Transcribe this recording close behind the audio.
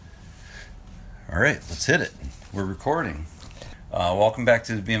All right, let's hit it. We're recording. Welcome back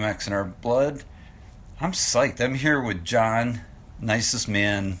to the BMX in Our Blood. I'm psyched. I'm here with John, nicest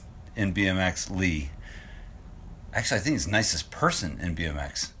man in BMX, Lee. Actually, I think he's nicest person in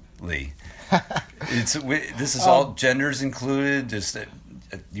BMX, Lee. This is all genders included. Just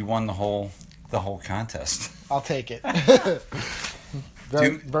you won the whole contest. I'll take it.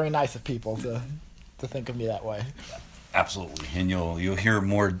 Very nice of people to think of me that way. Absolutely, and you'll hear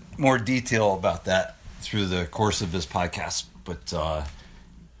more detail about that through the course of this podcast. But I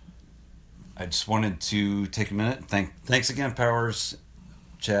just wanted to take a minute. Thanks again, Powers,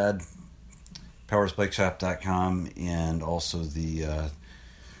 Chad, powersbikeshop.com, and also the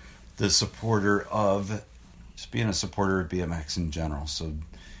supporter of just being a supporter of BMX in general. So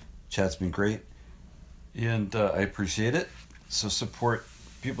Chad's been great, and I appreciate it. So support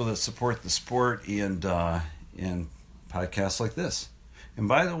people that support the sport and podcasts like this. And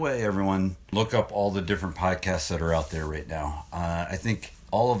by the way, everyone, look up all the different podcasts that are out there right now. I think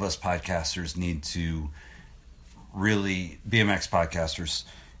all of us podcasters need to really, BMX podcasters,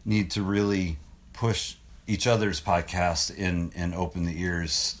 need to really push each other's podcast and open the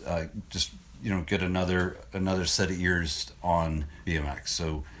ears. Get another set of ears on BMX.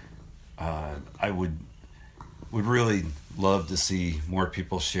 So I would really love to see more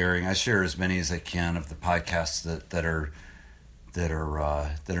people sharing. I share as many as I can of the podcasts that are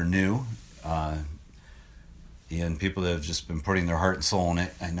new, and people that have just been putting their heart and soul in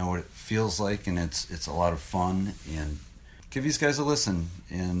it. I know what it feels like, and it's a lot of fun. And give these guys a listen,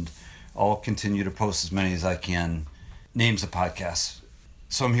 and I'll continue to post as many as I can names of podcasts.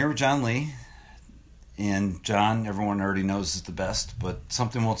 So I'm here with John Lee, and John, everyone already knows, is the best. But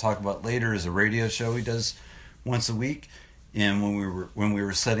something we'll talk about later is a radio show he does once a week. And when we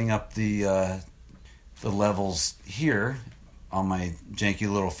were setting up the levels here on my janky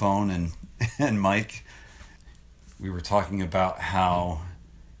little phone and mic, we were talking about how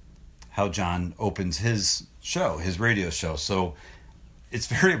John opens his show, his radio show. So it's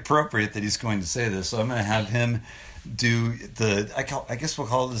very appropriate that he's going to say this. So I'm going to have him do I guess we'll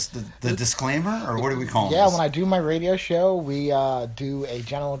call this the disclaimer, or what do we call this? Yeah, when I do my radio show, we do a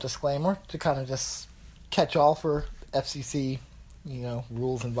general disclaimer to kind of just catch all for FCC,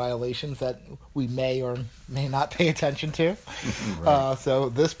 rules and violations that we may or may not pay attention to. Right. So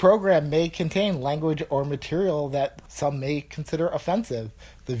this program may contain language or material that some may consider offensive.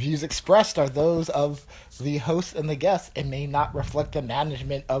 The views expressed are those of the host and the guests and may not reflect the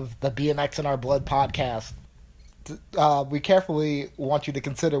management of the BMX in Our Blood podcast. We carefully want you to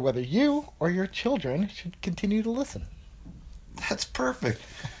consider whether you or your children should continue to listen. That's perfect.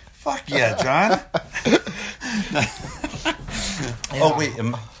 Fuck yeah, John. Oh wait,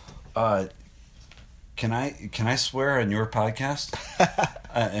 can I swear on your podcast?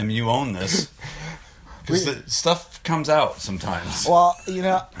 You own this, because the stuff comes out sometimes. Well,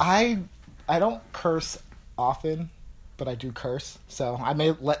 I don't curse often, but I do curse, so I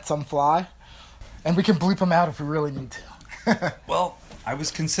may let some fly, and we can bleep them out if we really need to. Well, I was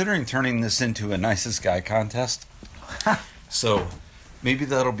considering turning this into a nicest guy contest, so maybe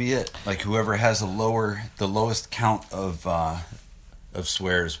that'll be it. Like whoever has the lowest count of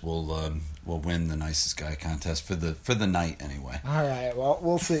swears will win the nicest guy contest for the night anyway. All right. Well,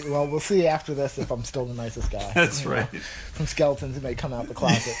 we'll see. Well, we'll see after this if I'm still the nicest guy. That's right. Some skeletons may come out the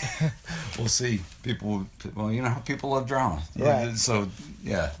closet. We'll see. People love drama. Right. So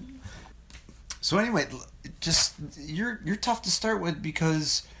yeah. So anyway, just you're tough to start with,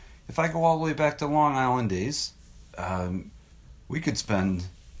 because if I go all the way back to Long Island days, we could spend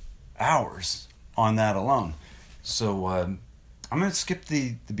hours on that alone. So I'm going to skip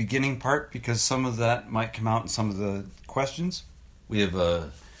the beginning part, because some of that might come out in some of the questions. We have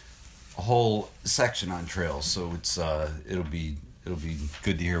a whole section on trails, so it'll be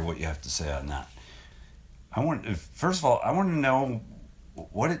good to hear what you have to say on that. First of all, I want to know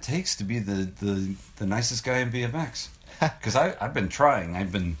what it takes to be the nicest guy in BMX, because I've been trying.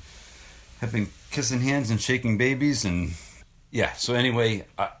 I've been kissing hands and shaking babies and. Yeah, so anyway,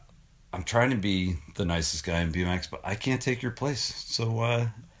 I'm trying to be the nicest guy in BMX, but I can't take your place. So,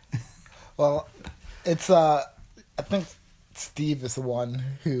 Well, it's I think Steve is the one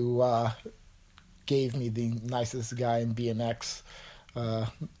who gave me the nicest guy in BMX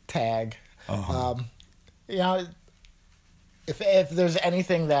tag. Uh-huh. If there's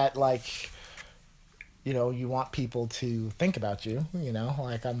anything that you want people to think about you,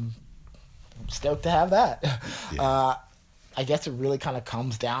 I'm stoked to have that. Yeah. I guess it really kind of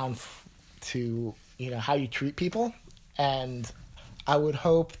comes down to, how you treat people. And I would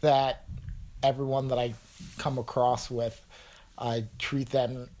hope that everyone that I come across with, I treat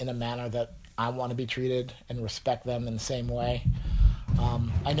them in a manner that I want to be treated and respect them in the same way.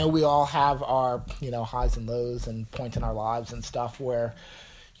 I know we all have our, highs and lows and points in our lives and stuff where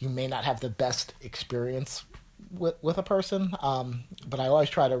you may not have the best experience with a person, but I always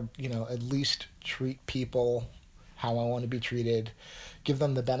try to, at least treat people how I want to be treated, give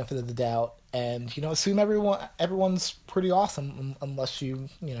them the benefit of the doubt, and assume everyone's pretty awesome unless you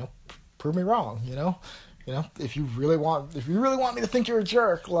prove me wrong. If you really want me to think you're a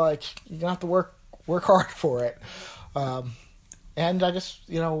jerk, like you're gonna have to work hard for it. And I just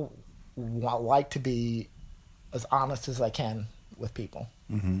like to be as honest as I can with people,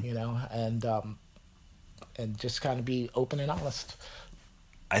 and just kind of be open and honest.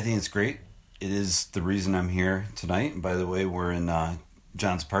 I think it's great. It is the reason I'm here tonight. And by the way, we're in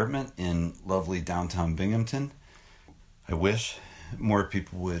John's apartment in lovely downtown Binghamton. I wish more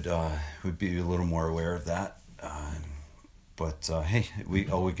people would be a little more aware of that. But hey,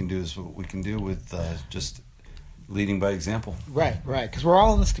 all we can do is what we can do with just leading by example. Right. Because we're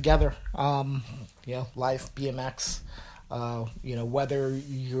all in this together. Life, BMX. Whether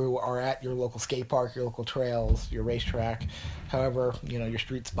you are at your local skate park, your local trails, your racetrack, however, your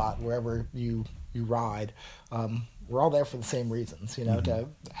street spot, wherever you ride, we're all there for the same reasons, to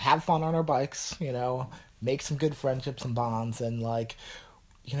have fun on our bikes, make some good friendships and bonds, and the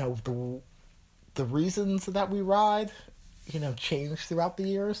reasons that we ride, change throughout the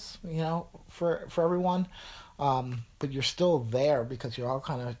years, for everyone, but you're still there because you all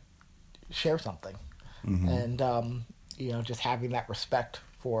kind of share something, and just having that respect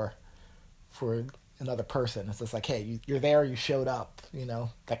for another person. It's just like, hey, you're there, you showed up,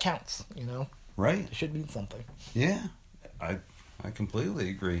 that counts, Right. It should mean something. Yeah, I completely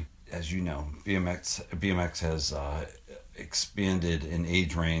agree. As you know, BMX has expanded in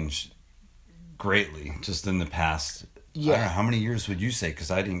age range greatly just in the past. Yeah. I don't know, how many years would you say?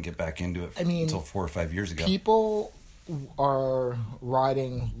 Because I didn't get back into it until 4 or 5 years ago. People are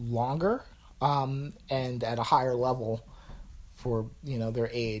riding longer and at a higher level for their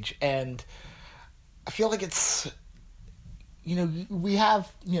age, and I feel like it's we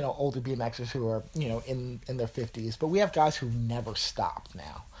have older BMXers who are in their 50s, but we have guys who never stopped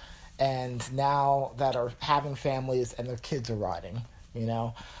now, and now that are having families and their kids are riding,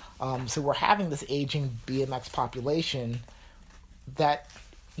 so we're having this aging BMX population that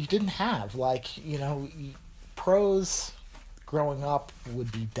you didn't have, pros growing up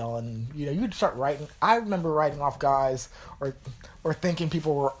would be done. You'd start writing. I remember writing off guys or thinking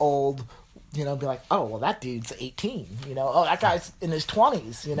people were old. Be like, oh well, that dude's 18. Oh, that guy's in his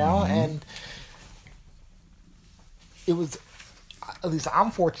 20s. And it was, at least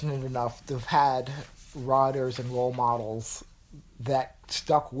I'm fortunate enough to have had riders and role models that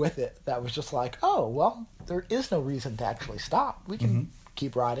stuck with it. That was just like, oh well, there is no reason to actually stop. We can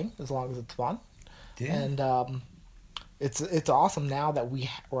keep riding as long as it's fun. Yeah. And it's awesome now that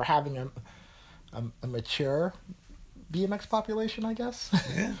we're having a mature BMX population, I guess.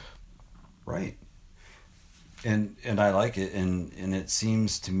 Yeah, right. And I like it, and it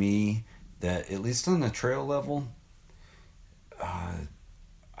seems to me that at least on the trail level, I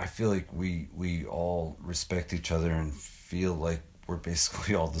feel like we all respect each other and feel like we're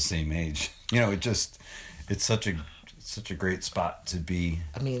basically all the same age. It's such a great spot to be.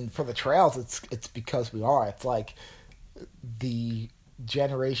 I mean, for the trails, it's because we are. It's like the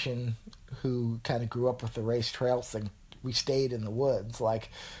generation who kind of grew up with the race trails thing. We stayed in the woods. Like,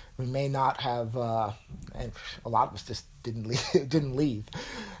 we may not have, and a lot of us just didn't leave.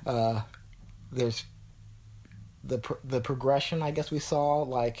 There's the progression, I guess we saw.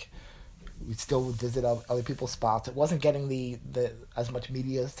 Like, we still would visit other people's spots. It wasn't getting the as much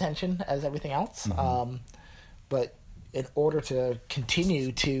media attention as everything else. But in order to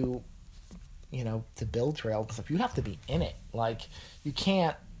continue to to build trails and stuff, you have to be in it. Like, you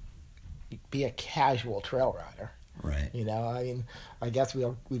can't be a casual trail rider. Right. I mean, I guess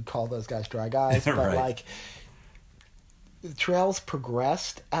we'd call those guys dry guys, but right. Like, the trails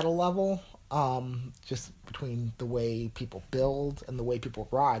progressed at a level, just between the way people build and the way people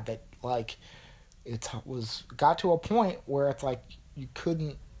ride, that like got to a point where it's like you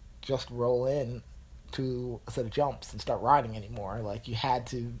couldn't just roll in to a set of jumps and start riding anymore. Like, you had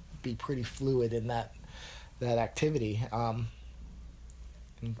to be pretty fluid in that activity. And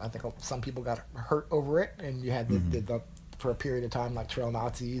I think some people got hurt over it, and you had the for a period of time, like, trail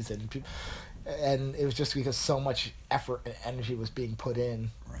Nazis and it was just because so much effort and energy was being put in,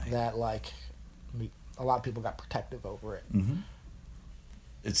 right, that a lot of people got protective over it.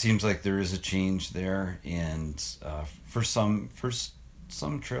 It seems like there is a change there, and for some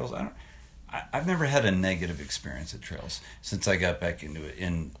trails, I've never had a negative experience at trails since I got back into it,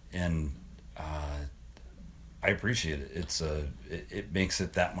 and I appreciate it. It makes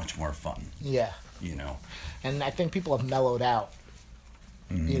it that much more fun. Yeah. You know. And I think people have mellowed out.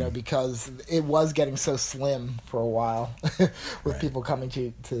 You know, because it was getting so slim for a while with people coming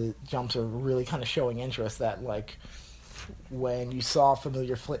to jumps or really kind of showing interest that, like, when you saw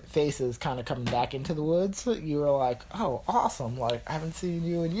familiar faces kind of coming back into the woods, you were like, oh, awesome. Like, I haven't seen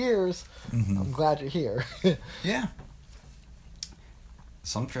you in years. I'm glad you're here. Yeah.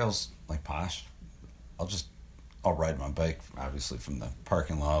 Some trails, like Posh, I'll ride my bike, obviously, from the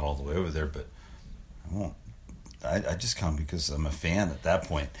parking lot all the way over there, but I won't. I just come because I'm a fan at that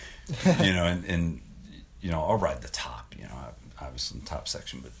point, you know, and you know, I'll ride the top, you know, obviously in the top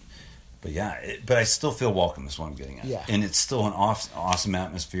section, but yeah, but I still feel welcome is what I'm getting at. Yeah. And it's still an awesome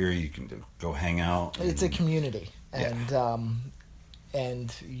atmosphere. You can go hang out. It's a community. And, yeah.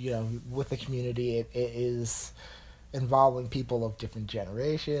 And, you know, with the community, it is involving people of different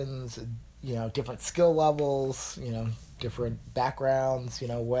generations, you know, different skill levels, you know, different backgrounds, you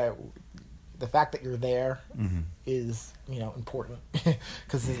know, where the fact that you're there is, you know, important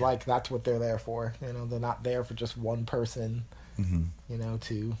because it's like that's what they're there for. You know, they're not there for just one person, you know,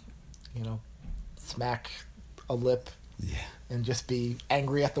 to, you know, smack a lip and just be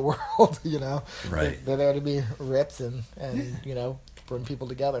angry at the world, you know. Right. They're there to be rips and you know, bring people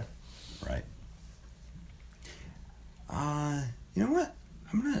together. Right. You know what?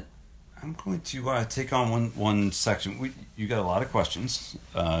 I'm going to take on one section. You got a lot of questions.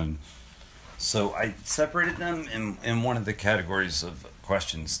 So I separated them in one of the categories of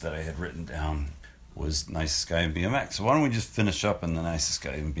questions that I had written down was nicest guy in BMX. So why don't we just finish up in the nicest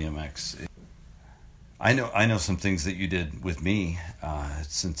guy in BMX? I know some things that you did with me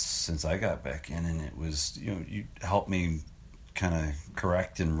since I got back in, and it was, you know, you helped me kind of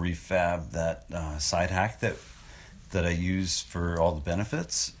correct and refab that side hack that I use for all the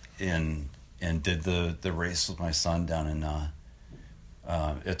benefits, and did the race with my son down in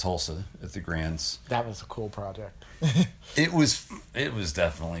at Tulsa at the Grands. That was a cool project. It was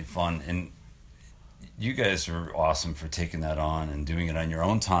definitely fun, and you guys were awesome for taking that on and doing it on your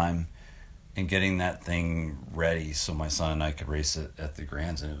own time and getting that thing ready so my son and I could race it at the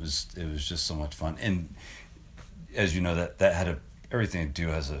Grands, and it was just so much fun. And as you know, that had everything to do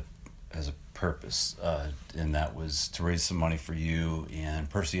has a purpose, and that was to raise some money for you and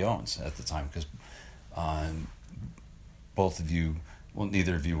Percy Owens at the time, because both of you, well,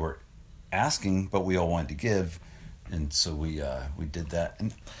 neither of you were asking, but we all wanted to give, and so we did that.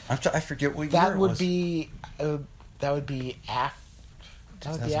 And I forget what year it was. That would be after.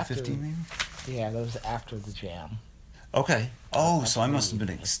 2015, maybe. Yeah, that was after the jam. Okay. Oh, so I must have been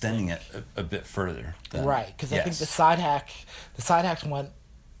extending it a bit further. Right, because I think the side hacks went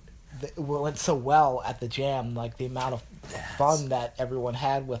so well at the jam, like the amount of fun that everyone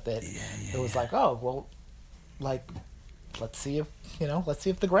had with it. It was like, oh well, like let's see if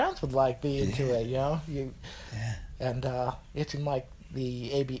the grounds would like be into it, you know. And it seemed like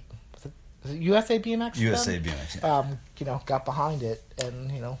the was it USA BMX? USA BMX. Yeah. You know, got behind it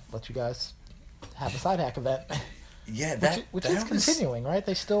and, you know, let you guys have a side hack event. Yeah, which is continuing, right?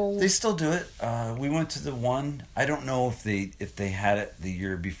 They still do it. We went to the one. I don't know if they had it the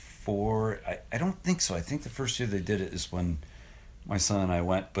year before. I don't think so. I think the first year they did it is when my son and I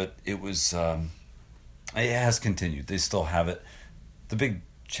went, but it was it has continued. They still have it. The big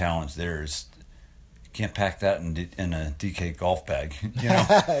challenge there is you can't pack that in a DK golf bag, you know.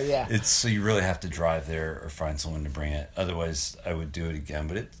 Yeah. It's so you really have to drive there or find someone to bring it. Otherwise, I would do it again,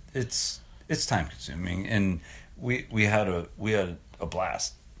 but it's time consuming, and we had a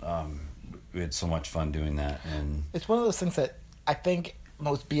blast. We had so much fun doing that, and it's one of those things that I think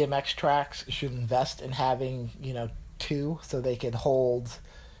most BMX tracks should invest in having, you know, two, so they could hold,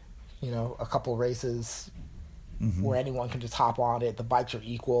 you know, a couple races where anyone can just hop on it. The bikes are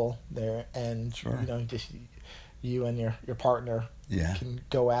equal there, and you know, just you and your partner can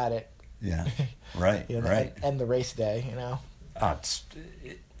go at it. Yeah, right, you know, right. And the race day, you know.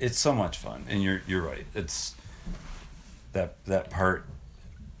 It's so much fun, and you're right. It's that part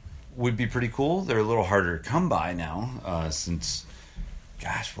would be pretty cool. They're a little harder to come by now, since,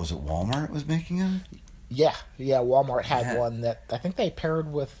 gosh, was it Walmart was making them? Yeah. Walmart had one that I think they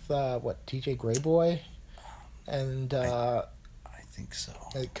paired with DJ Greyboy, and I think so.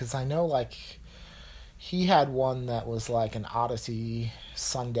 Because I know, like, he had one that was like an Odyssey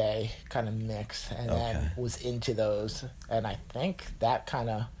Sunday kind of mix, and then was into those, and I think that kind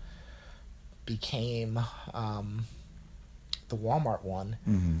of became the Walmart one.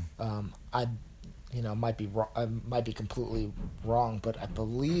 I might be wrong. I might be completely wrong, but I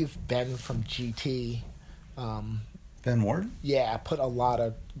believe Ben from GT Ben Ward? Yeah, put a lot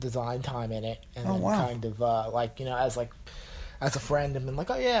of design time in it, and then wow. kind of as a friend, and been like,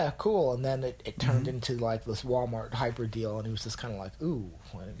 oh yeah, cool, and then it turned into like this Walmart hyper deal, and he was just kind of like, ooh,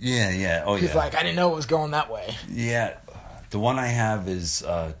 Yeah. Oh, he's like, I didn't know it was going that way. Yeah, the one I have is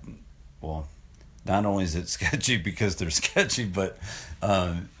well, not only is it sketchy because they're sketchy, but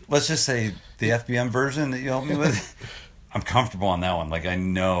let's just say the FBM version that you helped me with, I'm comfortable on that one. Like, I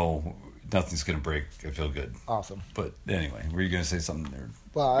know nothing's going to break. I feel good. Awesome. But anyway, were you going to say something there?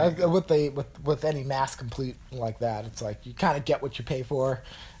 Well, with any mass complete like that, it's like you kind of get what you pay for,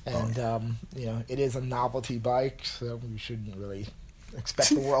 and it is a novelty bike, so you shouldn't really expect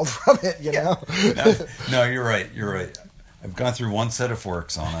the world from it. You know. No, you're right. I've gone through one set of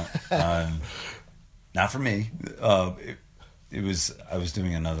forks on it. Not for me. It was. I was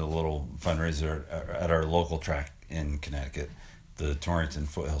doing another little fundraiser at our local track in Connecticut, the Torrington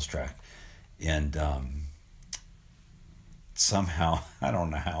Foothills track, and somehow, I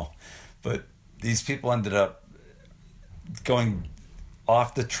don't know how, but these people ended up going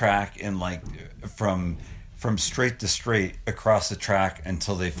off the track and like from straight to straight across the track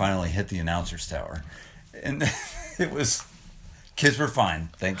until they finally hit the announcer's tower, and it was, kids were fine,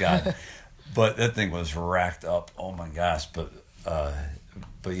 thank God. But that thing was racked up. Oh my gosh! But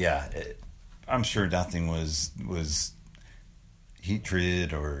yeah, I'm sure nothing was heat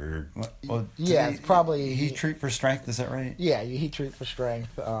treated or it's probably heat treat for strength. Is that right? Yeah, you heat treat for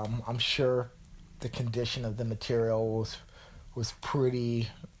strength. I'm sure the condition of the material was pretty,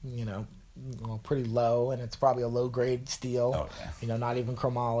 pretty low, and it's probably a low grade steel. Oh, yeah. Not even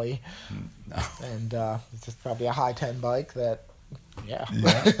chromoly. No. And it's just probably a high 10 bike that. Yeah.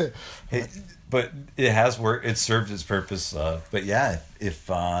 Hey, but it has worked. It served its purpose. But yeah, if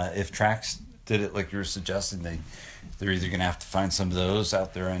tracks did it like you were suggesting, they're either going to have to find some of those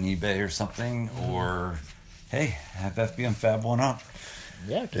out there on eBay or something, or hey, have FBM fab one up.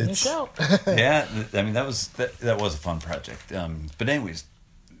 Yeah, give me a shout. Yeah, I mean that was a fun project. But anyways,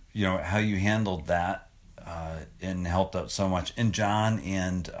 how you handled that and helped out so much. And John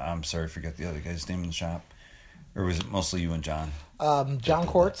and I'm sorry, I forget the other guy's name in the shop. Or was it mostly you and John? John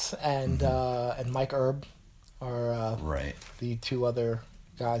Quartz and Mike Erb are right. The two other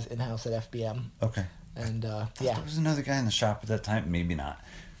guys in-house at FBM. Okay. And there was another guy in the shop at that time. Maybe not.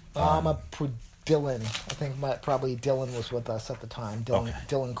 Dylan. I think probably Dylan was with us at the time.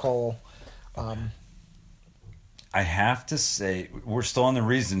 Dylan Cole. I have to say, we're still on the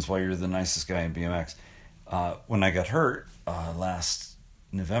reasons why you're the nicest guy in BMX. When I got hurt last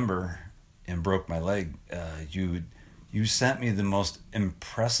November and broke my leg, you sent me the most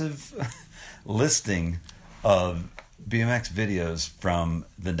impressive listing of BMX videos from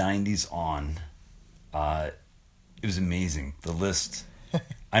the 90s on. It was amazing, the list.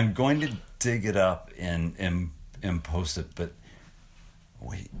 I'm going to dig it up and post it, but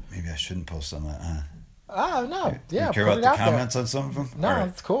wait, maybe I shouldn't post on that, huh? Oh, no. Yeah, you care about the comments on some of them? No, right.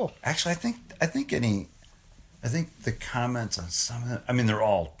 It's cool. Actually, I think the comments on some of them, I mean, they're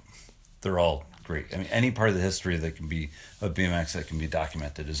all great. I mean, any part of the history that can be of BMX that can be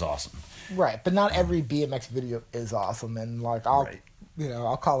documented is awesome. Right, but not every BMX video is awesome, and like I'll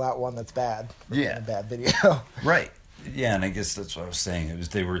call out one that's bad. Yeah, a bad video. Right. Yeah, and I guess that's what I was saying. It was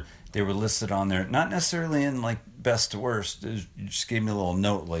they were listed on there, not necessarily in like best to worst. You just gave me a little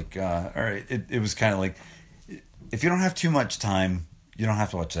note, like, all right. It was kind of like, if you don't have too much time, you don't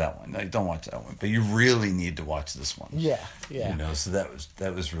have to watch that one. Like, don't watch that one, but you really need to watch this one. Yeah. So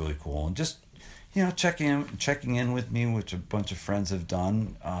that was really cool, and just checking in with me, which a bunch of friends have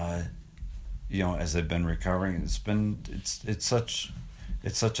done. As I've been recovering, it's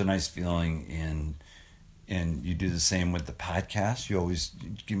such a nice feeling, and you do the same with the podcast. You always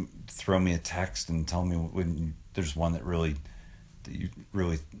throw me a text and tell me when there's one that you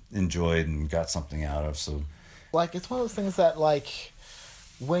really enjoyed and got something out of. So, like, it's one of those things that, like,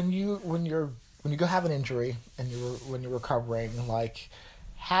 when you go have an injury and when you're recovering, like,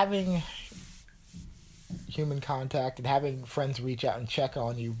 having human contact and having friends reach out and check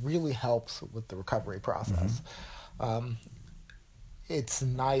on you really helps with the recovery process. Mm-hmm. It's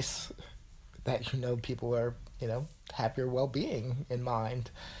nice that people are have your well-being in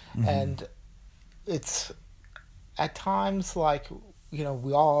mind. Mm-hmm. And it's at times like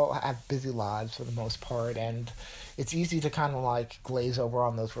we all have busy lives for the most part, and it's easy to kind of like glaze over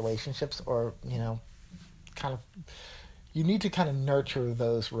on those relationships, or kind of you need to kind of nurture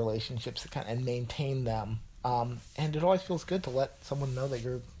those relationships and maintain them. And it always feels good to let someone know that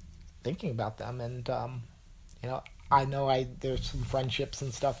you're thinking about them. And I know there's some friendships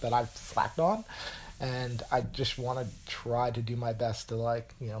and stuff that I've slacked on, and I just want to try to do my best to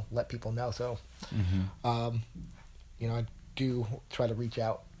let people know. So, I do try to reach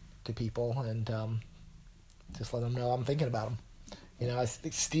out to people and just let them know I'm thinking about them. I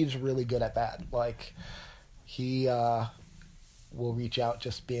think Steve's really good at that. Like, he will reach out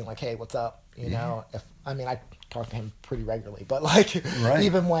just being like, hey, what's up? I talk to him pretty regularly, but like, right.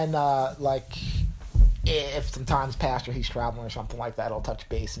 even when if some time's passed or he's traveling or something like that, I'll touch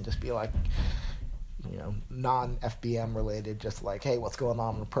base and just be like, non-FBM related, just like, hey, what's going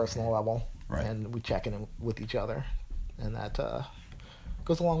on a personal level? Right. And we check in with each other, and that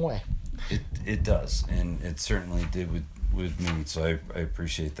goes a long way. It does, and it certainly did with me, so I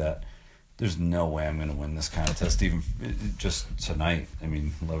appreciate that. There's no way I'm going to win this contest, even just tonight. I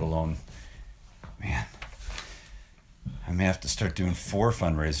mean, let alone, man, I may have to start doing 4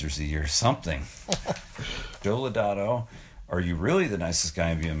 fundraisers a year, something. Joe Lodato, are you really the nicest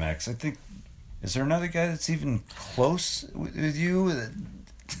guy in BMX? I think, is there another guy that's even close with you?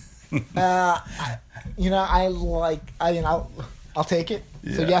 I'll take it.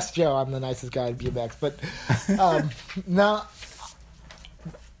 Yeah. So yes, Joe, I'm the nicest guy in BMX, but no,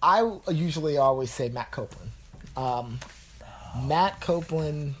 I usually always say Matt Copeland. Matt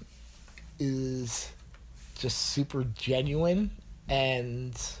Copeland is just super genuine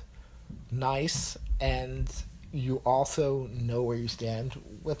and nice, and you also know where you stand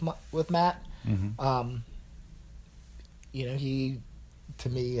with Matt. Mm-hmm. He, to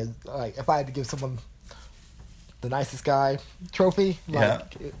me, is like, if I had to give someone the nicest guy trophy,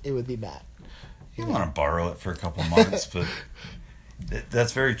 it would be Matt. You want to borrow it for a couple months, but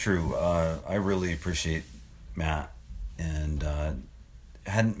that's very true. I really appreciate Matt, and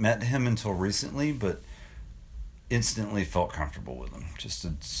hadn't met him until recently, but instantly felt comfortable with him. Just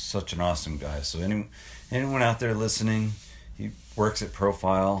such an awesome guy. So anyone out there listening, he works at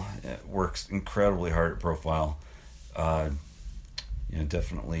Profile, works incredibly hard at Profile.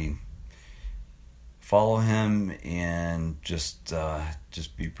 Definitely follow him and just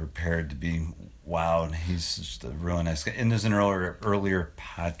be prepared to be wowed. He's just a really nice guy. And there's an earlier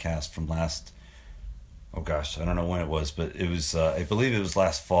podcast from last, I don't know when it was, but it was, I believe it was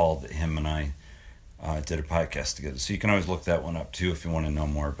last fall that him and I did a podcast together. So you can always look that one up too if you want to know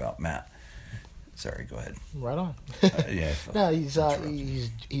more about Matt. Sorry, go ahead. Right on. Yeah. No,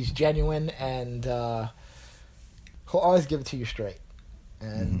 he's genuine, and he'll always give it to you straight.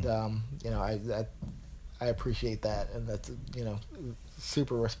 And I appreciate that, and that's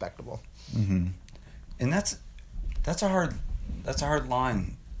super respectable. Mm-hmm. And that's a hard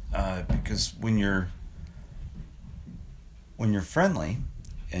line, because when you're friendly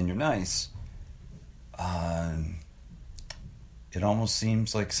and you're nice, it almost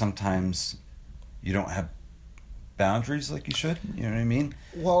seems like sometimes you don't have boundaries like you should. You know what I mean?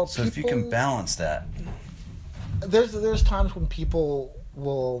 Well, so if you can balance that, there's times when people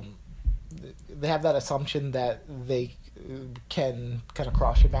they have that assumption that they can kind of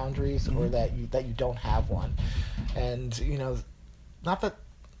cross your boundaries, mm-hmm. or that you don't have one, and not that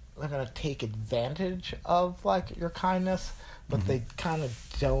they're gonna take advantage of like your kindness, but mm-hmm. they kind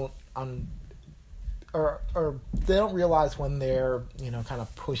of don't or they don't realize when they're kind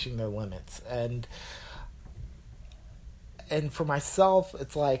of pushing their limits, and for myself,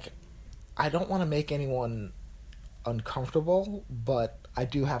 it's like I don't want to make anyone uncomfortable, but I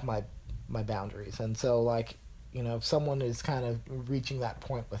do have my boundaries, and so like if someone is kind of reaching that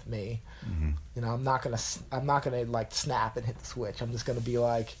point with me, mm-hmm. I'm not gonna like snap and hit the switch. I'm just gonna be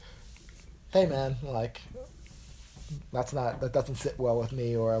like, hey man, like that doesn't sit well with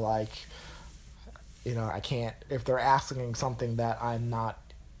me, or like I can't, if they're asking something that I'm not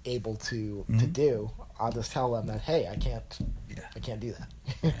able to mm-hmm. do, I'll just tell them that, hey, I can't do that.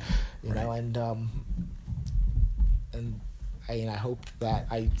 Yeah. Right. And I hope that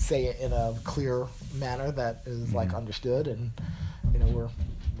I say it in a clear manner that is mm-hmm. like understood, and we're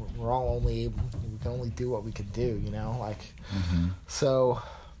all we can only do what we can do, like mm-hmm. so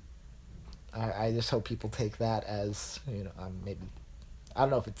I just hope people take that as maybe, I don't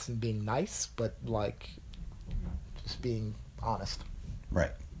know if it's being nice, but like just being honest.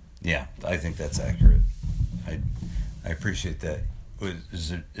 Right. Yeah, I think that's accurate. I appreciate that. Is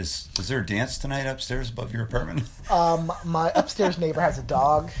there a dance tonight upstairs above your apartment? My upstairs neighbor has a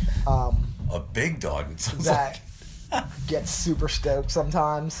dog. A big dog, it sounds that like. Gets super stoked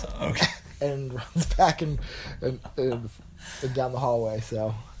sometimes. Okay. And runs back and down the hallway.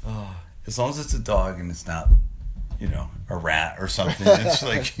 So. As long as it's a dog and it's not, a rat or something. It's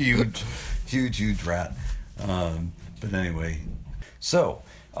like huge rat. But anyway, so.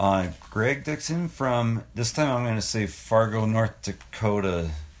 Greg Dixon from, this time I'm going to say Fargo, North Dakota.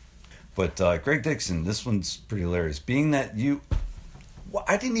 But Greg Dixon, this one's pretty hilarious. Being that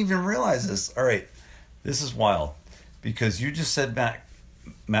I didn't even realize this. All right, this is wild. because you just said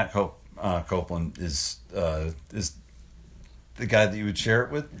Matt Copeland is the guy that you would share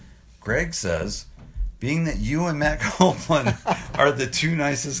it with. Greg says, being that you and Matt Copeland are the two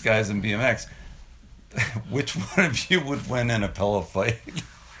nicest guys in BMX, which one of you would win in a pillow fight?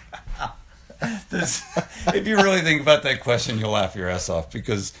 If you really think about that question, you'll laugh your ass off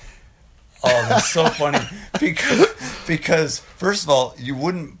because, oh, that's so funny. Because first of all, you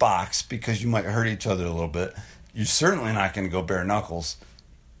wouldn't box because you might hurt each other a little bit. You're certainly not going to go bare knuckles.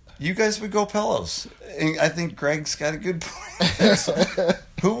 You guys would go pillows. And I think Greg's got a good point.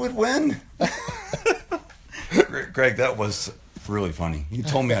 Who would win? Greg, that was really funny. You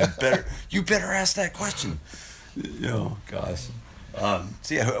told me you better ask that question. Oh, gosh.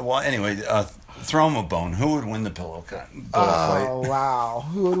 So yeah, well, anyway, throw him a bone. Who would win the pillow fight? Oh, wow.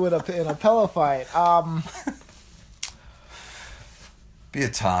 Who would win in a pillow fight? Be a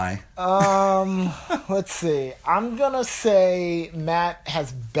tie. Let's see. I'm going to say Matt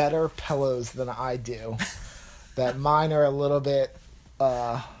has better pillows than I do. That mine are a little bit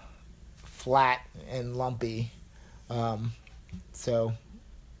flat and lumpy. So,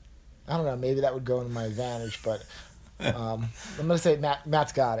 I don't know. Maybe that would go into my advantage, but I'm going to say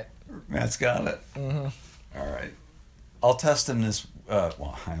Matt's got it. Matt's got it. Mm-hmm. All right. I'll test him this,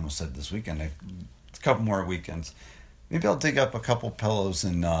 well, I almost said this weekend. A couple more weekends. Maybe I'll dig up a couple pillows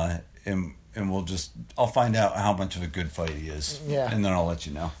and I'll find out how much of a good fight he is. Yeah. And then I'll let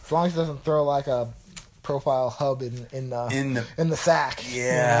you know. As long as he doesn't throw like a profile hub in the sack.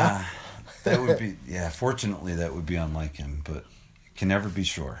 Yeah. You know? That would be, fortunately that would be unlike him, but can never be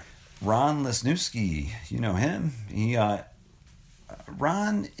sure. Ron Lesniewski, you know him.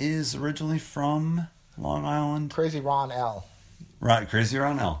 Ron is originally from Long Island. Crazy Ron L. Right, Crazy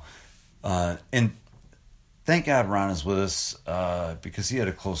Ron L. And thank God Ron is with us because he had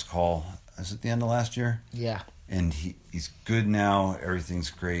a close call. Was it the end of last year? Yeah. And he's good now.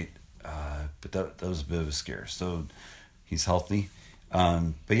 Everything's great. But that was a bit of a scare. So he's healthy.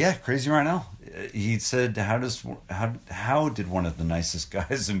 But yeah, Crazy Ron L. He said, how did one of the nicest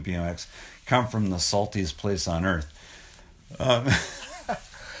guys in BMX come from the saltiest place on earth?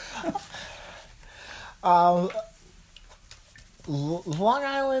 Long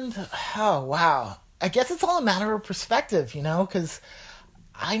Island, oh wow. I guess it's all a matter of perspective, you know, because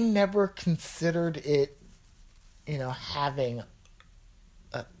I never considered it, you know, having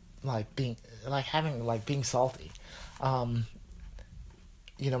being salty.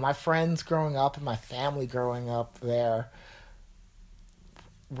 You know, my friends growing up and my family growing up there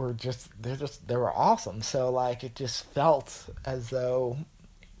they were awesome. So like it just felt as though,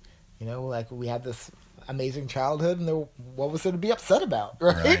 you know, like we had this amazing childhood and what was there to be upset about,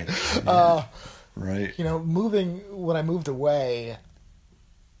 right? Yeah. Right. You know, when I moved away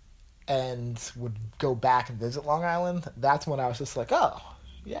and would go back and visit Long Island, that's when I was just like, oh,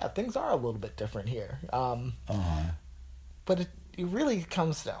 yeah, things are a little bit different here. But it really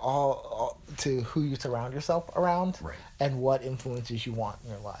comes to all to who you surround yourself around, right, and what influences you want in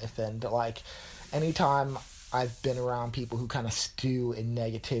your life. And like, anytime I've been around people who kind of stew in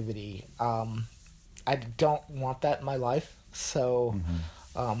negativity, I don't want that in my life. So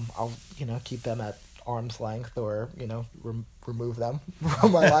I'll, you know, keep them at arm's length or, you know, remove them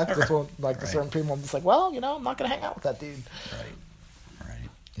from my life. Just won't, like, right. Certain people, I'm just like, well, you know, I'm not going to hang out with that dude. Right.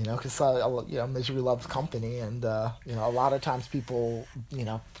 You know, because, you know, misery loves company. And, you know, a lot of times people, you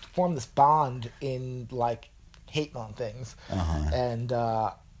know, form this bond in, like, hating on things. And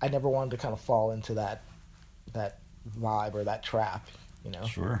I never wanted to kind of fall into that vibe or that trap, you know.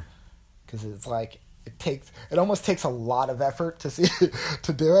 Sure. Because it's like, it almost takes a lot of effort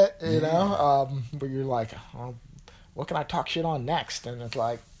to do it, you know. But you're like, oh, what can I talk shit on next? And it's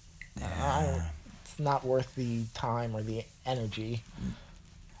like, it's not worth the time or the energy.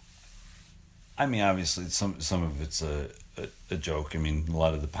 I mean, obviously, some of it's a joke. I mean, a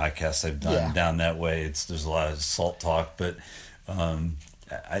lot of the podcasts I've done down that way, there's a lot of salt talk, but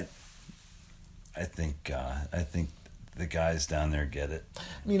I think the guys down there get it.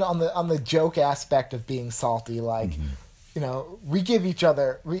 I mean, on the joke aspect of being salty, like, you know, we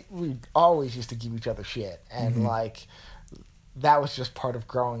always used to give each other shit, and like, that was just part of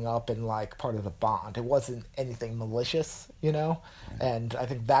growing up and like part of the bond. It wasn't anything malicious, you know. And I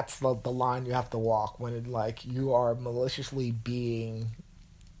think that's the line you have to walk when it, like, you are maliciously being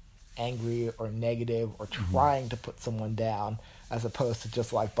angry or negative or trying to put someone down, as opposed to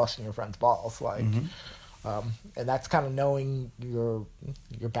just like busting your friend's balls, like. And that's kind of knowing your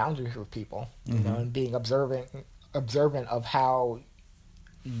boundaries with people, you know, and being observant of how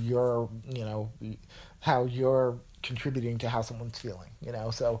your contributing to how someone's feeling, you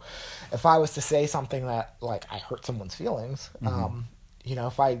know. So if I was to say something that like I hurt someone's feelings, you know,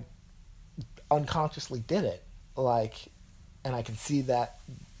 if I unconsciously did it, like, and I can see that,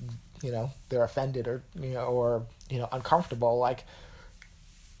 you know, they're offended or, you know, or, you know, uncomfortable, like,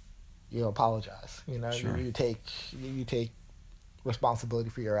 you apologize, you know. Sure. You take responsibility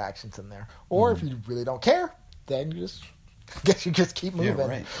for your actions in there. Or if you really don't care, then you just, I guess you just keep moving.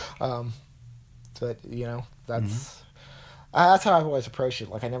 Yeah, right. But, you know, that's how I've always approached it.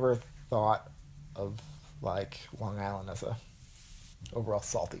 Like, I never thought of, like, Long Island as a overall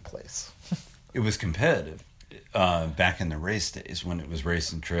salty place. It was competitive. Back in the race days when it was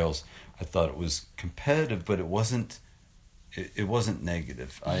racing trails, I thought it was competitive, but it wasn't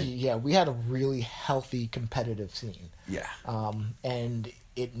negative. Yeah, we had a really healthy competitive scene. Yeah. And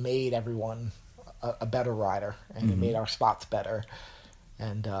it made everyone a better rider, and it made our spots better.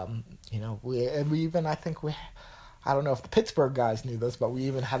 And, you know, we even, I think I don't know if the Pittsburgh guys knew this, but we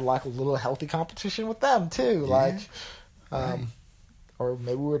even had like a little healthy competition with them too. Yeah. Like, Right. Or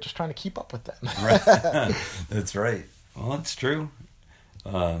maybe we were just trying to keep up with them. Right. That's right. Well, that's true.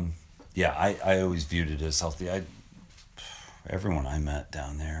 Yeah, I always viewed it as healthy. Everyone I met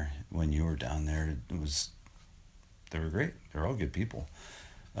down there, when you were down there, they were great. They're all good people,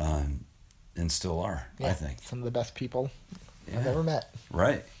 and still are. Yeah, I think some of the best people I've ever met.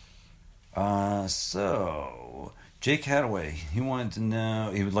 Right. So Jake Hadaway, he wanted to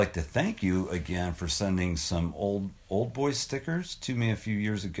know, he would like to thank you again for sending some old boy stickers to me a few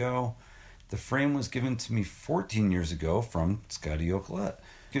years ago. The frame was given to me 14 years ago from Scotty Ocolette.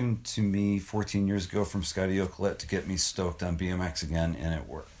 Given to me 14 years ago from Scotty Ocolette to get me stoked on BMX again, and it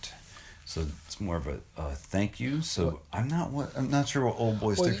worked. So it's more of a thank you. So I'm not sure what old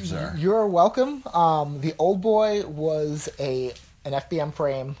boy stickers are. You're welcome. The old boy was an FBM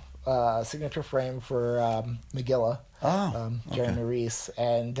frame, signature frame for McGilla, Jeremy Reese,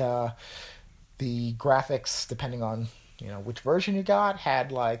 and the graphics, depending on, you know, which version you got,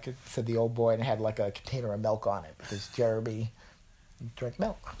 had, like, it said the old boy, and it had like a container of milk on it because Jeremy drank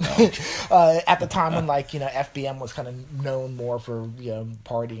milk. At the time when, like, you know, FBM was kind of known more for, you know,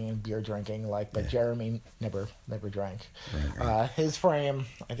 partying and beer drinking, like, but Jeremy never drank. Right. His frame,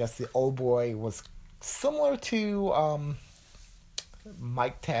 I guess the old boy, was similar to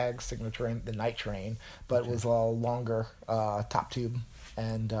Mike Tagg's signature, the Night Train, but it was a longer top tube,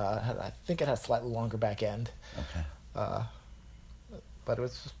 and I think it had a slightly longer back end. Okay. But it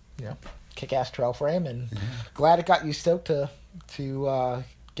was, you know, kick-ass trail frame, and glad it got you stoked to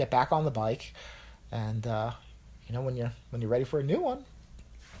get back on the bike, and you know, when you're ready for a new one,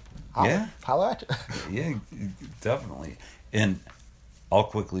 holla at you. Yeah, definitely. And I'll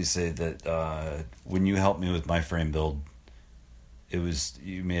quickly say that when you helped me with my frame build,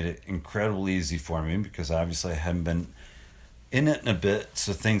 you made it incredibly easy for me, because obviously I hadn't been in it in a bit,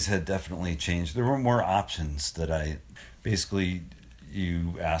 so things had definitely changed. There were more options that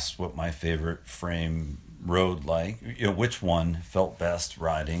you asked what my favorite frame rode like, you know, which one felt best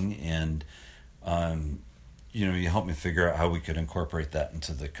riding, and you know, you helped me figure out how we could incorporate that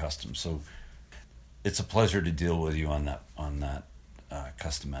into the custom. So it's a pleasure to deal with you on that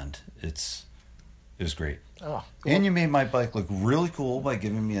custom end. It was great. Oh, and you made my bike look really cool by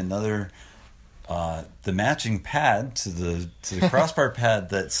giving me another the matching pad to the crossbar pad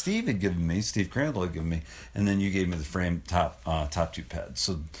that Steve Crandall had given me, and then you gave me the frame top tube pad.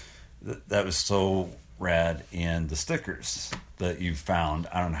 So that was so rad. And the stickers that you found,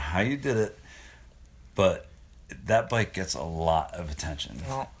 I don't know how you did it, but that bike gets a lot of attention.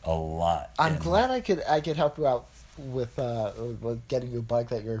 A lot. I'm glad I could help you out with getting you a bike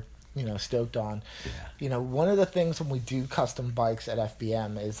that you're, you know, stoked on. Yeah. You know, one of the things when we do custom bikes at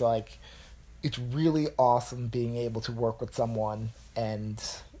FBM is, like, it's really awesome being able to work with someone and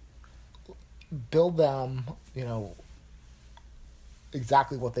build them, you know,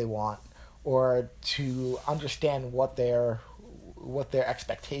 exactly what they want, or to understand what their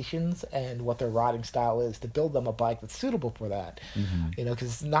expectations and what their riding style is, to build them a bike that's suitable for that. You know,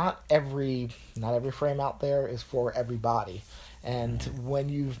 because not every frame out there is for everybody. And when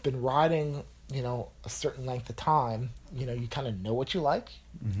you've been riding, you know, a certain length of time, you know, you kind of know what you like,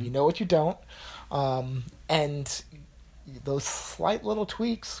 you know what you don't, and those slight little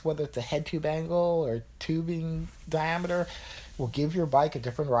tweaks, whether it's a head tube angle or tubing diameter, will give your bike a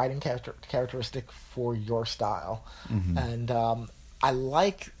different riding characteristic for your style. And I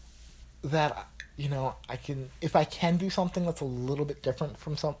like that, you know, if I can do something that's a little bit different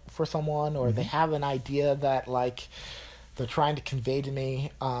for someone, or they have an idea that, like, they're trying to convey to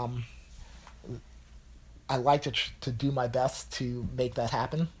me, I like to do my best to make that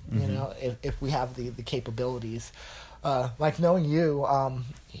happen. You know, if we have the capabilities, like knowing you,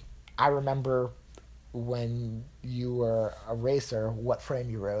 I remember when you were a racer, what frame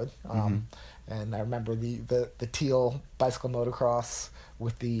you rode. And I remember the teal bicycle motocross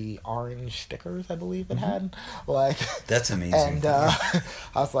with the orange stickers, I believe it had. Like, that's amazing. And I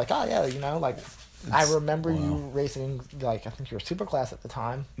was like, oh yeah, you know, like I remember you racing, like I think you were Superclass at the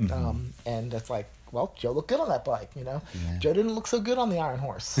time, and it's like, well, Joe looked good on that bike, you know. Yeah. Joe didn't look so good on the Iron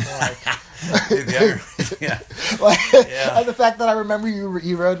Horse. Like, yeah. Like, and the fact that I remember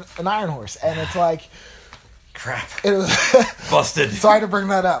you rode an Iron Horse, and it's like, crap, it was busted. Sorry to bring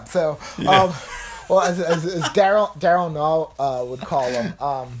that up. So, well, as Daryl Null would call him,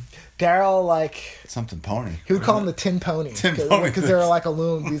 Daryl, like something pony. He would call them the Tin Pony. Tin Pony, because they're like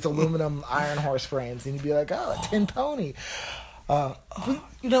these aluminum Iron Horse frames, and he'd be like, "Oh, a Tin Pony."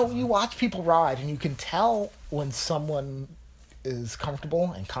 You know, you watch people ride, and you can tell when someone is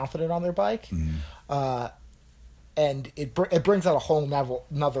comfortable and confident on their bike, and it brings out a whole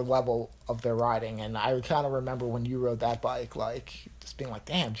another level of their riding. And I kind of remember when you rode that bike, like just being like,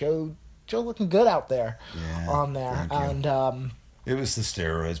 "Damn, Joe looking good out there on there," and. It was the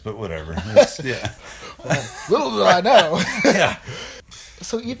steroids, but whatever. Little did I know. Yeah.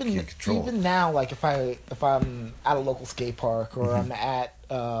 So even now, like if I'm at a local skate park or I'm at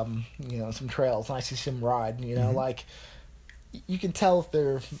you know, some trails and I see some ride, you know, like you can tell if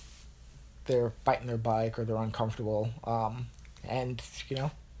they're fighting their bike or they're uncomfortable. And you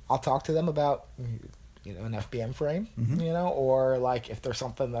know, I'll talk to them about, you know, an FBM frame, you know, or like if there's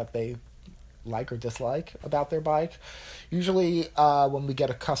something that they like or dislike about their bike. Usually when we get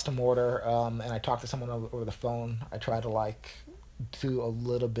a custom order and I talk to someone over the phone, I try to like do a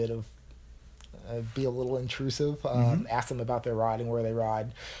little bit of be a little intrusive, ask them about their riding, where they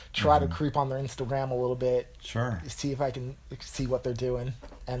ride, try to creep on their Instagram a little bit, see if I can see what they're doing,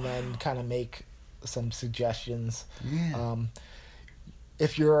 and then kind of make some suggestions.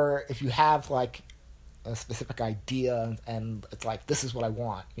 If you have like a specific idea and it's like, this is what I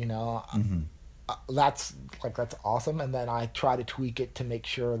want, you know, that's awesome. And then I try to tweak it to make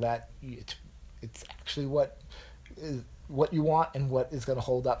sure that it's actually what you want and what is going to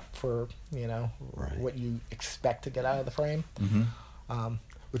hold up for, you know, what you expect to get out of the frame.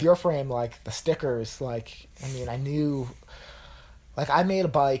 With your frame, like the stickers, like, I mean, I knew, like I made a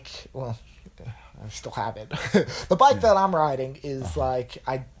bike, well, I still have it. The bike that I'm riding is like,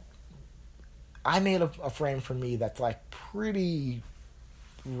 I made a frame for me that's like pretty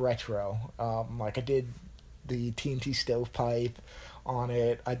retro. Like I did the TNT stovepipe on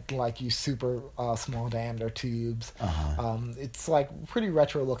it. I like use super small diameter tubes. It's like pretty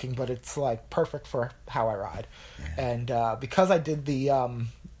retro looking, but it's like perfect for how I ride. And because I did the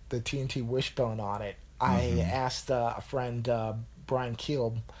TNT wishbone on it, I asked a friend, Brian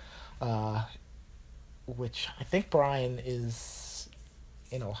Keel, which I think Brian is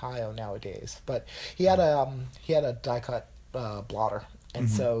in Ohio nowadays, but he had a die cut blotter, and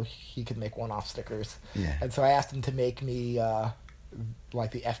so he could make one-off stickers. And so I asked him to make me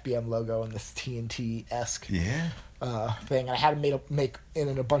like the FBM logo and this TNT-esque thing, and I had to make it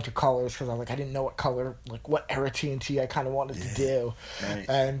in a bunch of colors because I was like, I didn't know what color, like what era TNT I kind of wanted to do,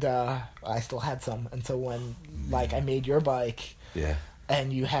 and I still had some. And so when like I made your bike,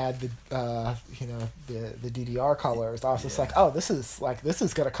 and you had the you know, the DDR colors, I was just like, oh, this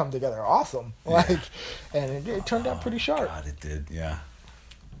is gonna come together awesome, like, and it turned out pretty sharp. God, it did,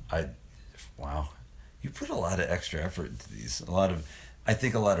 wow, you put a lot of extra effort into these. I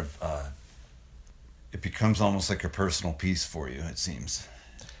think a lot of it becomes almost like a personal piece for you. It seems.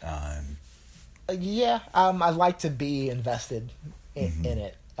 I like to be invested in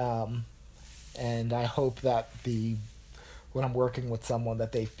it, and I hope that when I'm working with someone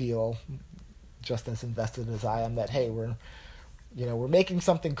that they feel just as invested as I am, that, hey, we're making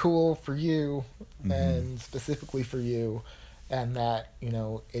something cool for you and specifically for you, and that, you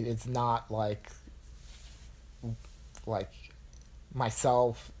know, it's not like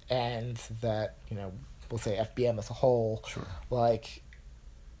myself and that, you know, we'll say FBM as a whole, like,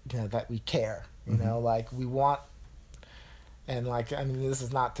 you know, that we care, you know, like we want, and like, I mean, this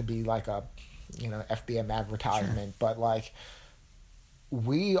is not to be like a, you know, FBM advertisement, but like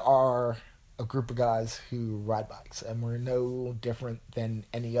we are a group of guys who ride bikes, and we're no different than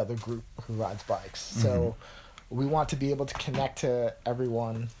any other group who rides bikes. So we want to be able to connect to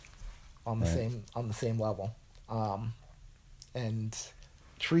everyone on the same level, and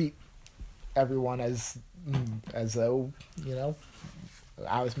treat everyone as though, you know,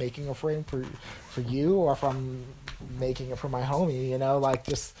 I was making a frame for you, or if I'm making it for my homie, you know, like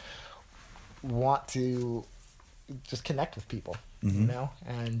just want to just connect with people, Mm-hmm. you know,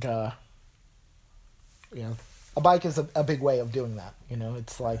 and you know, a bike is a big way of doing that. You know,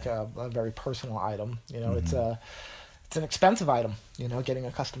 it's like a very personal item. You know, Mm-hmm. it's an expensive item. You know, getting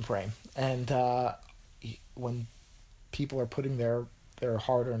a custom frame, and when people are putting their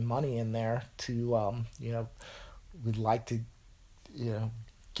hard earned money in there to you know, we'd like to, you know,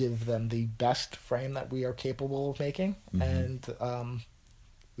 give them the best frame that we are capable of making, Mm-hmm. and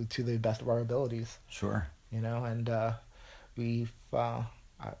to the best of our abilities. Sure. You know, and we've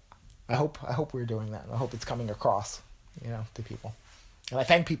I hope we're doing that. I hope it's coming across, you know, to people. And I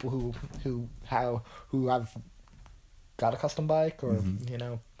thank people who have got a custom bike, or Mm-hmm. you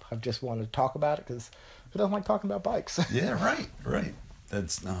know, have just wanted to talk about it, because who doesn't like talking about bikes? Yeah, right, right.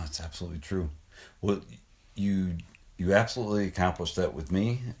 It's absolutely true. Well, you you absolutely accomplished that with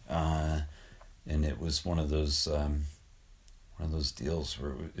me, and it was one of those deals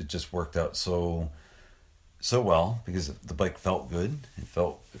where it just worked out so well because the bike felt good. It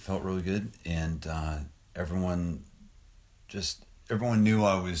felt really good, and everyone everyone knew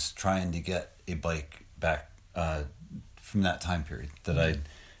I was trying to get a bike back from that time period that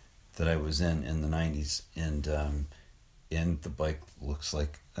I was in the '90s, and the bike looks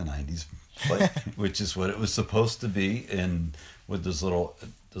like a '90s bike, which is what it was supposed to be, and with those little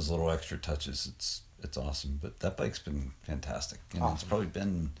extra touches, it's awesome. But that bike's been fantastic, and Awesome. it's probably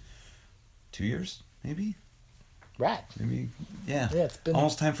been 2 years, maybe. Rad. Maybe, yeah. Yeah, it's been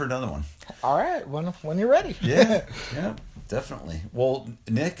Almost time for another one. all right. When you're ready. Yeah, yeah, definitely. Well,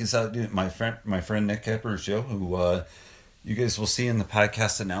 Nick is out doing my friend Nick Kepper's show, who you guys will see in the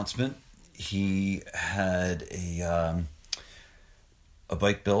podcast announcement. He had a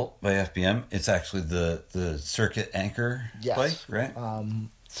bike built by FBM. It's actually the Circuit Anchor Yes. bike, right?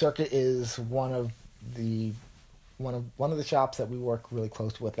 Circuit is one of the shops that we work really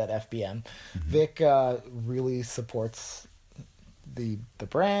close with at FBM. Vic really supports the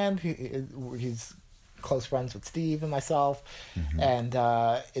brand. He's close friends with Steve and myself, and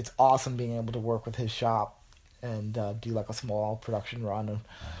it's awesome being able to work with his shop and do like a small production run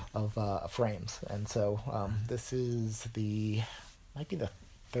of frames. And so this is might be the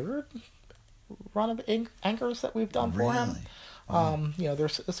third run of anchors that we've done for him. Really? You know,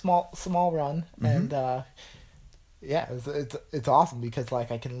 there's a small run, and yeah, it's awesome because like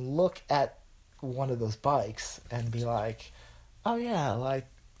I can look at one of those bikes and be like, oh yeah, like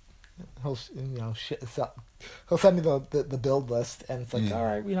he'll send me the build list, and it's like, Yeah. all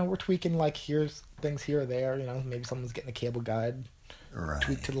right, you know, we're tweaking, like here's things here or there, you know, maybe someone's getting a cable guide Right.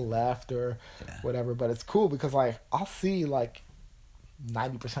 tweak to the left or Yeah. whatever, but it's cool because like I'll see like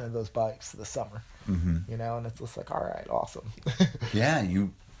 90% of those bikes this summer, you know, and it's just like, all right, awesome. Yeah,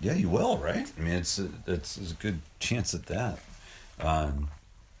 you will, right? I mean, it's a good chance at that.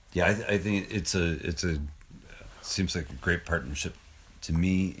 Yeah, I think it's a seems like a great partnership to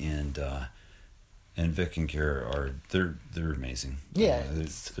me, and Vic and Kara they're amazing. Yeah,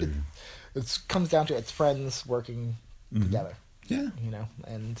 they're, it comes down to it's friends working together, yeah, you know,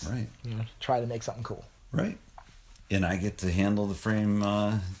 and right, you know, try to make something cool. right. And I get to handle the frame,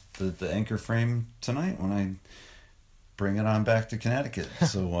 the anchor frame tonight when I bring it on back to Connecticut.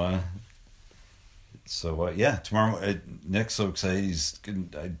 So yeah, tomorrow Nick's so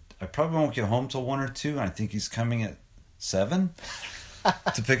excited. I probably won't get home till 1 or 2. I think he's coming at 7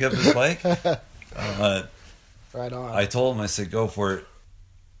 to pick up his bike. Right on. I told him, I said, go for it.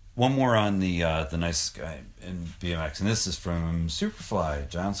 One more on the nicest guy in BMX, and this is from Superfly,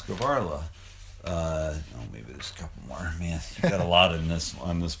 John Scavarla. Maybe there's a couple more. Man, you got a lot on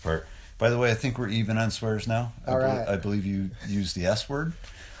this part. By the way, I think we're even on swears now. All right. I believe you used the S word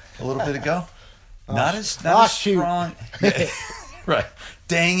a little bit ago. Not as shoot. strong. Yeah, right.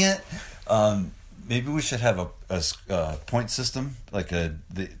 Dang it. Maybe we should have a point system. Like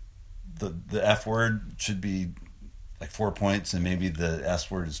the F word should be like 4 points, and maybe the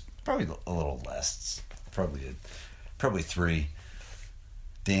S word is probably a little less. It's probably 3.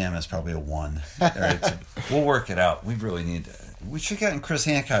 Damn, it's probably a 1. All right, so we'll work it out. We really need to. We should have gotten Chris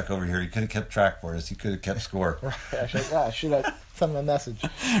Hancock over here. He could have kept track for us. He could have kept score. I should have sent him a message.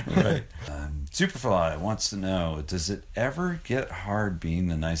 Right. Superfly wants to know, does it ever get hard being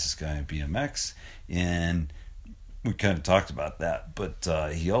the nicest guy in BMX? And we kind of talked about that, but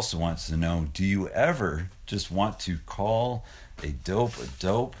he also wants to know, do you ever just want to call a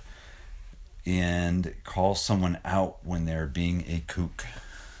dope and call someone out when they're being a kook?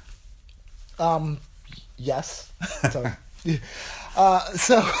 Yes. So,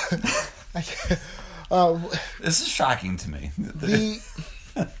 This is shocking to me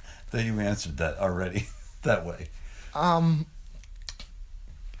that you answered that already that way.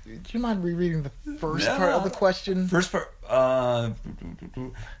 Do you mind rereading the first part of the question? First part.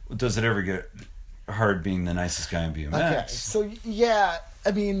 Does it ever get hard being the nicest guy in BMX? Okay, so yeah,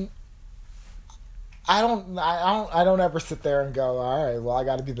 I mean, I don't ever sit there and go, all right, well, I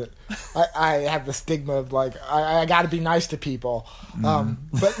got to be the. I have the stigma of like I got to be nice to people,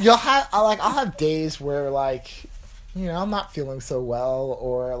 but I'll have days where like, you know, I'm not feeling so well,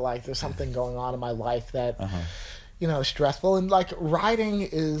 or like there's something going on in my life that. You know, stressful, and like riding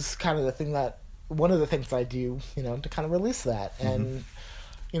is kind of one of the things that I do, you know, to kind of release that. And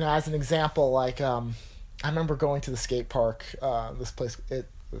you know, as an example, like I remember going to the skate park, this place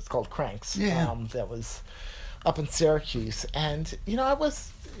it's called Cranks, that was up in Syracuse, and you know, it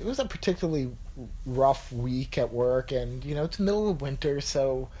was a particularly rough week at work, and you know, it's the middle of winter,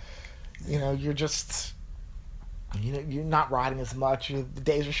 so you know, you're just. You know, you're not riding as much. The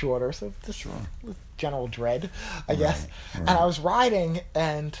days are shorter, so just general dread, I guess. Right. And I was riding,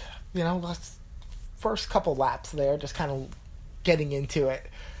 and you know, the first couple laps there, just kind of getting into it,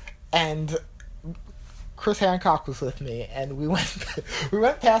 and Chris Hancock was with me, and we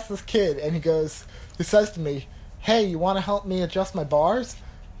went past this kid, and he says to me, "Hey, you want to help me adjust my bars?"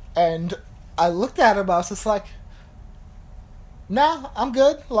 And I looked at him, I was just like, "Nah, I'm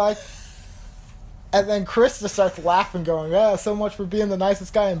good." Like. And then Chris just starts laughing, going, "Oh, so much for being the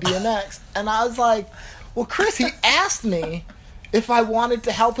nicest guy in BMX." And I was like, "Well, Chris, he asked me if I wanted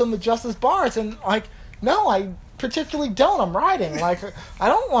to help him adjust his bars, and like, no, I particularly don't. I'm riding. Like, I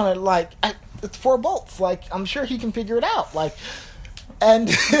don't want to like. It's 4 bolts. Like, I'm sure he can figure it out. Like." And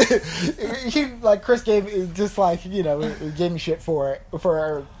he like Chris gave just like, you know, gave me shit for it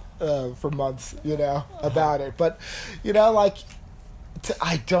for months, you know, about it. But you know, like,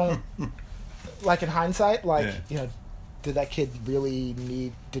 I don't. Like in hindsight, like you know, did that kid really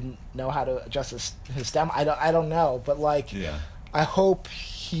didn't know how to adjust his stem? I don't know, but like, I hope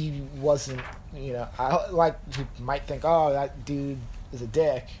he wasn't. You know, he might think, oh, that dude is a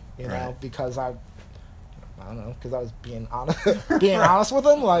dick. You know, because I don't know, because I was being honest with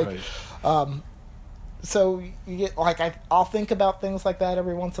him. Like, so you get like I'll think about things like that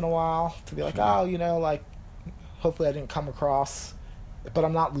every once in a while to be like, oh, you know, like hopefully I didn't come across, but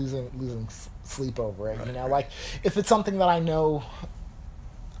I'm not losing sleep over it, you know, like if it's something that I know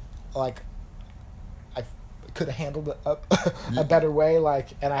like I could have handled it a better way, like,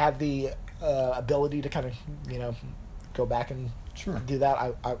 and I had the ability to kind of, you know, go back and do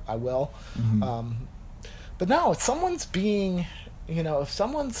that, I will. But no, if someone's being, you know, if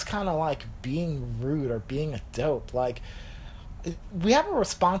someone's kind of like being rude or being a dope, like we have a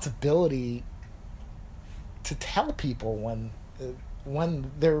responsibility to tell people when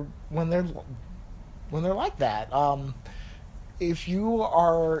they're like that. If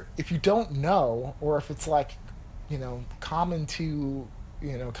you don't know, or if it's like, you know, common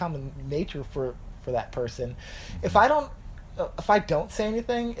nature for that person, if I don't say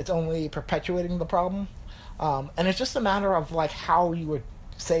anything, it's only perpetuating the problem. And it's just a matter of like how you would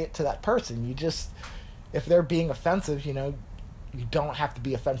say it to that person. You just, if they're being offensive, you know, you don't have to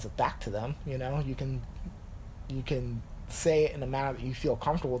be offensive back to them. You know, you can say it in a manner that you feel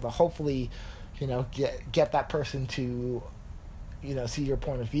comfortable to hopefully, you know, get that person to, you know, see your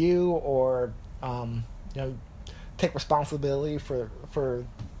point of view, or you know, take responsibility for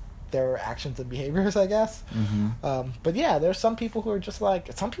their actions and behaviors, I guess. But yeah, there's some people who are just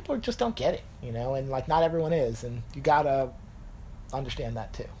like, some people just don't get it, you know, and like not everyone is, and you gotta understand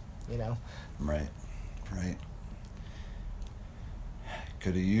that too, you know. Right.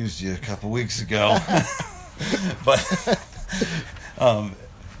 Could have used you a couple weeks ago. But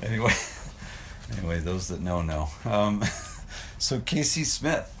anyway, those that know. So Casey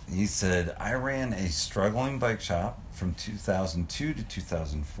Smith, he said, I ran a struggling bike shop from 2002 to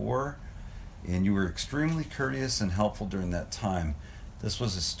 2004, and you were extremely courteous and helpful during that time. This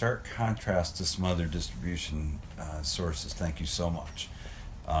was a stark contrast to some other distribution sources. Thank you so much.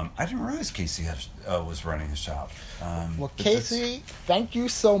 I didn't realize Casey was running a shop. Well, Casey, thank you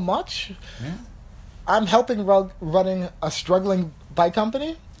so much. Yeah. I'm helping running a struggling bike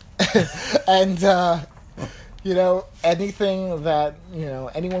company, and you know, anything that, you know,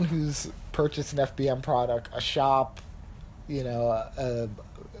 anyone who's purchased an FBM product, a shop, you know,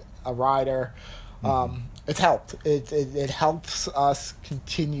 a rider, it's helped. It helps us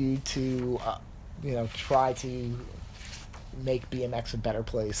continue to, you know, try to make BMX a better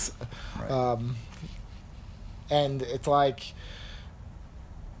place, and it's like.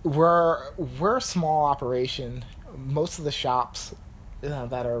 We're a small operation. Most of the shops, you know,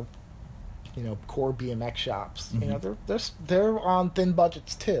 that are, you know, core BMX shops, you know, they're on thin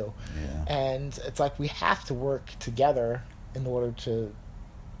budgets too, and it's like we have to work together in order to,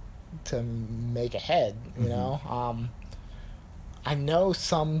 to make ahead. You know, I know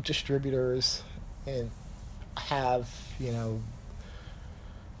some distributors have, you know,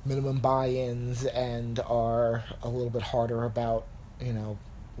 minimum buy-ins and are a little bit harder about, you know,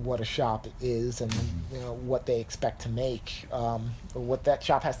 what a shop is and you know what they expect to make, or what that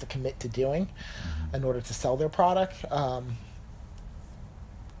shop has to commit to doing in order to sell their product.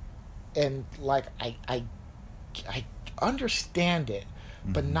 And like I understand it,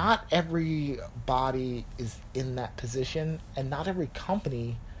 but not everybody is in that position, and not every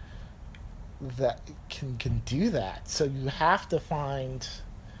company that can do that. So you have to find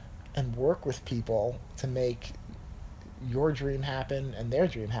and work with people to make your dream happen and their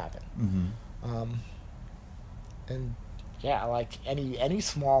dream happen. And yeah, like any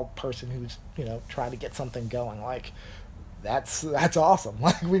small person who's, you know, trying to get something going, like that's awesome.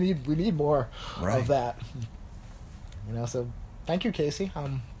 Like we need more of that. You know, so thank you, Casey.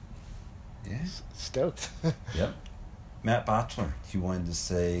 Stoked. Yep. Matt Botchler, you wanted to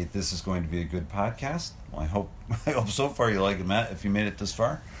say this is going to be a good podcast. Well, I hope so far you like it, Matt, if you made it this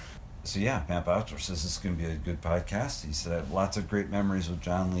far. So yeah, Matt Botchler says this is going to be a good podcast. He said, I have lots of great memories with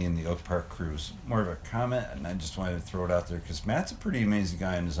John Lee and the Oak Park Cruise. More of a comment, and I just wanted to throw it out there because Matt's a pretty amazing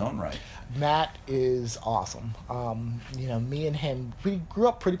guy in his own right. Matt is awesome. You know, me and him, we grew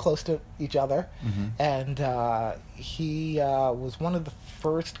up pretty close to each other, and he was one of the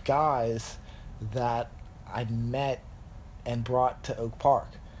first guys that I met and brought to Oak Park.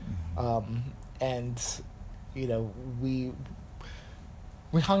 And, you know, we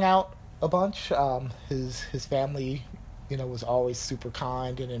hung out a bunch. His family, you know, was always super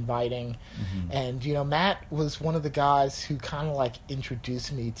kind and inviting. And, you know, Matt was one of the guys who kind of like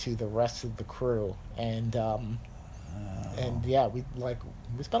introduced me to the rest of the crew. And yeah, we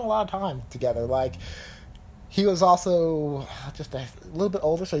spent a lot of time together. Like, he was also just a little bit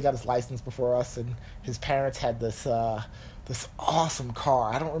older, so he got his license before us, and his parents had this awesome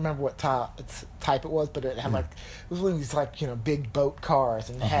car. I don't remember what type it was, but it had it was one of these, like, you know, big boat cars,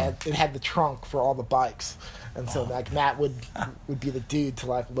 and it had the trunk for all the bikes. And so like Matt would be the dude to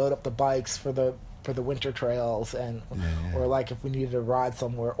like load up the bikes for the winter trails, and or like if we needed to ride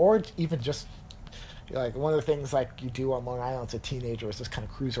somewhere, or even just like one of the things like you do on Long Island as a teenager is just kind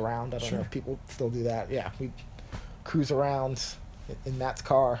of cruise around. I don't know if people still do that. Yeah, we cruise around in Matt's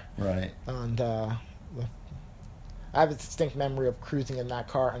car. Right. And I have a distinct memory of cruising in that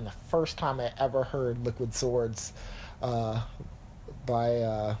car, and the first time I ever heard Liquid Swords by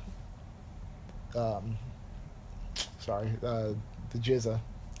the Jizza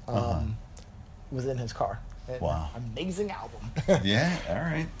was in his car. Wow. Amazing album. Yeah, all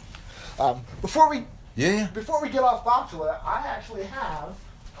right. Before we Yeah. Before we get off Bachelor, I actually have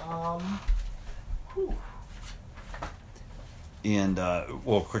And,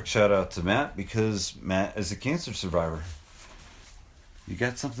 well, quick shout out to Matt, because Matt is a cancer survivor. You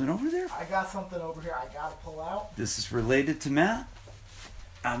got something over there? I got something over here I gotta pull out. This is related to Matt,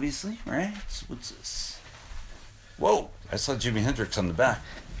 obviously, right? So what's this? Whoa, I saw Jimi Hendrix on the back.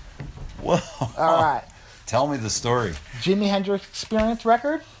 Whoa. All right. Tell me the story. Jimi Hendrix Experience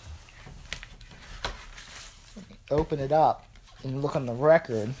record. Open it up and look on the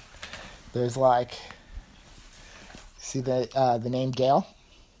record. There's like, see the name Gail?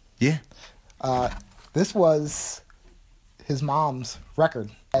 Yeah. This was his mom's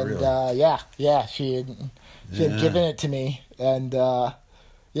record, and Really? she had given it to me, and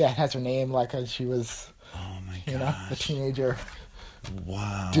it has her name like she was, you know, a teenager.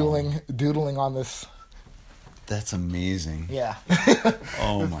 Wow. Doodling on this. That's amazing. Yeah.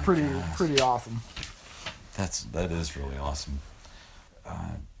 Oh my god. Pretty awesome. That is really awesome.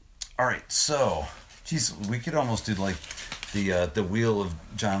 All right, so, geez, we could almost do like the wheel of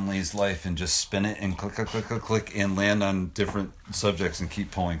John Lee's life and just spin it and click, click, click, click, click, and land on different subjects and keep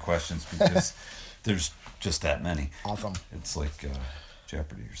pulling questions, because there's just that many. Awesome. It's like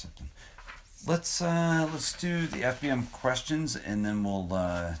Jeopardy or something. Let's do the FBM questions, and then we'll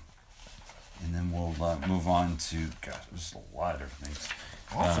move on to, gosh, there's a lot of things.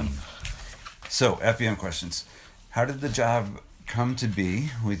 Awesome. So, FBM questions. How did the job come to be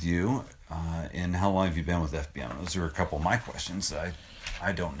with you, and how long have you been with FBM? Those are a couple of my questions that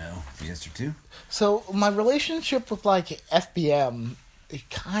I don't know the answer to. So, my relationship with, like, FBM, it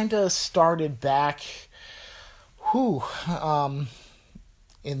kind of started back, in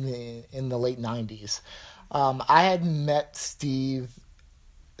the late 90s. I had met Steve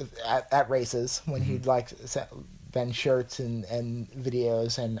at races when he'd, like, been shirts and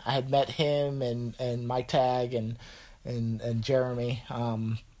videos, and I had met him and Mike Tag and Jeremy,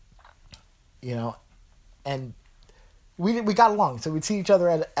 you know, and we got along. So we'd see each other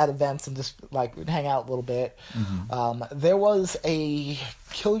at events and just like we'd hang out a little bit. There was a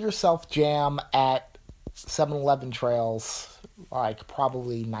Kill Yourself jam at 7-Eleven Trails, like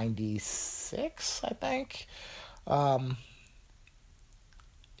probably 96, I think.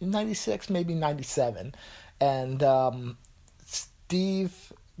 96, maybe 97. And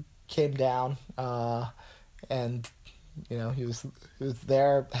Steve came down, and he was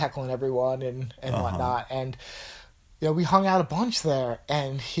there heckling everyone and whatnot, and we hung out a bunch there,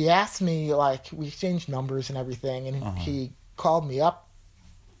 and he asked me, like, we exchanged numbers and everything, and he called me up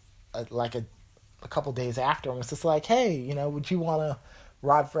like a couple days after and was just like, hey, would you want to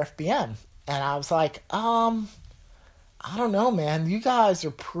ride for FBM? And I was like, I don't know, man, you guys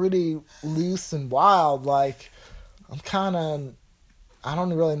are pretty loose and wild, like, I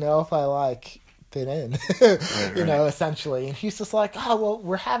don't really know if I like fit in, right. Essentially. And he's just like, oh, well,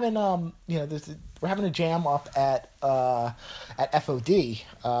 we're having we're having a jam up at FOD,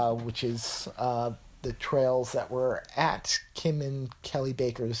 which is the trails that were at Kim and Kelly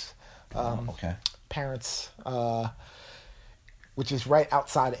Baker's parents, which is right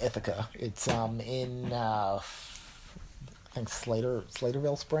outside of Ithaca. It's in I think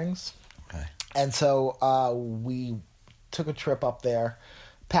Slaterville Springs. Okay. And so we took a trip up there,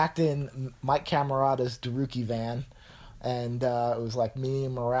 packed in Mike Camerata's Daruki van, and it was like me,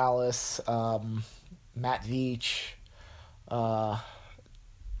 Morales, Matt Veach, I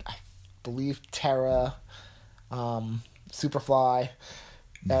believe Terra, Superfly,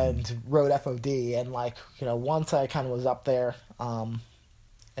 and rode FOD. And like, once I kind of was up there, and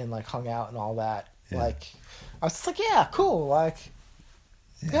like hung out and all that, like, I was just like, yeah, cool, like,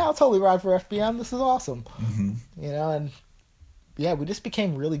 yeah, I'll totally ride for FBM. This is awesome. And yeah, we just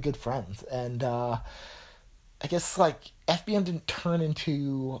became really good friends. And I guess like FBM didn't turn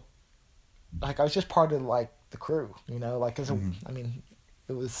into, like, I was just part of like the crew, like as I mean,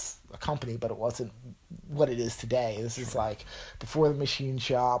 it was a company, but it wasn't what it is today. This is like before the machine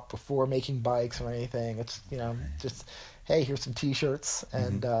shop, before making bikes or anything. It's just, hey, here's some T-shirts,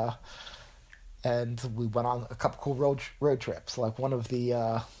 and we went on a couple cool road trips. Like one of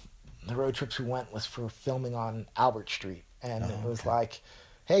the road trips we went was for filming on Albert Street, and it was like,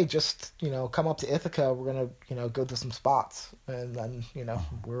 hey, just come up to Ithaca. We're gonna go to some spots, and then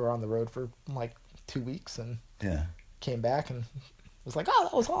we were on the road for like 2 weeks, and came back and was like, oh,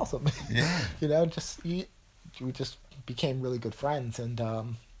 that was awesome. We just became really good friends, and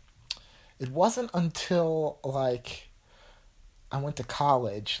it wasn't until like I went to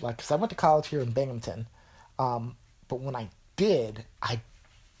college, like, because I went to college here in Binghamton, but when I did, I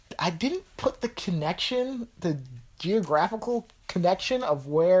didn't put the geographical connection of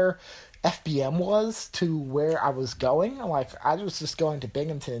where FBM was to where I was going. Like, I was just going to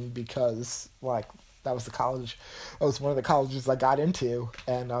Binghamton because, like, that was one of the colleges I got into,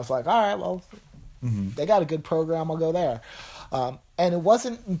 and I was like, all right, well, they got a good program, I'll go there. And it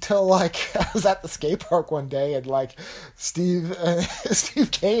wasn't until like I was at the skate park one day and like Steve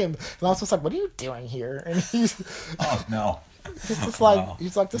came, and I was just like, "What are you doing here?" And he's just like,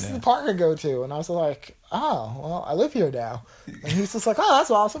 he's like, "This is the park I go to," and I was like, "Oh, well, I live here now." And he's just like, "Oh,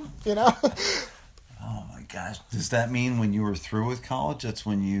 that's awesome," Oh my gosh! Does that mean when you were through with college, that's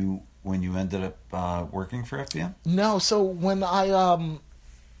when you ended up working for FBM? No, so when I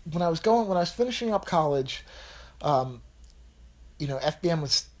was finishing up college,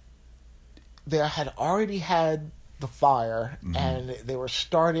 FBM they had already had the fire, and they were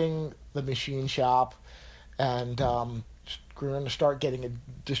starting the machine shop, and we're going to start getting a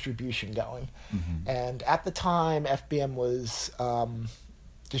distribution going. And at the time, FBM was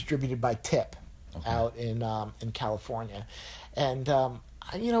distributed by Tip out in California, and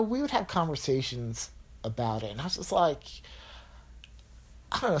we would have conversations about it, and I was just like,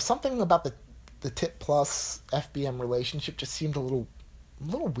 I don't know, something about the Tip Plus FBM relationship just seemed a little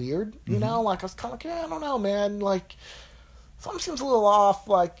weird, like I was kind of like, yeah, I don't know, man, like something seems a little off,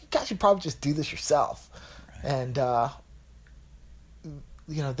 like you guys should probably just do this yourself. Right. And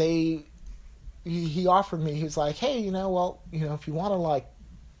he offered me, he was like, hey, if you want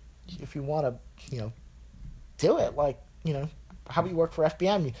to do it, like, how about you work for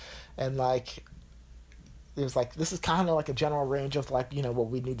FBM? And like, it was like, this is kind of like a general range of like, what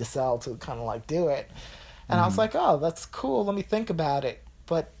we need to sell to kind of like do it. And I was like, oh, that's cool, let me think about it.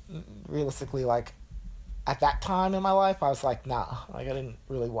 But realistically, like, at that time in my life, I was like, nah, like, I didn't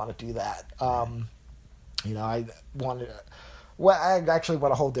really want to do that. I wanted I actually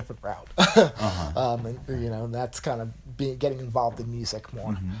went a whole different route. And that's kind of getting involved in music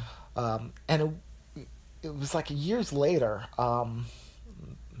more. And it was like years later,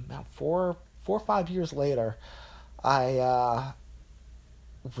 about 4 or 5 years later, I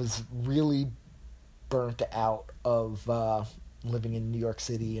was really burnt out of living in New York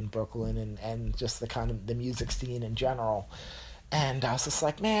City and Brooklyn and just the kind of the music scene in general. And I was just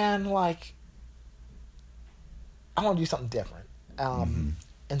like, man, like, I want to do something different.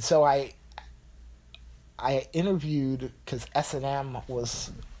 And so I interviewed because S&M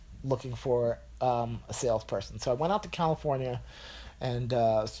was looking for a salesperson. So I went out to California and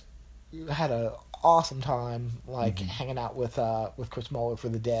had a awesome time, like hanging out with Chris Muller for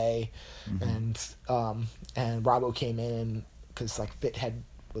the day, and Robbo came in because like Fithead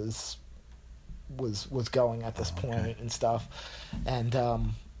was going at this point and stuff, and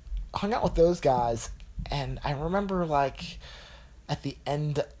hung out with those guys. And I remember like at the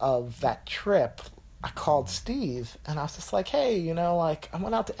end of that trip, I called Steve and I was just like, hey, you know, like I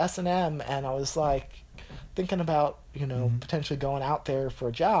went out to S&M and I was like thinking about, you know, potentially going out there for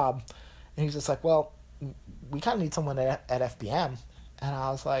a job. And he's just like, well, we kind of need someone at FBM. And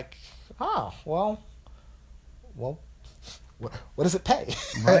I was like, oh, well, what does it pay?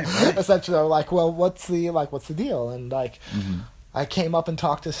 Right. Essentially, I'm like, well, what's the deal? And like, I came up and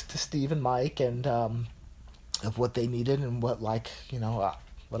talked to Steve and Mike and of what they needed and what, like, you know,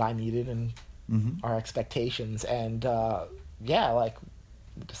 what I needed and our expectations. And like,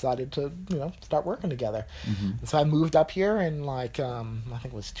 we decided to, you know, start working together. And so I moved up here in like I think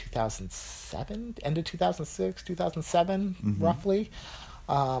it was 2007, end of 2006, 2007 roughly,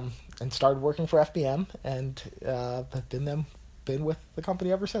 and started working for FBM, and I've been with the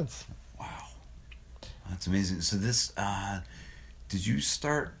company ever since. Wow, that's amazing. So this did you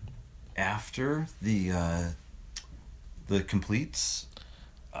start after the completes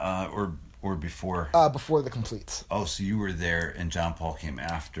or before? Before the completes. Oh, so you were there, and John Paul came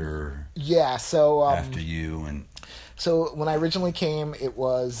after. Yeah. So after you, and so when I originally came, it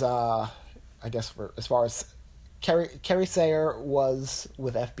was I guess as far as Kerry Sayer was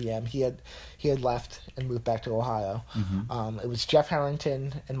with FBM. He had left and moved back to Ohio. It was Jeff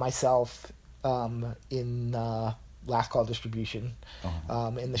Harrington and myself in Last Call Distribution.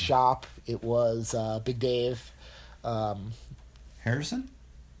 In the shop, it was Big Dave. Harrison?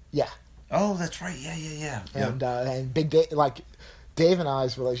 Yeah. Oh, that's right. Yeah. And Big Dave, like Dave and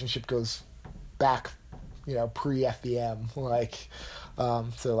I's relationship goes back, you know, pre FBM. Like,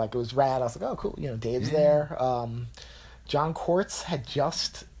 so like it was rad. I was like, oh, cool. You know, Dave's there. John Quartz had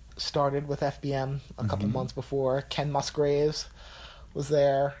just started with FBM a couple months before. Ken Musgraves was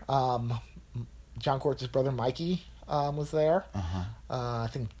there. John Quartz's brother Mikey was there. I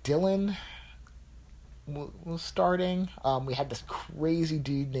think Dylan was starting. We had this crazy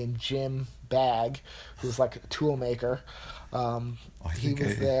dude named Jim Bagg, who was like a tool maker. He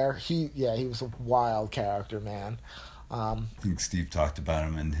was there. He was a wild character, man. I think Steve talked about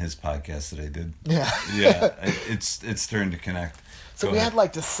him in his podcast that I did. Yeah. It's starting to connect. So we had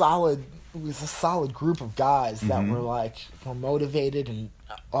like it was a solid group of guys that were motivated and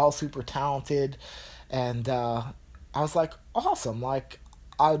all super talented, and I was like, awesome, like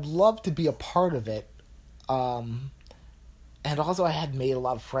I'd love to be a part of it. And also I had made a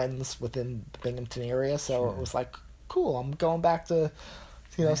lot of friends within the Binghamton area, so it was like, cool, I'm going back to,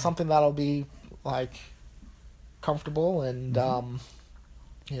 you know, something that'll be like comfortable and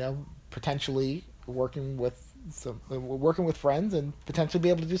you know, potentially working with friends and potentially be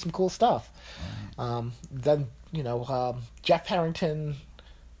able to do some cool stuff. Then, you know, Jeff Harrington,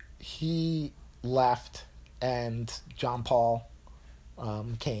 he left and John Paul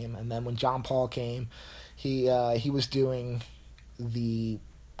came, and then when John Paul came, he was doing the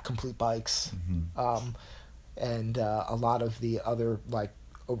complete bikes and a lot of the other like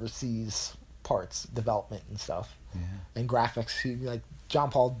overseas parts development and stuff and graphics. John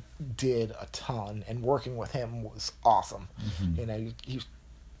Paul did a ton, and working with him was awesome. You know,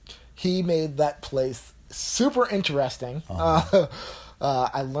 he made that place super interesting.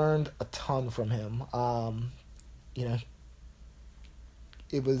 I learned a ton from him. You know,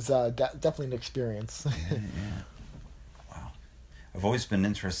 it was definitely an experience. Wow. I've always been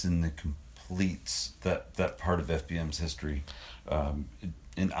interested in the completes, that part of FBM's history.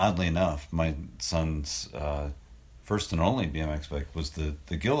 And oddly enough, my son's first and only BMX bike was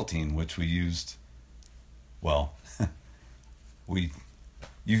the Guillotine, which we used. Well,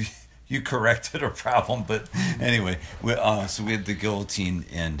 you corrected a problem, but anyway, so we had the Guillotine,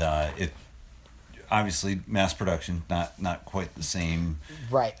 and it obviously mass production, not quite the same,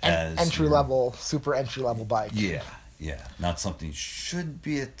 right? As super entry level bike. Yeah, not something you should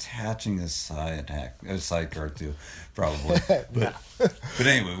be attaching a sidecar to, probably. But but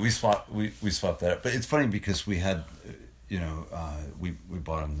anyway, we swapped that up. But it's funny because we had, we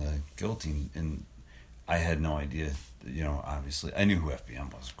bought him the Guillotine, and I had no idea. Obviously, I knew who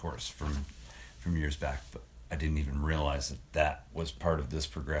FBM was, of course, from years back, but I didn't even realize that was part of this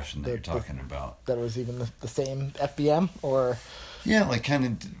progression that you're talking about. That it was even the same FBM, or yeah, like kind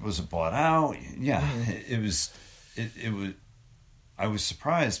of was it bought out? Yeah, it was. It was. I was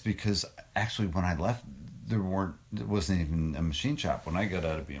surprised because actually when I left, there wasn't even a machine shop when I got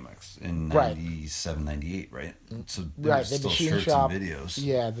out of BMX in 97, 98, right? So there was still shirts and videos.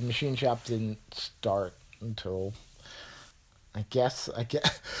 Yeah, the machine shop didn't start until I guess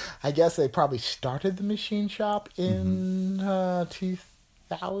they probably started the machine shop in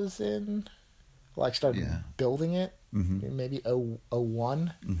 2000. Like started building it maybe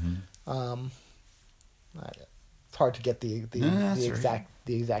 01. It's hard to get the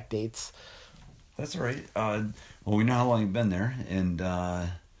exact dates. That's right. Well, we know how long you've been there, and that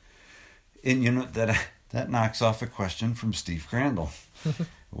knocks off a question from Steve Crandall,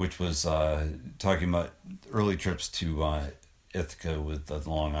 which was talking about early trips to Ithaca with the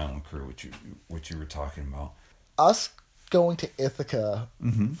Long Island crew, which you were talking about. Us going to Ithaca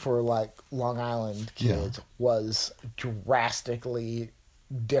for like Long Island kids was drastically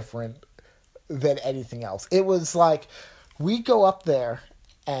different than anything else. It was like we go up there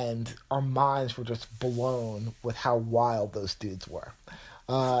and our minds were just blown with how wild those dudes were.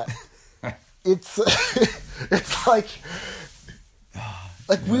 It's like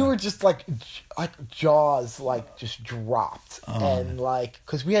we were just like jaws like just dropped, and like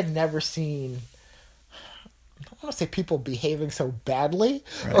because we had never seen, I don't want to say people behaving so badly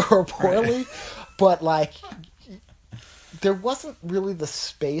or poorly, but like there wasn't really the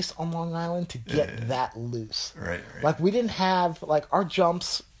space on Long Island to get that loose. Right. Like we didn't have like our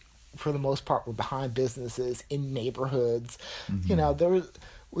jumps for the most part were behind businesses in neighborhoods.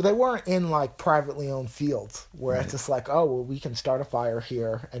 They weren't in like privately owned fields where it's just like, oh well, we can start a fire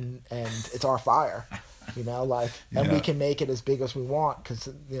here and it's our fire, and we can make it as big as we want because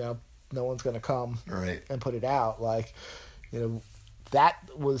no one's gonna come and put it out. Like that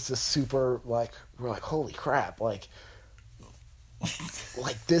was just super like we're like holy crap like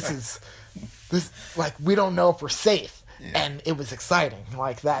this like we don't know if we're safe, and it was exciting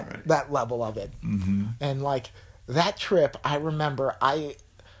like that level of it, and like that trip I remember I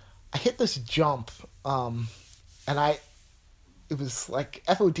hit this jump, and it was like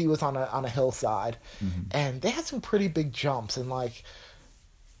FOD was on a hillside, and they had some pretty big jumps, and like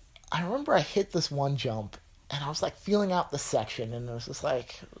I remember I hit this one jump, and I was like feeling out the section, and it was just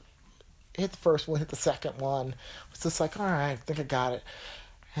like hit the first one, hit the second one, it was just like all right, I think I got it,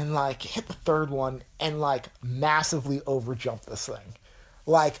 and like hit the third one, and like massively overjumped this thing,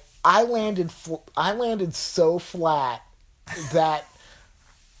 like I landed so flat that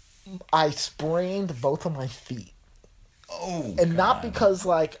I sprained both of my feet. Oh, and God. Not because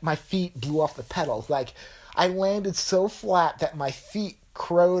like my feet blew off the pedals. Like I landed so flat that my feet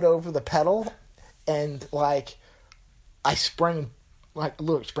crowed over the pedal, and like I sprained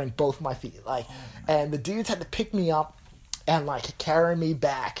both my feet. Like, and the dudes had to pick me up and like carry me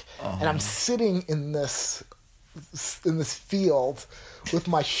back. And I'm sitting in this field with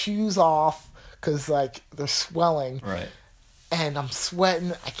my shoes off because like they're swelling. Right. And I'm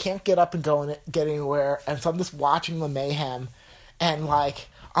sweating. I can't get up and get anywhere. And so I'm just watching the mayhem. And, like,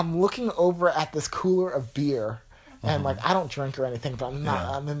 I'm looking over at this cooler of beer. And, like, I don't drink or anything, but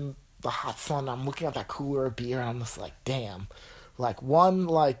I'm in the hot sun. I'm looking at that cooler of beer. And I'm just like, damn. Like, one,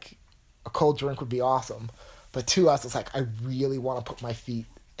 like, a cold drink would be awesome. But two, I was just like, I really want to put my feet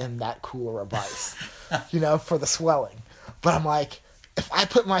in that cooler of ice, for the swelling. But I'm like, if I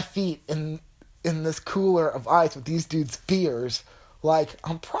put my feet in this cooler of ice with these dudes' beers, like,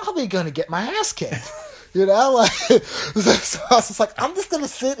 I'm probably going to get my ass kicked, Like, so I was just like, I'm just going to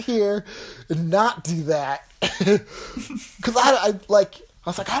sit here and not do that. Because I was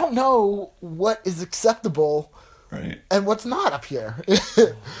like, I don't know what is acceptable and what's not up here.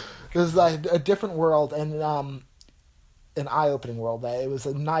 There's like a different world and an eye-opening world. It was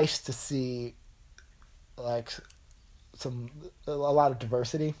nice to see, like, a lot of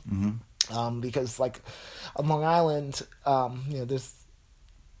diversity. Because like on Long Island,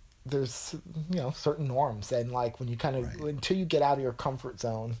 there's certain norms, and like when you kind of until you get out of your comfort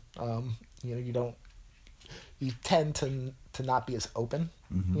zone, you tend to not be as open,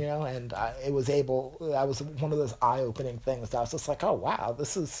 and that was one of those eye-opening things that I was just like, oh wow,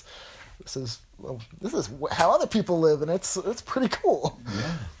 this is how other people live, and it's pretty cool.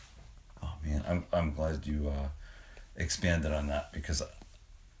 Yeah. Oh man, I'm glad you expanded on that because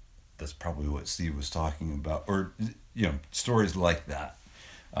that's probably what Steve was talking about, or stories like that,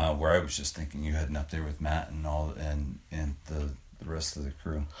 where I was just thinking you heading up there with Matt and all, and the rest of the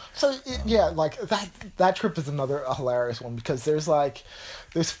crew. So yeah, like that trip is another hilarious one because there's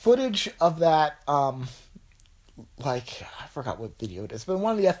footage of that. Like I forgot what video it is, but in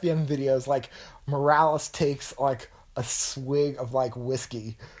one of the FBM videos, like Morales takes like a swig of like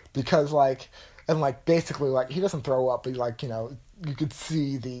whiskey because like and like basically like he doesn't throw up, but like you could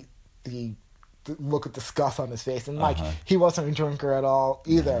see the look of disgust on his face, and like he wasn't a drinker at all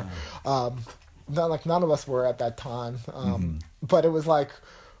either. None of us were at that time, but it was like,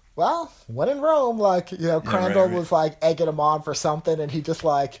 well, when in Rome, like Crandall was like egging him on for something, and he just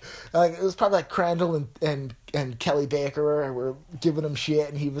like it was probably like Crandall and Kelly Baker were giving him shit,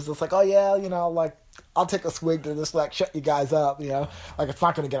 and he was just like, oh yeah, like I'll take a swig to just like shut you guys up, like it's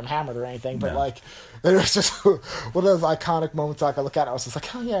not going to get him hammered or anything, but like it was just one of those iconic moments. Like I look at it, I was just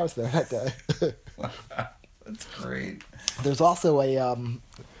like, oh yeah, I was there that day. That's great. There's also like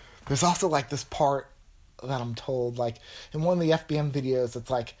this part that I'm told, like in one of the FBM videos, it's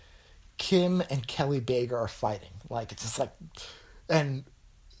like Kim and Kelly Baker are fighting. Like it's just like, and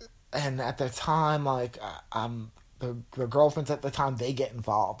at the time, like the girlfriends at the time, they get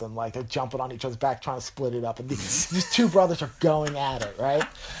involved and like they're jumping on each other's back trying to split it up, and these two brothers are going at it, right?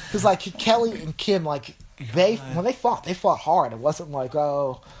 Because like Kelly and Kim, like when they fought hard. It wasn't like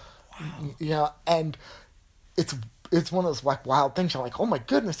and it's one of those like wild things. You're like, oh my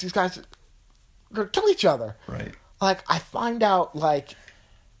goodness, these guys are gonna kill each other. Right. Like I find out like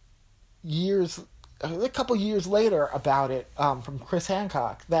a couple years later about it from Chris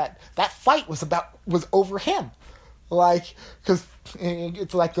Hancock that fight was over him. Like, because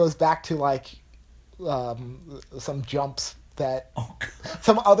it's like goes back to like some jumps that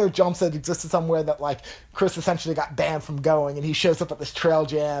some other jumps that existed somewhere that like Chris essentially got banned from going, and he shows up at this trail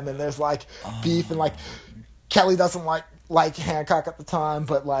jam, and there's like beef, and like Kelly doesn't like Hancock at the time,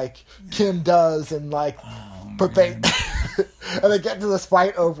 but like Kim does, and like but they and they get into this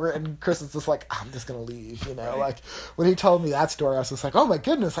fight over it, and Chris is just like, I'm just gonna leave, Right. Like when he told me that story, I was just like, oh my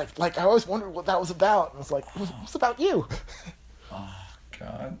goodness, like I always wondered what that was about. And I was like, what's about you? Oh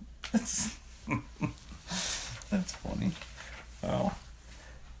God, that's funny. Wow.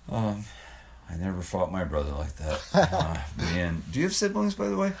 I never fought my brother like that. Man, do you have siblings, by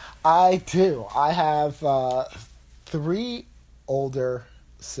the way? I do. I have 3 older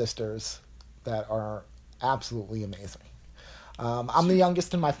sisters that are absolutely amazing. I'm the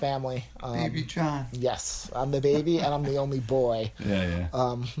youngest in my family. Baby John. Yes, I'm the baby, and I'm the only boy. Yeah.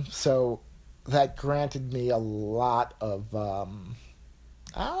 So that granted me a lot of, I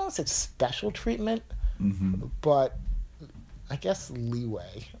don't want to say special treatment, but I guess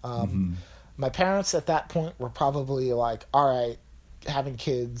leeway. My parents at that point were probably like, all right, having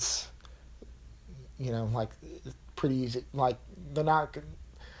kids, like pretty easy. Like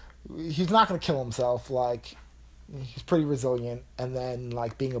he's not going to kill himself. Like he's pretty resilient. And then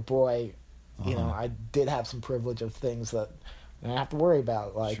like being a boy, I did have some privilege of things that I didn't have to worry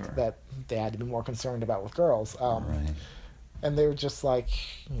about, like that they had to be more concerned about with girls. Right. And they were just like,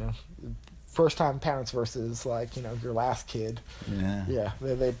 first time parents versus like, your last kid. Yeah.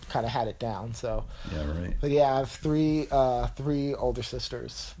 They kind of had it down. So yeah, right. But yeah, I have three older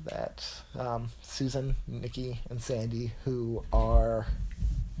sisters that Susan, Nikki, and Sandy, who are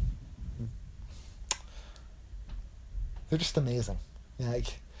they're just amazing.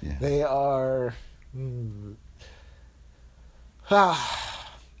 Like they are. I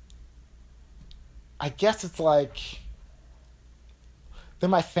guess it's like they're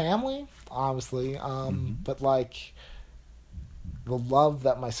my family, obviously, but like the love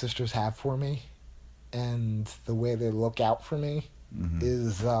that my sisters have for me and the way they look out for me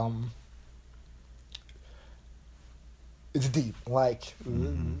is it's deep. Like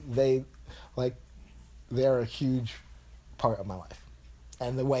they're a huge part of my life,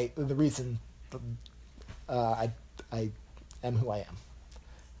 and the reason I am who I am.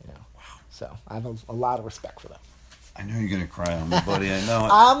 Wow. So I have a lot of respect for them. I know you're going to cry on me, buddy. I know.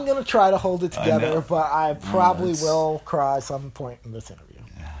 I'm going to try to hold it together, but I probably will cry some point in this interview.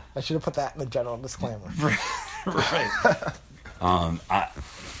 Yeah. I should have put that in the general disclaimer. Right.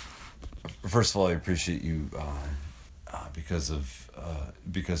 First of all, I appreciate you because of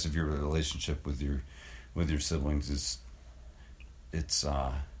your relationship with your siblings. It's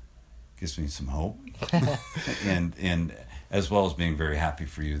gives me some hope, and as well as being very happy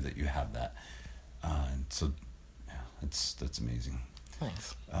for you that you have that. And so. That's amazing.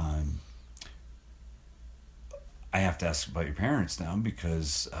 Thanks. I have to ask about your parents now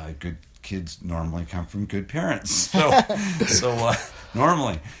because good kids normally come from good parents. So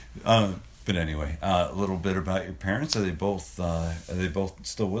normally, but anyway, a little bit about your parents. Are they both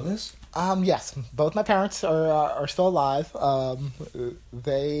still with us? Yes, both my parents are still alive. My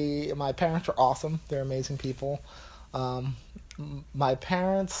parents are awesome. They're amazing people. Um, my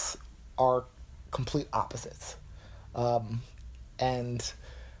parents are complete opposites. Um, and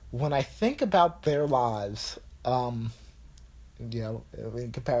when I think about their lives, in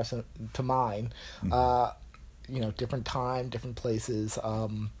comparison to mine, Mm-hmm. uh, different time, different places,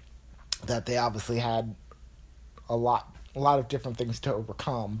 that they obviously had a lot of different things to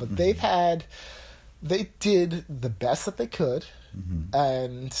overcome, but Mm-hmm. they did the best that they could, Mm-hmm.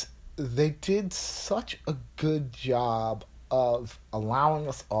 and they did such a good job of allowing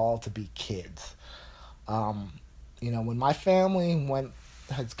us all to be kids. Um, when my family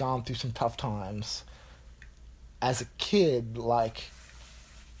has gone through some tough times as a kid, like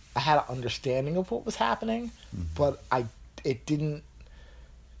I had an understanding of what was happening, Mm-hmm. but it didn't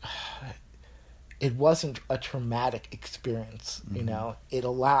it wasn't a traumatic experience.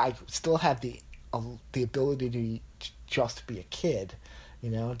 Mm-hmm. I still had the ability to just be a kid,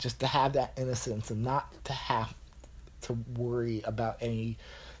 just to have that innocence and not to have to worry about the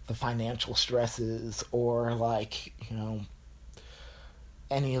financial stresses or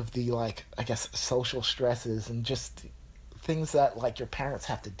any of the I guess social stresses and just things that like your parents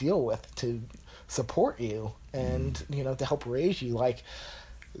have to deal with to support you Mm-hmm. and to help raise you. Like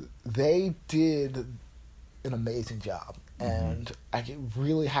they did an amazing job, Mm-hmm. and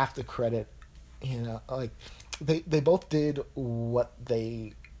really have to credit, like they both did what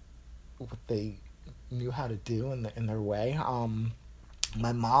they knew how to do in their way.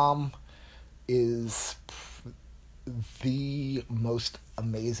 My mom is the most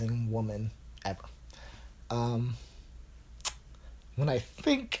amazing woman ever. Um, when I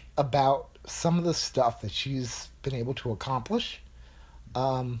think about some of the stuff that she's been able to accomplish,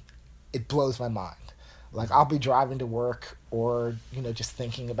 um, it blows my mind. Like I'll be driving to work or just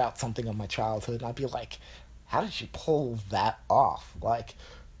thinking about something of my childhood, and I'd be like, "How did she pull that off?"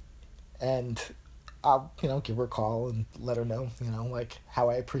 And I'll give her a call and let her know like how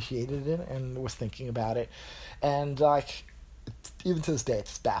I appreciated it and was thinking about it, and like even to this day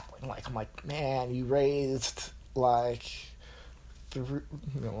it's baffling. Like I'm like, man, you raised like three,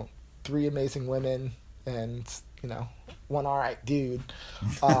 you know, three amazing women and one all right dude,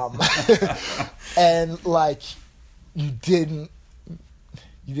 um, and like you didn't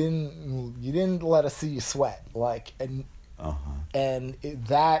you didn't let us see you sweat like Uh-huh.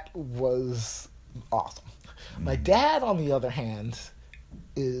 that was awesome. My Mm-hmm. dad, on the other hand,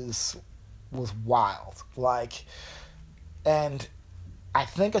 is was wild. And I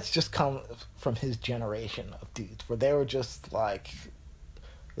think it's just come from his generation of dudes where they were just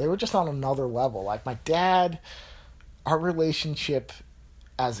on another level. Like my dad, our relationship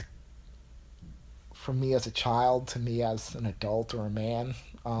as from me as a child to me as an adult or a man,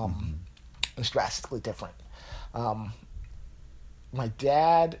 Mm-hmm. is drastically different. Um, my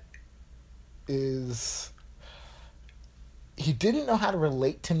dad is he didn't know how to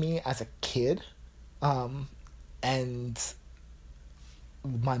relate to me as a kid, um, and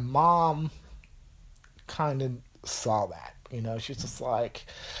my mom kind of saw that. She's just like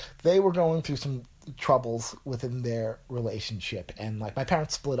they were going through some troubles within their relationship, and like my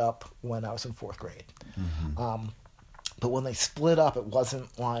parents split up when I was in fourth grade. Mm-hmm. Um, but when they split up, it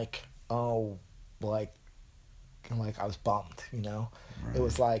wasn't like like I was bummed. It Right.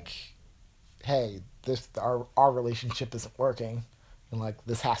 was like, hey, this our relationship isn't working, and like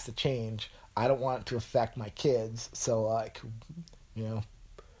this has to change. I don't want it to affect my kids, so you know,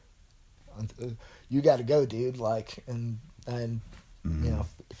 you got to go, dude. Like and Mm-hmm.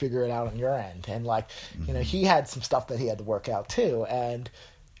 figure it out on your end. And like Mm-hmm. he had some stuff that he had to work out too. And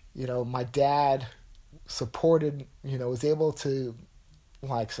my dad supported, was able to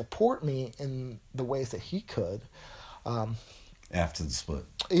like support me in the ways that he could. Um, After the split.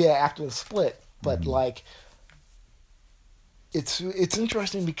 yeah, after the split, but Mm-hmm. like it's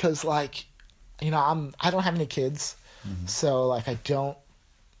interesting because like I don't have any kids, Mm-hmm. so like I don't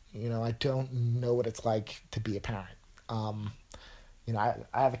know what it's like to be a parent. Um, I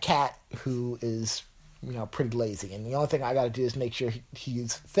have a cat who is pretty lazy, and the only thing I got to do is make sure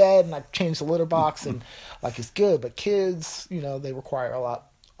he's fed, and I change the litter box, and like it's good. But kids, they require a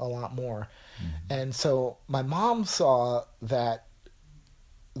lot more, Mm-hmm. and so my mom saw that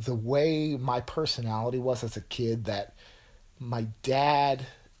the way my personality was as a kid, that my dad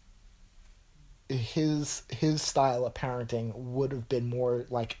his style of parenting would have been more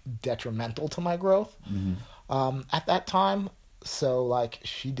like detrimental to my growth Mm-hmm. at that time. So like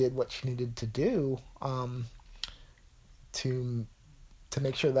she did what she needed to do, to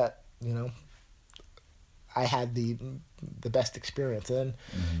make sure that I had the best experience. And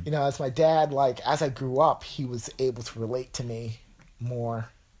as my dad, like, as I grew up, he was able to relate to me more,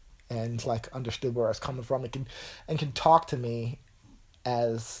 and like understood where I was coming from, and can talk to me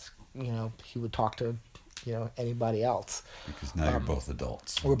as he would talk to anybody else. Because now you're both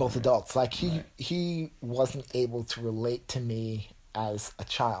adults. We're both adults. Like he wasn't able to relate to me as a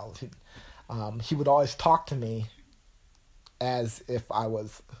child. He would always talk to me as if I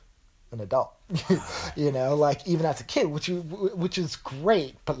was an adult. Like even as a kid, which is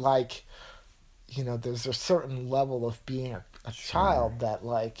great, but like there's a certain level of being a child that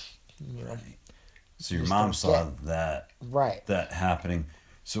like Right. So your mom saw that happening.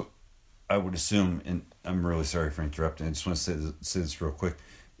 So I would assume, and I'm really sorry for interrupting, I just want to say this real quick.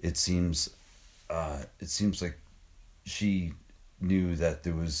 It seems like she knew that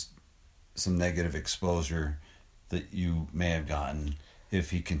there was some negative exposure that you may have gotten if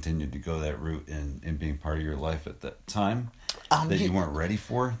he continued to go that route and being part of your life at that time, that you weren't ready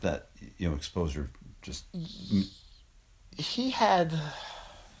for, that exposure just... She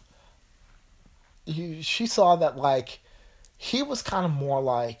saw that, like, he was kind of more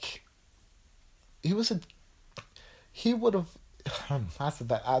like, he would have, that's the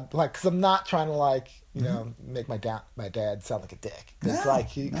bad, like, because I'm not trying to, like, make my dad sound like a dick. Cause, no,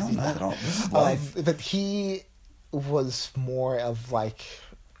 like, not at all. This is life. But he was more of, like,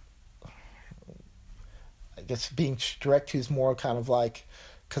 I guess being strict. He was more kind of like,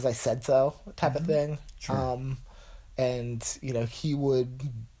 because I said so type of thing. Sure. And, he would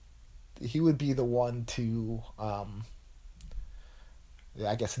be the one to, I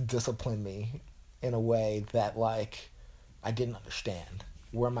guess, discipline me in a way that, like, I didn't understand.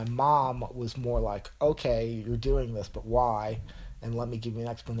 Where my mom was more like, okay, you're doing this, but why? And let me give you an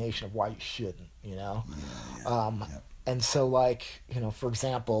explanation of why you shouldn't, Yeah. And so, like, for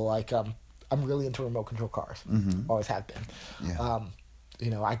example, like, I'm really into remote control cars. Always have been. Yeah.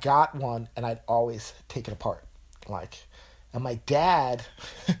 I got one, and I'd always take it apart. Like, and my dad...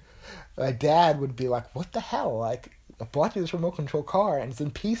 My dad would be like, what the hell? Like, I bought you this remote control car and it's in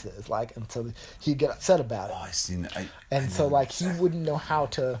pieces. Like, and so he'd get upset about it. Oh, I seen that. He wouldn't know how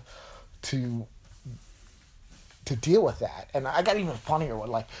to deal with that. And I got even funnier when,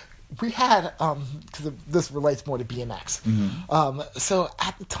 like, we had, because this relates more to BMX. So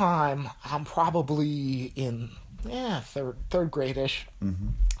at the time, I'm probably in, third grade-ish.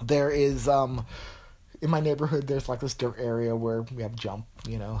 There is, in my neighborhood, there's like this dirt area where we have jump,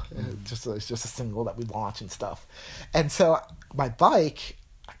 it's just a single that we launch and stuff. And so my bike,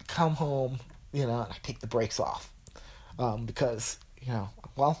 I come home, and I take the brakes off, because,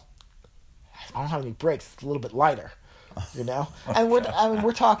 well, I don't have any brakes. It's a little bit lighter, And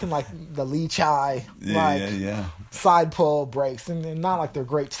we're talking like the Leach-I, side pull brakes, and not like they're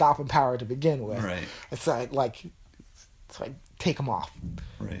great stopping power to begin with. Right. So I take them off.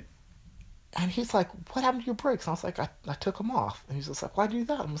 Right. And he's like, what happened to your brakes? And I was like, I took them off. And he's just like, why'd you do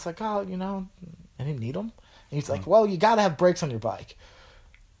that? I'm just like, oh, I didn't need them. And he's like, well, you got to have brakes on your bike.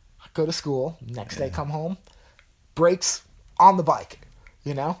 I go to school. Next day, come home. Brakes on the bike,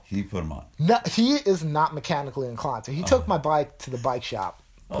 He put them on. No, he is not mechanically inclined. So he took my bike to the bike shop,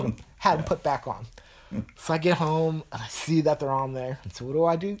 had them put back on. So I get home, and I see that they're on there. And so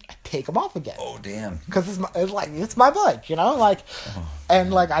what do? I take them off again. Oh, damn. Because it's my bike, Like,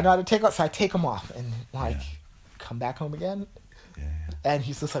 and, like, I know how to take off, so I take them off. And, like, come back home again. Yeah. And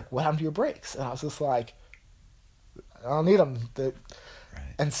he's just like, what happened to your brakes? And I was just like, I don't need them. Right.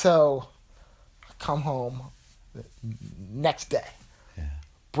 And so I come home next day. Yeah.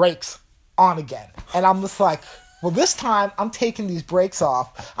 Brakes on again. And I'm just like... Well, this time, I'm taking these brakes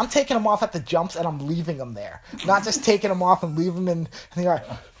off. I'm taking them off at the jumps, and I'm leaving them there. Not just taking them off and leaving them in the yard.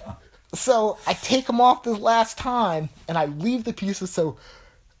 So I take them off this last time, and I leave the pieces so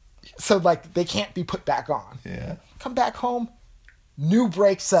like, they can't be put back on. Yeah. Come back home, new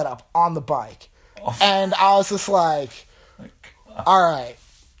brake setup on the bike. Oh. And I was just like, all right,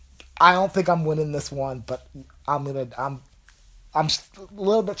 I don't think I'm winning this one, but I'm a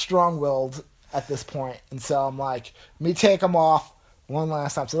little bit strong-willed at this point, and so I'm like, let me take them off one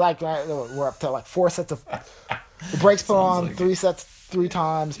last time. So like we're up to like 4 sets of the brakes put on, like 3 sets 3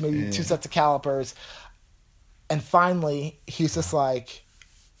 times, maybe 2 sets of calipers, and finally he's just like,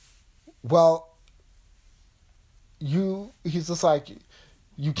 well, he's just like,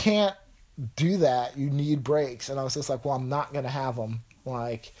 you can't do that. You need brakes, and I was just like, well, I'm not gonna have them.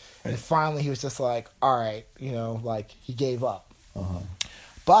 Like, and finally he was just like, all right, like he gave up.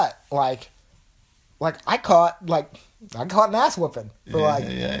 But like I caught an ass whooping for for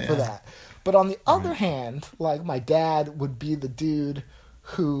that. But on the other hand, like, my dad would be the dude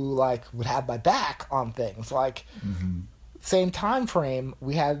who like would have my back on things. Like same time frame,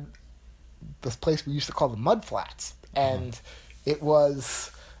 we had this place we used to call the Mud Flats, and it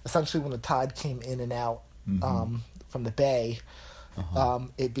was essentially when the tide came in and out from the bay.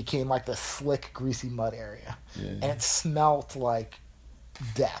 It became like the slick, greasy mud area, and it smelled like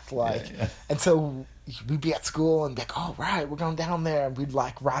death. And so we'd be at school and be like, "Oh, right, we're going down there," and we'd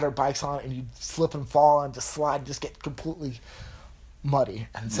like ride our bikes on it, and you'd slip and fall and just slide and just get completely muddy.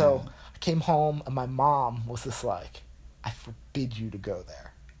 And so I came home, and my mom was just like, "I forbid you to go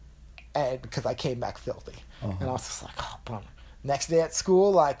there," and because I came back filthy, and I was just like, "Oh, bummer." Next day at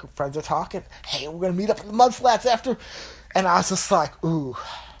school, like friends are talking, "Hey, we're gonna meet up at the Mud Flats after," and I was just like, "Ooh,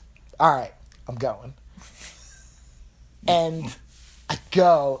 all right, I'm going." And I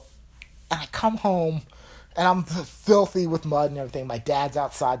go, and I come home, and I'm filthy with mud and everything. My dad's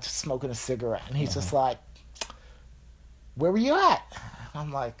outside just smoking a cigarette, and he's just like, "Where were you at?"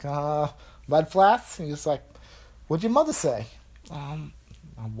 I'm like, "Mud Flats." And he's like, "What'd your mother say?" I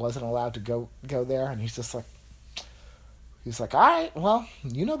wasn't allowed to go there, and he's like, "All right, well,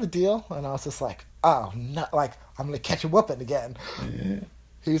 you know the deal." And I was just like, "Oh, no, like, I'm going to catch a whooping again."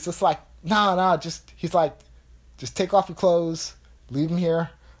 He's just like, no, he's like, "Just take off your clothes, leave them here,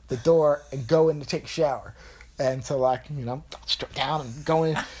 the door, and go in to take a shower." And so, like, strip down and go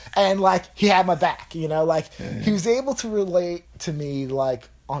in. And, like, he had my back, like, he was able to relate to me, like,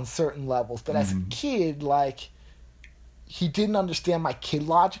 on certain levels. But as a kid, like, he didn't understand my kid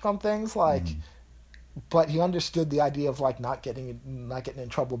logic on things, like, but he understood the idea of like not getting in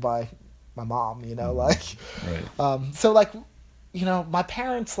trouble by my mom, like, Right. so like, my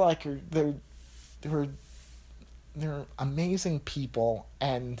parents like they're amazing people,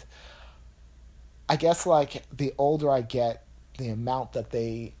 and I guess like the older I get, the amount that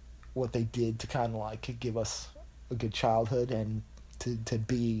what they did to kind of like give us a good childhood and to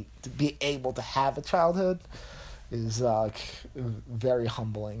be able to have a childhood is like very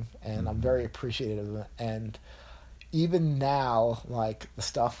humbling, and I'm very appreciative of it. And even now, like the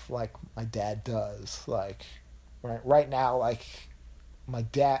stuff like my dad does, like right now, like my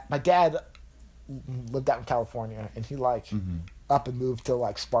dad lived out in California, and he like up and moved to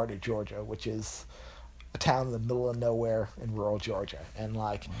like Sparta, Georgia, which is a town in the middle of nowhere in rural Georgia. And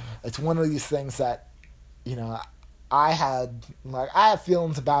like it's one of these things that I have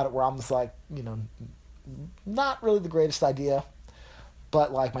feelings about it where I'm just like, not really the greatest idea,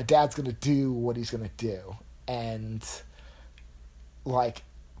 but like my dad's gonna do what he's gonna do, and like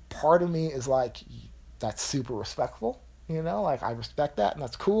part of me is like, that's super respectful, like I respect that and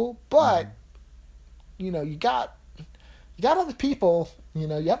that's cool, but you got other people, you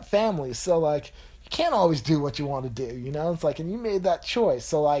have families, so like you can't always do what you want to do, it's like, and you made that choice.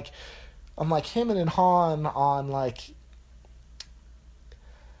 So like I'm like him and Han on like,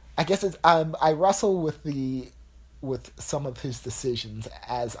 I guess it's I wrestle with some of his decisions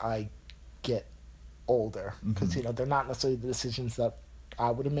as I get older, because they're not necessarily the decisions that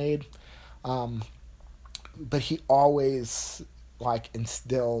I would have made, but he always like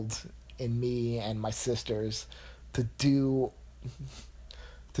instilled in me and my sisters to do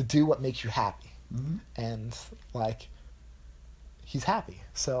what makes you happy, and like he's happy,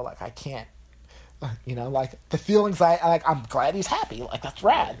 so like I can't. Like the feelings I'm glad he's happy. Like that's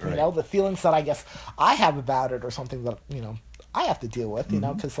rad. Right. The feelings that I guess I have about it, or something that I have to deal with.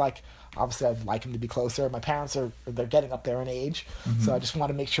 Because like obviously I'd like him to be closer. My parents they're getting up there in age, so I just want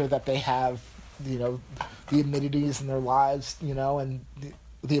to make sure that they have the amenities in their lives, and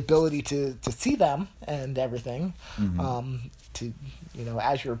the ability to see them and everything. To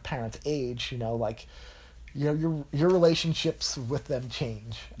as your parents age, like. Your relationships with them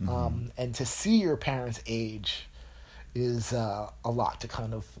change, and to see your parents age is a lot to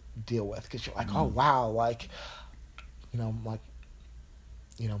kind of deal with, because you're like, oh wow, like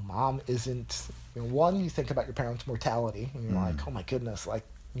mom isn't. One, you think about your parents' mortality, and you're like, oh my goodness, like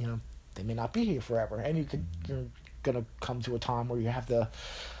they may not be here forever, and you're gonna come to a time where you have to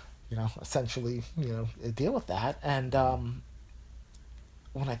essentially deal with that. And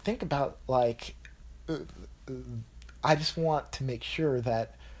when I think about like. I just want to make sure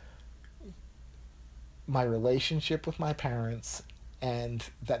that my relationship with my parents, and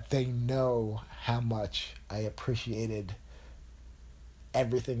that they know how much I appreciated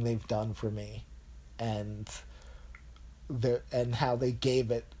everything they've done for me, and how they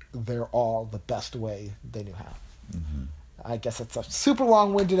gave it their all the best way they knew how. I guess it's a super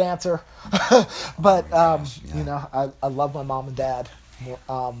long-winded answer, but I love my mom and dad.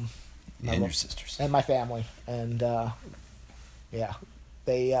 And your sisters. And my family. And,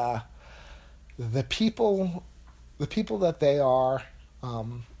 they, the people that they are,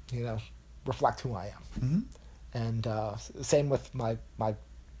 you know, reflect who I am. Mm-hmm. And same with my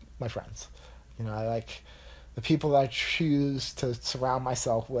friends. You know, I like the people that I choose to surround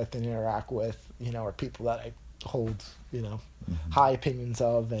myself with and interact with. You know, are people that I hold, you know, Mm-hmm. high opinions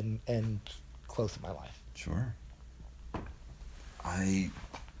of and close to my life. Sure. I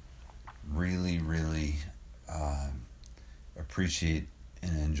really, really appreciate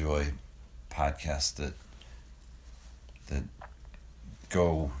and enjoy podcasts that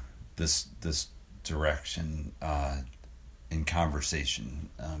go this direction in conversation,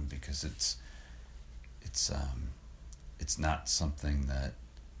 because it's not something that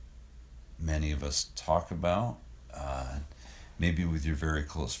many of us talk about. Maybe with your very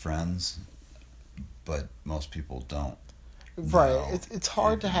close friends, but most people don't. Right. know, It's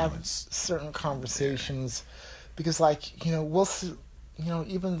hard to you know, have it's certain conversations because, like, you know, we'll see, you know,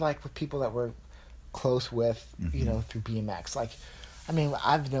 even like with people that we're close with, you Mhm. know, through BMX. Like, I mean,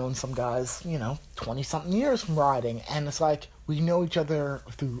 I've known some guys, you know, 20 something years from riding, and it's like we know each other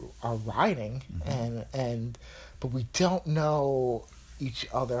through our riding, but we don't know each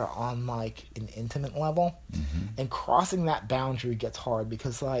other on like an intimate level, and crossing that boundary gets hard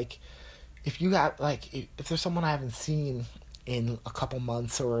because, like, if you have like if there's someone I haven't seen in a couple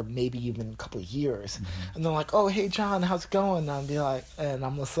months or maybe even a couple of years, and they're like, "Oh, hey John, how's it going?" And I'll be like, and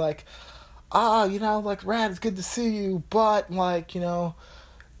I'm just like, you know, like, Rad, it's good to see you, but like, you know,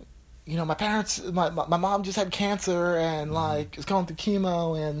 my parents, my mom just had cancer and like is going through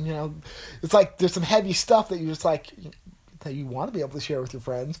chemo, and you know, it's like there's some heavy stuff that you just like that you want to be able to share with your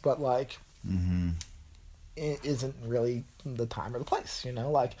friends, but like Mm-hmm. it isn't really the time or the place, you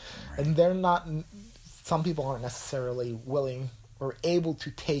know, like, Right. and they're not. Some people aren't necessarily willing or able to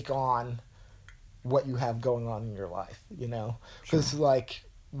take on what you have going on in your life, you know, because Sure. like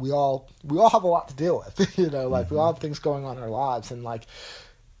we all have a lot to deal with, you know, like we all have things going on in our lives, and like,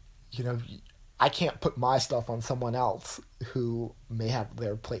 you know, I can't put my stuff on someone else who may have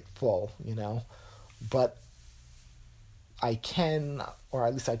their plate full, you know, but I can, or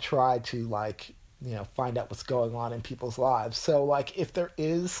at least I try to, like, you know, find out what's going on in people's lives. So, like, if there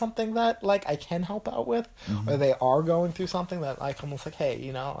is something that, like, I can help out with, or they are going through something that, like, almost like, hey,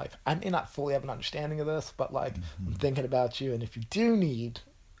 you know, like, I may not fully have an understanding of this, but, like, I'm thinking about you, and if you do need,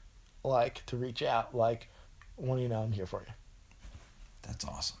 like, to reach out, like, well, you know, I'm here for you. That's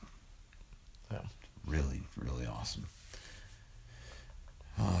awesome. Yeah. Really, really awesome.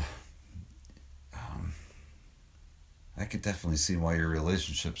 Um, I could definitely see why your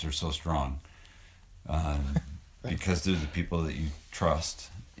relationships are so strong. Because they're the people that you trust,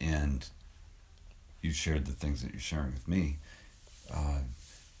 and you shared the things that you're sharing with me.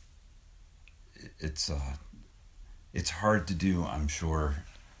 It's hard to do, I'm sure,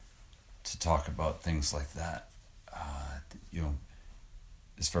 to talk about things like that. You know,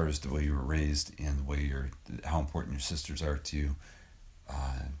 as far as the way you were raised and the way how important your sisters are to you.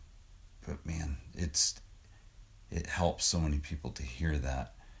 But man, it helps so many people to hear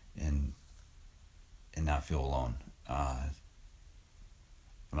that and not feel alone. I'm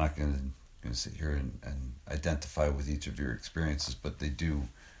not going to sit here and identify with each of your experiences, but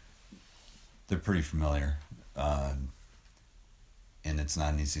they're pretty familiar. And it's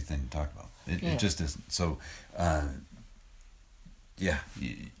not an easy thing to talk about. It just isn't. So, yeah,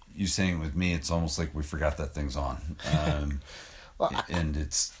 you saying with me, it's almost like we forgot that thing's on. Well, and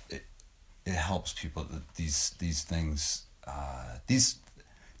it helps people that these things, these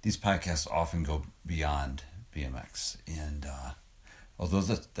podcasts often go beyond BMX, and although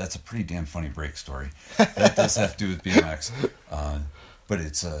that's a pretty damn funny break story, that does have to do with BMX, but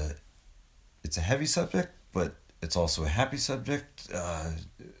it's a heavy subject, but it's also a happy subject.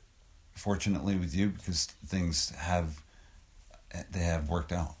 Fortunately, with you, because things have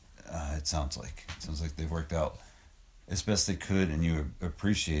worked out. It sounds like they've worked out as best they could, and you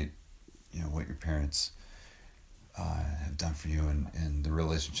appreciate, you know, what your parents have done for you and the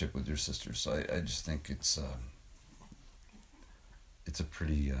relationship with your sisters. So I just think it's a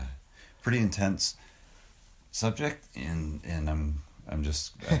pretty intense subject, and I'm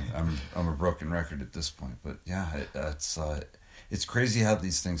a broken record at this point. But yeah, it's crazy how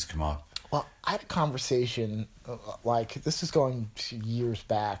these things come up. Well, I had a conversation, like, this is going years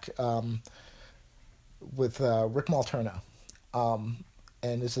back, with Rick Malterno.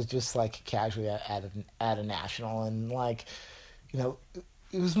 And this is just, like, casually at a national. And, like, you know,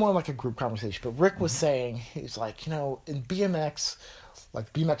 it was more like a group conversation. But Rick was saying, he's like, you know, in BMX,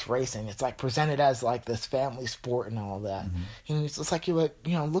 like, BMX racing, it's, like, presented as, like, this family sport and all that. And it's just like, you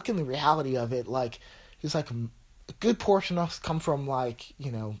know, look in the reality of it, like, he's like, a good portion of us come from, like,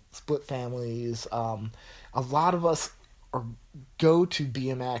 you know, split families. A lot of us or go to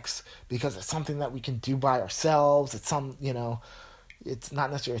BMX because it's something that we can do by ourselves. It's it's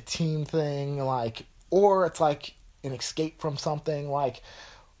not necessarily a team thing, like, or it's like an escape from something, like,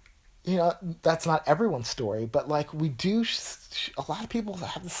 that's not everyone's story, but like we do. A lot of people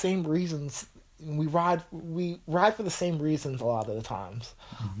have the same reasons. We ride for the same reasons a lot of the times,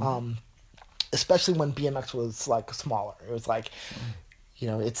 especially when BMX was like smaller. It was like,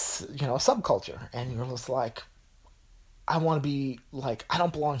 it's a subculture, and you're just like, I want to be like, I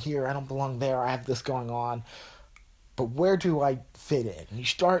don't belong here, I don't belong there. I have this going on, but where do I fit in? And you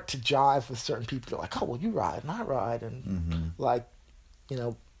start to jive with certain people. You're like, oh, well, you ride and I ride, and like,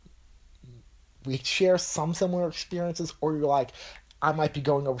 we share some similar experiences, or you're like, I might be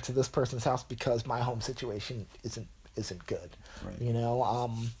going over to this person's house because my home situation isn't good, right.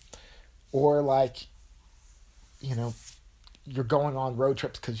 Or like, you're going on road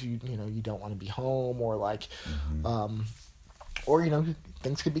trips because you don't want to be home, or like, or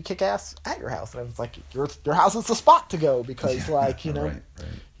things could be kick ass at your house, and it's like your house is the spot to go because like right.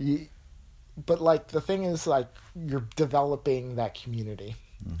 But like the thing is, like, you're developing that community,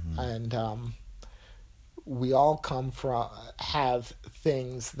 and we all have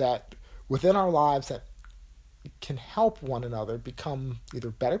things that within our lives that can help one another become either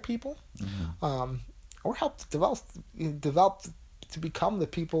better people, or help develop to become the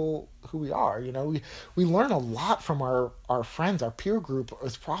people who we are. We learn a lot from our friends. Our peer group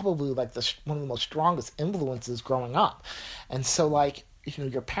is probably like one of the most strongest influences growing up, and so like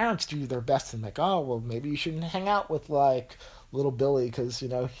your parents do their best and like, oh well, maybe you shouldn't hang out with like little Billy because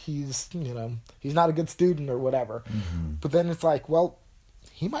he's not a good student or whatever. But then it's like, well,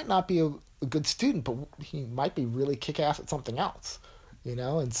 he might not be a good student, but he might be really kick ass at something else,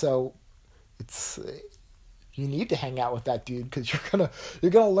 and so it's, you need to hang out with that dude because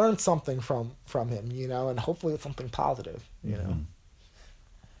you're gonna learn something from him, and hopefully it's something positive, Yeah,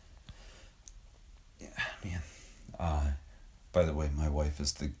 man. By the way, my wife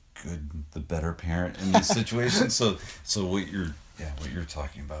is the better parent in this situation. So what you're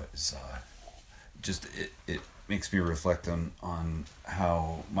talking about is just it makes me reflect on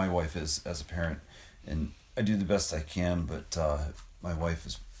how my wife is as a parent, and I do the best I can, but my wife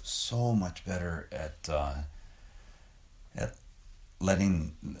is so much better at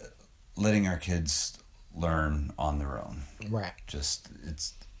letting our kids learn on their own. Right. Just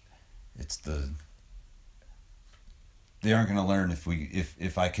they aren't going to learn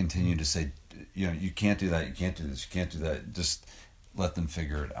if I continue to say, you can't do that, you can't do this, you can't do that. Just let them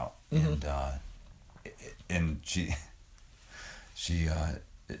figure it out. And she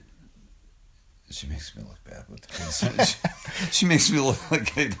makes me look bad with the kids. she makes me look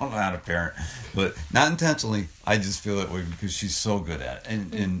like I don't know how to parent, but not intentionally. I just feel that way because she's so good at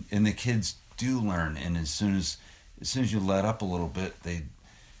it, and the kids do learn. And as soon as you let up a little bit, they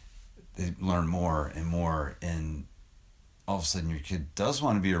learn more and more, and all of a sudden your kid does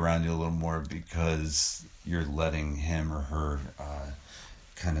want to be around you a little more because you're letting him or her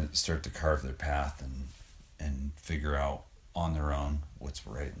kind of start to carve their path and figure out on their own what's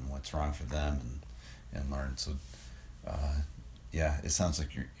right and what's wrong for them, and learn. So it sounds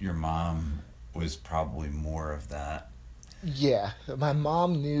like your mom was probably more of that. Yeah, my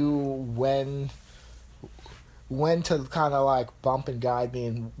mom knew when to kind of like bump and guide me,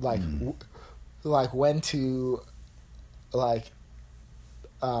 and like like when to like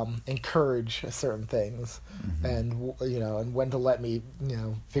encourage certain things, and and when to let me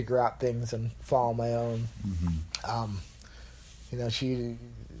figure out things and follow my own.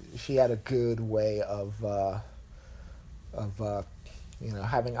 She had a good way of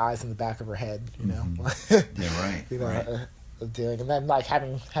having eyes in the back of her head, Yeah, right. Right. Of doing, and then like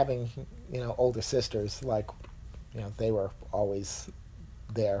having older sisters, like they were always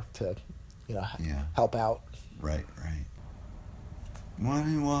there to help out. Right.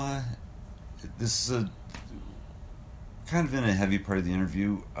 This is a kind of in a heavy part of the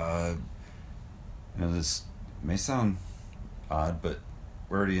interview. This may sound odd, but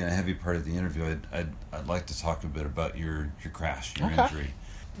we're already in a heavy part of the interview. I'd like to talk a bit about your crash, your injury.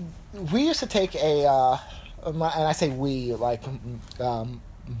 We used to take and I say we, like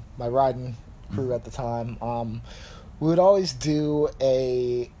my riding crew at the time. We would always do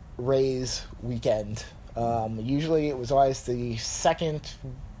a raise weekend. Usually it was always the second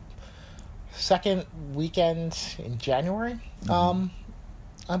weekend in January,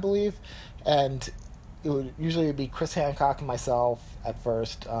 I believe, and it would usually be Chris Hancock and myself at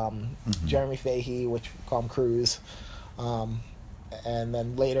first, Jeremy Fahey, which we call him Cruz, and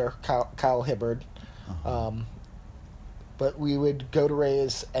then later Kyle Hibbard. But we would go to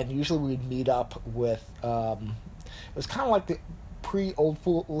raise, and usually we'd meet up with it was kind of like the pre-Old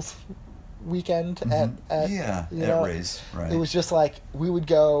Fools weekend at Ray's, right. It was just like we would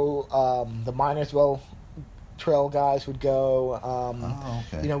go, the Minersville Trail guys would go,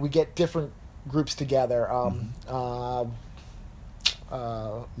 okay. We get different groups together.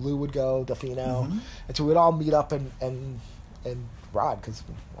 Lou would go, Delfino, and so we'd all meet up and ride, because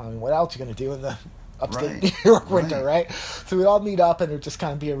what else are you going to do in the upstate New York winter, right? So we'd all meet up and it would just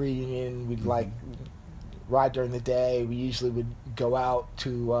kind of be a reunion. We'd ride during the day. We usually would go out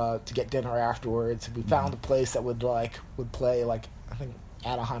to get dinner afterwards. We found a place that would play, like, I think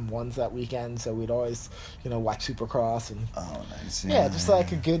Anaheim wons that weekend, so we'd always watch Supercross and nice. just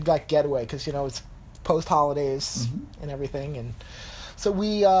like a good getaway, because it's post holidays and everything. And so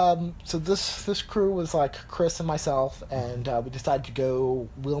we so this crew was like Chris and myself, and we decided to go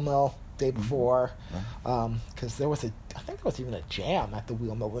Wheel Mill day before, because I think there was even a jam at the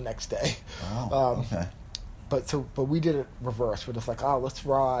Wheel Mill the next day. Okay. But we did it reverse. We're just like, let's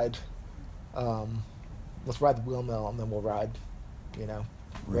ride the Wheel Mill, and then we'll ride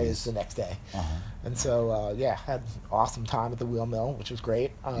Ray's the next day. And so had an awesome time at the Wheel Mill, which was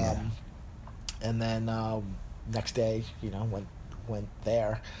great. And then next day, went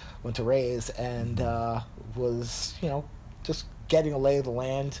to Ray's, and was just getting a lay of the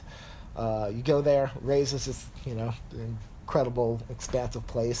land. You go there, Ray's is this incredible, expansive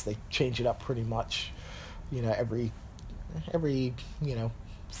place. They change it up pretty much every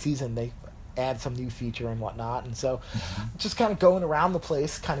season. They add some new feature and whatnot, and so just kind of going around the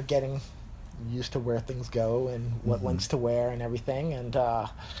place, kind of getting used to where things go and what links to wear and everything. And I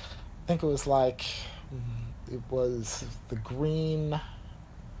think it was the green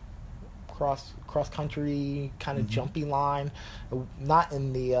cross country kind of jumpy line, not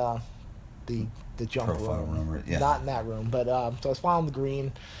in the jump profile room, not in that room, but so I was following the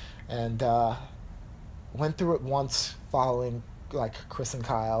green, and went through it once following like Chris and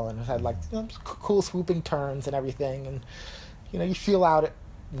Kyle, and it had cool swooping turns and everything, and you feel out it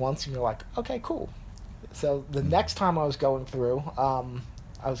once and you're like, okay, cool. So the next time I was going through,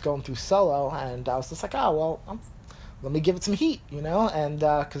 solo, and I was just like, let me give it some heat, and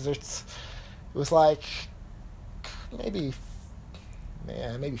because it was like maybe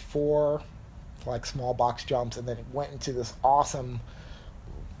 4 small box jumps, and then it went into this awesome.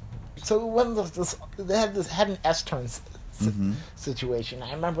 So it went they had an S turn situation.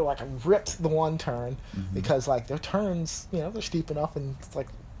 I remember I ripped the one turn because their turns, they're steep enough, and it's like,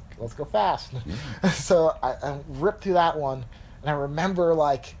 let's go fast. So I ripped through that one, and I remember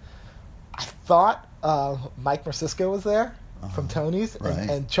I thought Mike Mercisco was there from Tony's,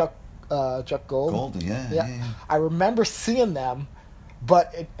 and Chuck Gold. Yeah. I remember seeing them,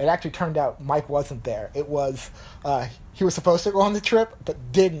 but it actually turned out Mike wasn't there. It was he was supposed to go on the trip,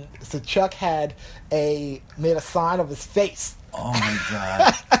 but didn't. So Chuck made a sign of his face. Oh my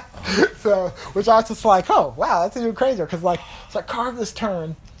god! So, which I was just like, oh wow, that's even crazier, because so I carved this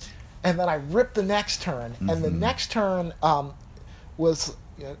turn, and then I ripped the next turn, and the next turn was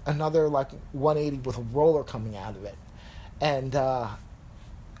another 180 with a roller coming out of it, and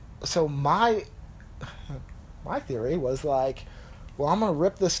so my theory was well, I'm gonna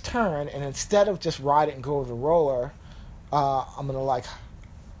rip this turn, and instead of just ride it and go over the roller, I'm gonna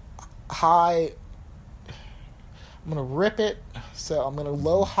I'm gonna rip it, so I'm gonna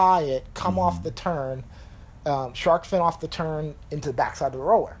low high it, come off the turn, shark fin off the turn into the backside of the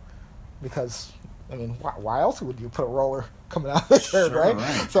roller, because why else would you put a roller coming out of the turn, right?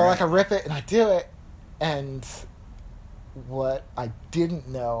 So I rip it and I do it, and what I didn't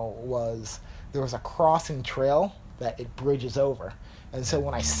know was there was a crossing trail that it bridges over, and so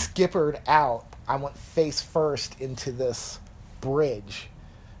when I skippered out, I went face first into this bridge,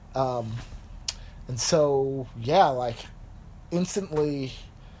 and so instantly,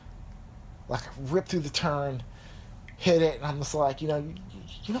 I ripped through the turn, hit it, and I'm just like, when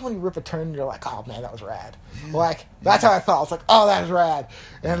you rip a turn, you're like, oh man, that was rad. That's how I felt. I was like, oh, that was rad.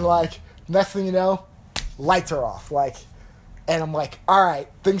 And next thing you know, lights are off. And I'm like, all right,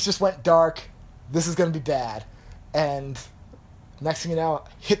 things just went dark. This is gonna be bad. And next thing you know,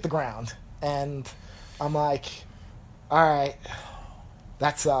 hit the ground. And I'm like, all right,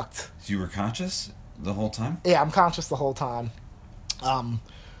 that sucked. So you were conscious the whole time? Yeah, I'm conscious the whole time.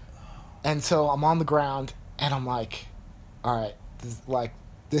 And so I'm on the ground, and I'm like, all right,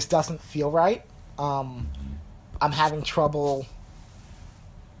 this doesn't feel right. I'm having trouble.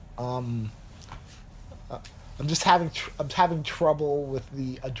 I'm having trouble with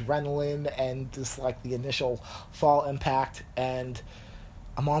the adrenaline and just the initial fall impact, and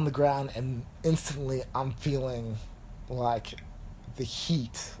I'm on the ground, and instantly I'm feeling the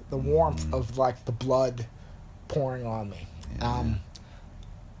heat, the warmth of the blood pouring on me. Yeah.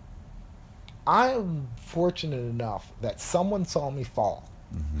 I'm fortunate enough that someone saw me fall,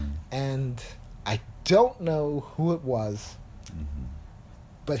 and I don't know who it was,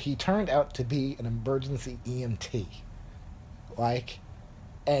 but he turned out to be an emergency EMT. Like,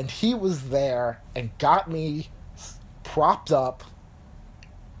 and he was there and got me propped up,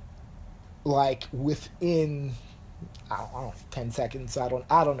 like, within, I don't know, 10 seconds. I don't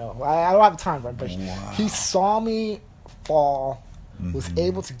know. I don't have a time frame, but he saw me fall, was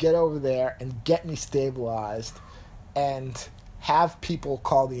able to get over there and get me stabilized and have people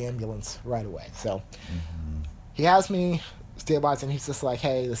call the ambulance right away. So he has me stabilized, and he's just like,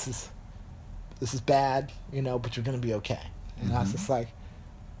 hey, this is bad, but you're going to be okay. And I was just like,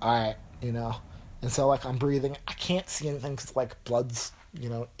 all right, And so, like, I'm breathing. I can't see anything because, like, blood's,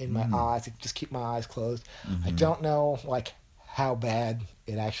 in my eyes. I just keep my eyes closed. I don't know, like, how bad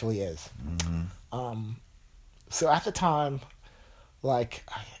it actually is. So at the time, like,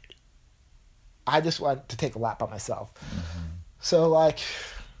 I just wanted to take a lap by myself. So, like,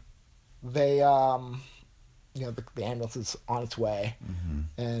 they, the ambulance is on its way.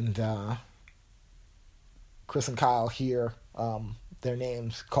 And Chris and Kyle hear their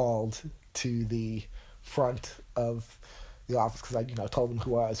names called to the front of the office because I, told them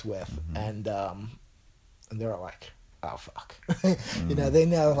who I was with. And they were like, oh, fuck. They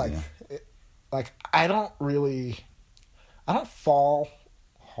know, like, I don't fall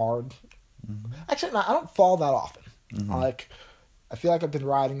hard. Actually, no, I don't fall that often. Like, I feel like I've been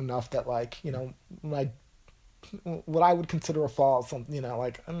riding enough that, like, what I would consider a fall, something,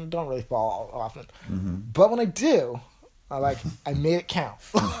 like, I don't really fall often. But when I do, I made it count.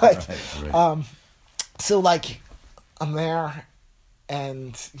 Right. So, like, I'm there,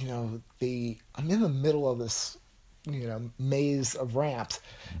 and, I'm in the middle of this, maze of ramps.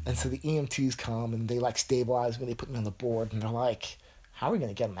 And so the EMTs come and they, like, stabilize me. They put me on the board, and they're like, how are we going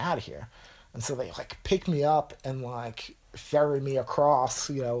to get him out of here? And so they, like, pick me up and, like, ferry me across,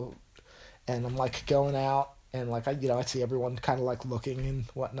 and I'm, like, going out, and, like, I see everyone kind of, like, looking and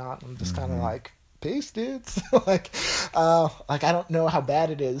whatnot. I'm just kind of like, peace, dudes. like, I don't know how bad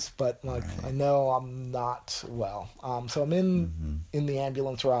it is, but, like, right. I know I'm not well. So I'm in the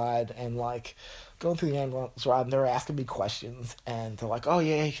ambulance ride, and, like, going through the ambulance ride, and they're asking me questions, and they're like, oh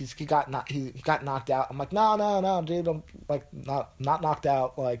yeah, he got knocked out. I'm like, no, dude, I'm, like, not knocked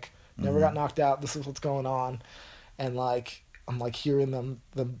out, like, never got knocked out. This is what's going on. And, like, I'm, like, hearing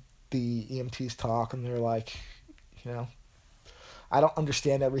the EMTs talk, and they're like, I don't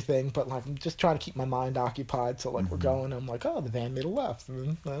understand everything, but, like, I'm just trying to keep my mind occupied. So, like, we're going, I'm like, oh, the van made a left,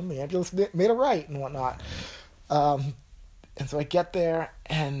 and then the ambulance made a right, and whatnot. And so I get there,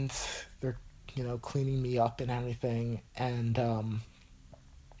 and they're, cleaning me up and everything, and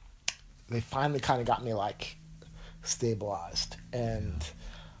they finally kind of got me, like, stabilized. And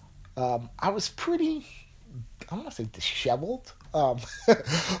I was pretty, I don't want to say disheveled,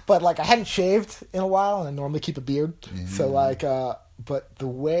 but, like, I hadn't shaved in a while, and I normally keep a beard. So, like, but the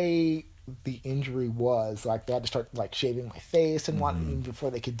way the injury was, like, they had to start, like, shaving my face and whatnot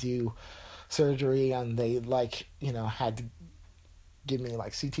before they could do surgery, and they, like, had to give me,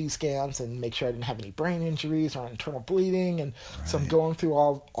 like, CT scans and make sure I didn't have any brain injuries or internal bleeding. And so I'm going through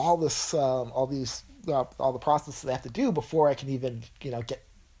all this, all the processes I have to do before I can even, get,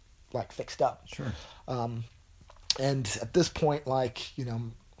 like, fixed up. Sure. And at this point, like,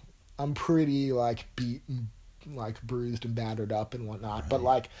 I'm pretty, like, beaten, like, bruised and battered up and whatnot. Right. But,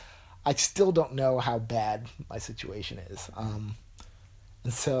 like, I still don't know how bad my situation is. And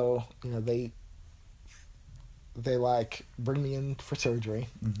so, they like, bring me in for surgery.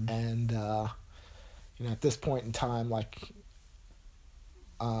 And, at this point in time, like,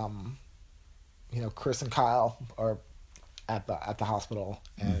 Chris and Kyle are at the hospital.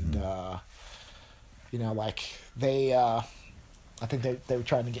 And, like, they, I think they were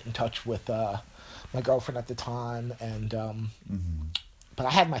trying to get in touch with my girlfriend at the time, and but I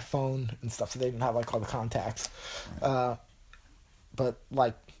had my phone and stuff, so they didn't have, like, all the contacts. Right. But,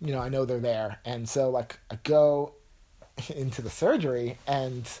 like, I know they're there, and so, like, I go into the surgery,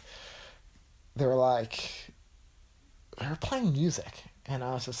 and they were playing music, and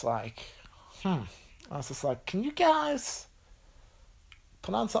I was just like, I was just like, can you guys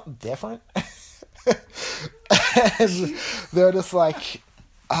put on something different? And they're just like,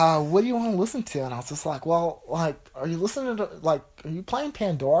 what do you want to listen to? And I was just like, well, like, are you listening to, like, are you playing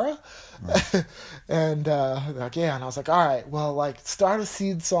Pandora? Right. And they're like, yeah. And I was like, all right, well, like, start a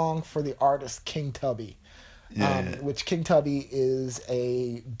seed song for the artist King Tubby, which King Tubby is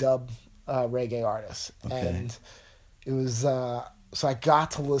a dub reggae artist. Okay. And it was, so I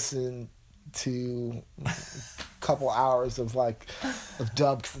got to listen to a couple hours of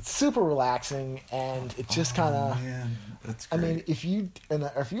dub because it's super relaxing and it just kind of. Man, that's great. I mean, if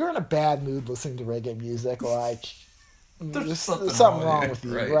you're in a bad mood listening to reggae music, like there's something wrong with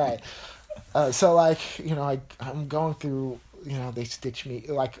you, right? So I'm going through. They stitch me.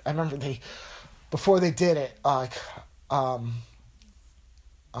 Like I remember before they did it, I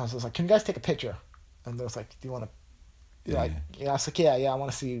was just like, "Can you guys take a picture?" And they was like, "Do you want to?" I was like, "Yeah, I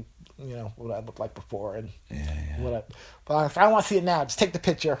want to see, what I looked like before and but if I want to see it now, just take the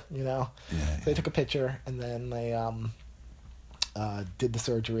picture, So they took a picture and then they did the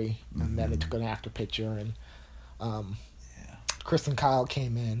surgery and then they took an after picture and Chris and Kyle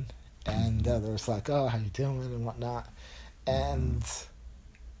came in and they was like, "Oh, how you doing?" and whatnot, and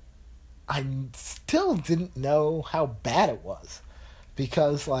I still didn't know how bad it was.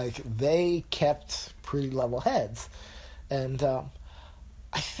 Because, they kept pretty level heads. And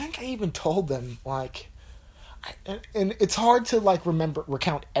I think I even told them, and it's hard to,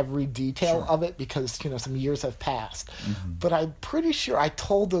 recount every detail of it because, some years have passed. Mm-hmm. But I'm pretty sure I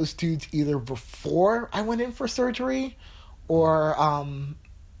told those dudes either before I went in for surgery or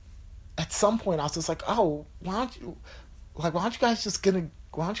at some point I was just like, "Oh, why don't you guys just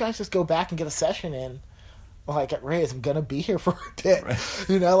go back and get a session in? At Ray's, I'm gonna be here for a bit." Right.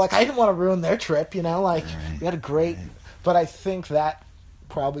 I didn't want to ruin their trip, we had a great but I think that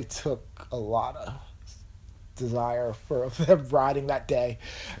probably took a lot of desire for them riding that day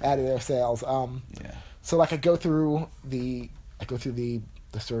out of their sails. So I go through the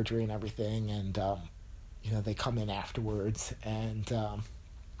surgery and everything and they come in afterwards and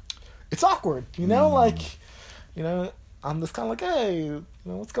it's awkward, I'm just kind of like, "Hey,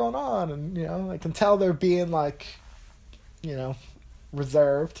 what's going on?" And, I can tell they're being,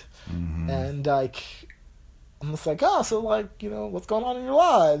 reserved. Mm-hmm. And, I'm just like, "Oh, so, what's going on in your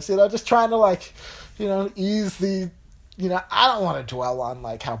lives?" Just trying to, ease the, I don't want to dwell on,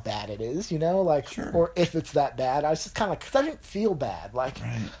 how bad it is, sure. Or if it's that bad. I was just kind of, because I didn't feel bad.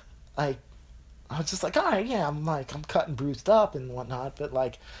 I was just like, "All right, yeah, I'm cut and bruised up and whatnot."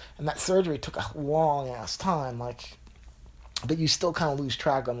 But, and that surgery took a long-ass time, but you still kind of lose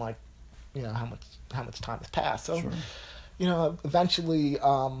track on how much time has passed. So, sure. Eventually,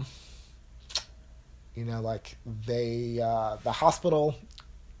 the hospital,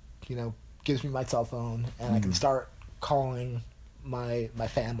 gives me my cell phone and I can start calling my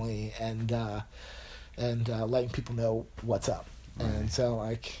family and letting people know what's up. Right. And so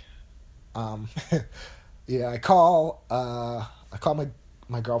I call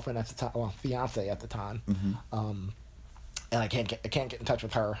my girlfriend at the time, well, fiance at the time. Mm-hmm. And I can't get in touch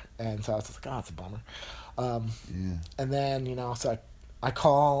with her, and so I was just like, "Oh, it's a bummer." And then so I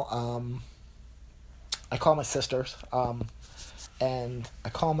call my sisters, and I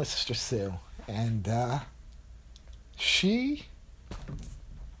call my sister Sue, and she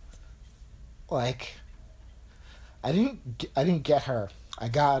I didn't get her. I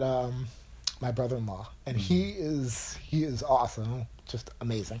got my brother-in-law, and he is awesome, just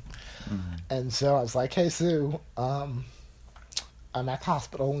amazing. Mm-hmm. And so I was like, "Hey Sue, I'm at the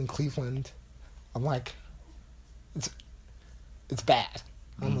hospital in Cleveland." I'm like, it's bad.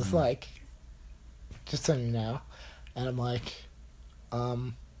 I'm just like, just so you know. And I'm like,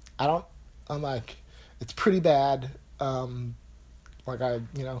 it's pretty bad. I,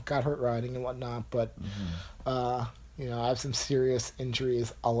 got hurt riding and whatnot, but, I have some serious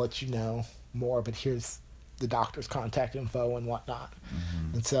injuries. I'll let you know more, but here's the doctor's contact info and whatnot.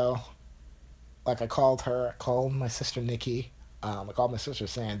 Mm-hmm. And so, I called her, I called my sister Nikki, I called my sister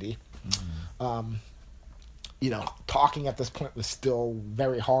Sandy. Mm-hmm. Talking at this point was still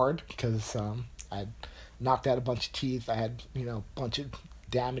very hard because I'd knocked out a bunch of teeth. I had, a bunch of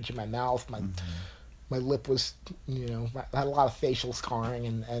damage in my mouth. My lip was, I had a lot of facial scarring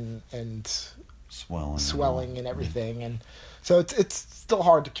and swelling and everything. And so it's still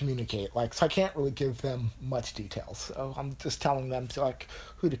hard to communicate. So I can't really give them much details. So I'm just telling them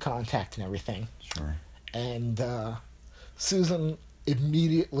who to contact and everything. Sure. And Susan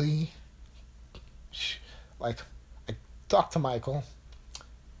immediately, I talked to Michael.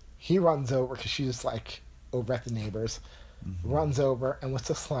 He runs over because she's over at the neighbors. Mm-hmm. Runs over and was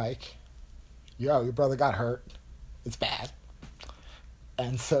just like, "Yo, your brother got hurt. It's bad."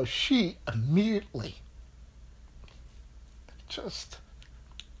 And so she immediately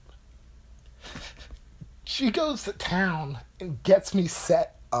she goes to town and gets me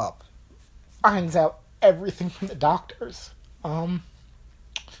set up. Finds out everything from the doctors. We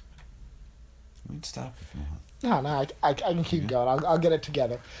can stop if you want. No, I can keep going. I'll get it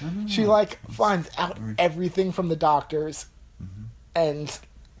together. No. She finds out everything from the doctors, and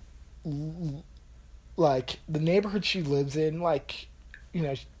like the neighborhood she lives in, like, you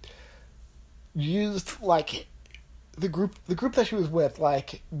know, used like the group that she was with,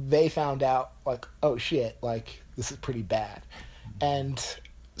 like they found out like, oh shit, like this is pretty bad, and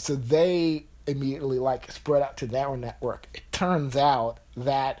so they immediately like spread out to their network. It turns out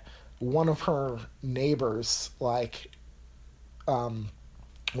that one of her neighbors, like, one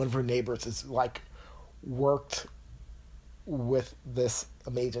of her neighbors is like worked with this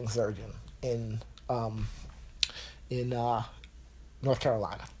amazing surgeon in North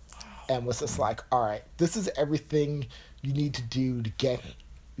Carolina, and was just like, all right, this is everything you need to do to get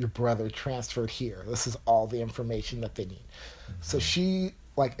your brother transferred here. This is all the information that they need. Mm-hmm. So she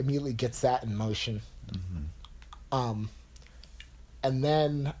like immediately gets that in motion. Mm-hmm. And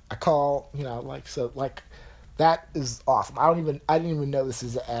then I call, like, so like that is awesome. I didn't even know this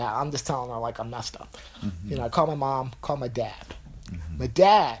is I'm just telling her like I'm messed up. Mm-hmm. I call my mom, call my dad. Mm-hmm. My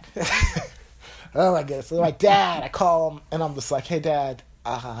dad. Oh my goodness. So my dad, I call him and I'm just like, hey dad,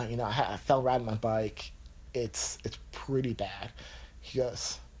 I fell riding my bike. It's pretty bad. He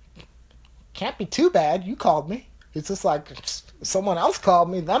goes, can't be too bad. You called me. It's just like someone else called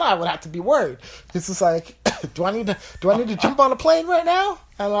me, then I would have to be worried. It's just like, do I need to jump on a plane right now?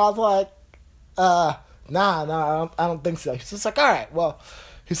 And I was like, nah, I don't think so. He's just like, all right, well,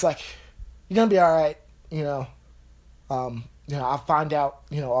 he's like, you're gonna be all right. I'll find out,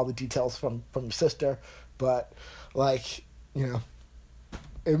 all the details from your sister, but like,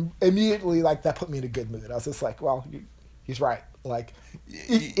 immediately like that put me in a good mood. I was just like, well, he's right. Like,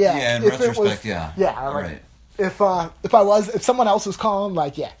 yeah. In retrospect, yeah. Right. If someone else was calling,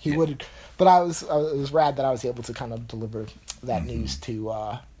 like, yeah, he would. But it was rad that I was able to kind of deliver that news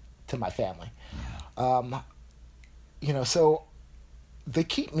to my family. Yeah. So they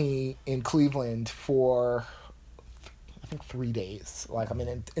keep me in Cleveland for I think 3 days. Like, I'm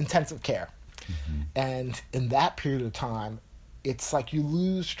in intensive care, and in that period of time, it's like you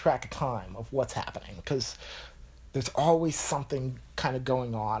lose track of time of what's happening because there's always something kind of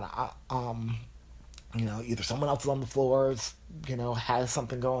going on. Either someone else is on the floors, has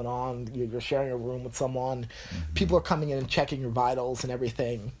something going on. You're sharing a room with someone. Mm-hmm. People are coming in and checking your vitals and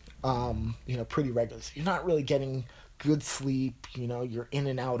everything, pretty regularly. So you're not really getting good sleep. You're in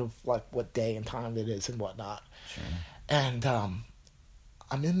and out of, like, what day and time it is and whatnot. Sure. And I'm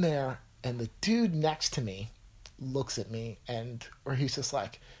in there, and the dude next to me looks at me, or he's just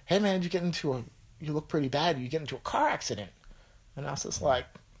like, hey, man, you look pretty bad. You get into a car accident. And I was just like,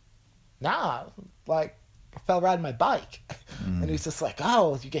 nah, like, I fell riding my bike. And he's just like,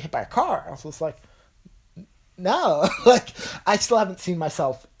 oh, you get hit by a car. I was just like, no. Like, I still haven't seen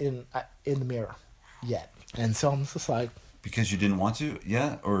myself in the mirror yet. And so I'm just like... Because you didn't want to?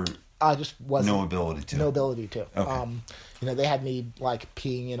 Yeah? Or... I just wasn't... No ability to? No ability to. Okay. They had me, like,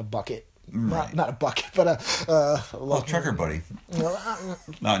 peeing in a bucket. Right. Not a bucket, but a trucker buddy. No,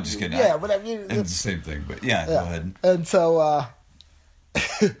 I'm just kidding. Yeah, whatever. It's the same thing, but yeah, go ahead. And so,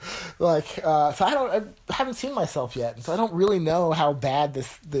 so I haven't seen myself yet, and so I don't really know how bad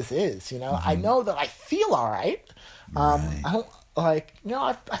this is. Mm-hmm. I know that I feel all right. Right. I don't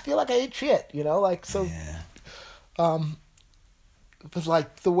I feel like I ate shit. So. Yeah. But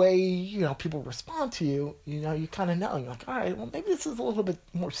like the way people respond to you, you kind of know. You're like, all right, well maybe this is a little bit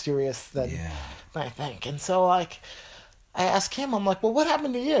more serious than I think. And so like, I asked him, I'm like, well, what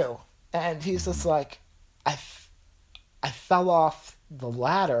happened to you? And he's just like, I fell off the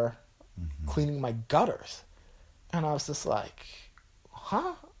ladder cleaning my gutters, and I was just like,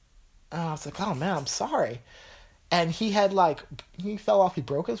 huh? And I was like, oh man, I'm sorry. And he fell off. He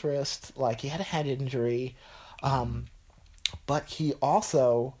broke his wrist. Like, he had a head injury. But he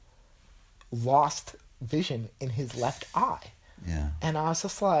also lost vision in his left eye. Yeah. And I was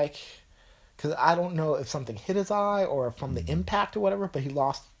just like, because I don't know if something hit his eye or from the impact or whatever, but he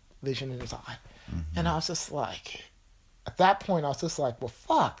lost vision in his eye. Mm-hmm. And I was just like, at that point, I was just like, well,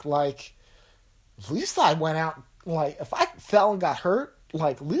 fuck. Like, at least I went out, like, if I fell and got hurt,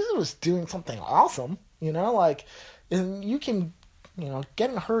 like, at least I was doing something awesome, Like, and you can...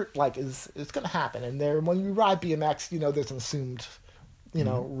 getting hurt, like, it's going to happen. And when you ride BMX, there's an assumed,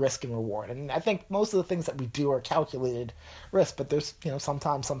 risk and reward. And I think most of the things that we do are calculated risk, but there's,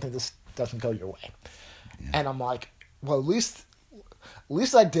 sometimes something just doesn't go your way. Yeah. And I'm like, well, at least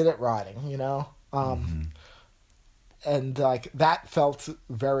I did it riding, And, like, that felt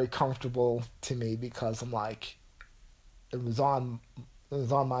very comfortable to me because I'm like, it was on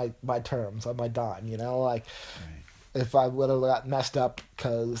my terms, on my dime, like... Right. If I would have got messed up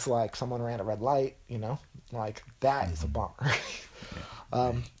because, like, someone ran a red light, like, that is a bummer.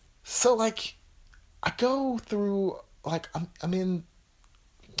 So, like, I go through, like, I'm in,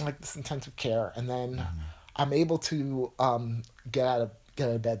 like this intensive care, and then I'm able to get out of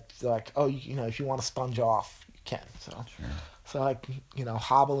bed. Like, oh, if you want to sponge off, you can. So I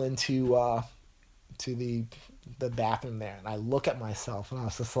hobble into to the bathroom there, and I look at myself, and I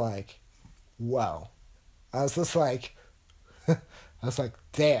was just like, whoa. I was just like,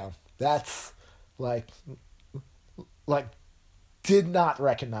 damn, that's like did not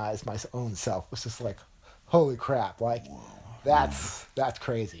recognize my own self. Was just like, holy crap, like that's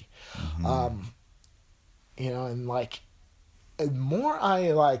crazy. And the more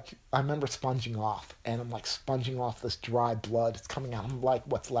I remember sponging off, and I'm like sponging off this dry blood. It's coming out. I'm like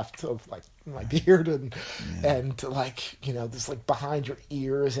what's left of like my beard and this like behind your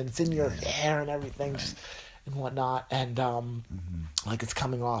ears, and it's in your hair and everything, and whatnot. And like it's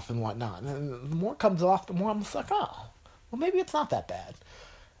coming off and whatnot. And the more it comes off, the more I'm just like, oh, well, maybe it's not that bad.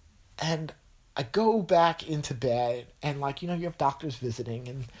 And I go back into bed, and you have doctors visiting,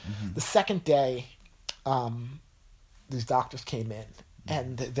 and the second day, these doctors came in,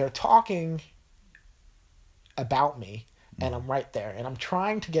 and they're talking about me, and I'm right there, and I'm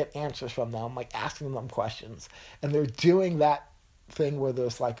trying to get answers from them, like asking them questions, and they're doing that thing where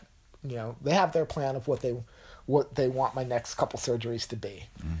there's they have their plan of what they want my next couple surgeries to be,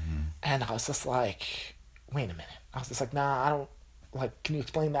 and I was just like, wait a minute, I was just like, nah, I don't. Can you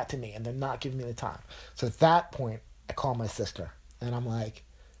explain that to me? And they're not giving me the time. So at that point, I call my sister, and I'm like,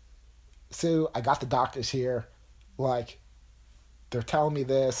 Sue, I got the doctors here. They're telling me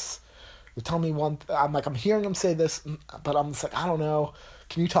this. They're telling me I'm hearing them say this, but I'm just like, I don't know.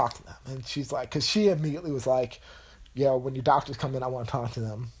 Can you talk to them? And she's like, because she immediately was like, when your doctors come in, I want to talk to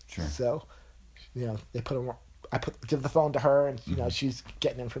them. Sure. So, they give the phone to her, and, she's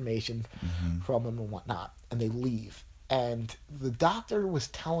getting information from them and whatnot, and they leave. And the doctor was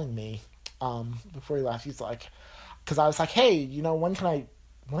telling me, before he left, he's like, because I was like, hey, when can I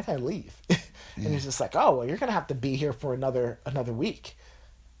leave? And he's just like, oh, well, you're going to have to be here for another week.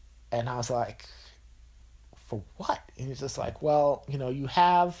 And I was like, for what? And he's just like, well, you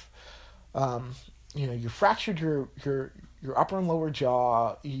have, you fractured your upper and lower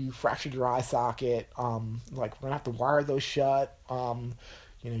jaw, you fractured your eye socket, we're going to have to wire those shut,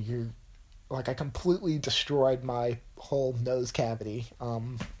 you're, I completely destroyed my whole nose cavity.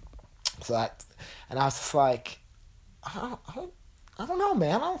 And I was just like, I don't know,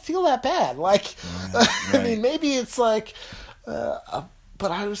 man. I don't feel that bad. Right. I mean, maybe it's but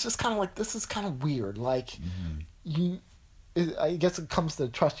I was just kind of like, this is kind of weird. I guess it comes to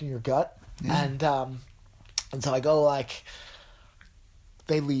trusting your gut. Yeah. And so I go,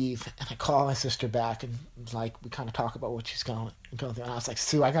 they leave, and I call my sister back, and we kind of talk about what she's going through. And I was like,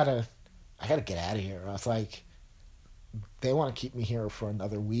 Sue, I gotta get out of here. I was like, they want to keep me here for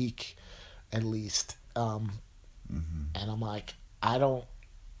another week, at least. And I'm like, I don't,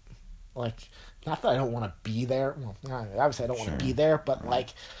 not that I don't want to be there. Well, obviously I don't want to be there, but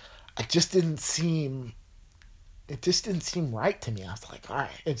it just didn't seem right to me. I was like, all right.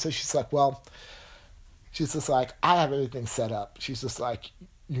 And so she's like, well, she's just like, I have everything set up. She's just like,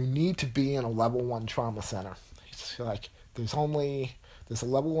 you need to be in a level 1 trauma center. She's like, there's a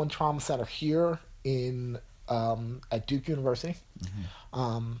level 1 trauma center here at Duke University.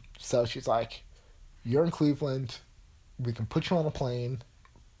 So she's like, you're in Cleveland. We can put you on a plane,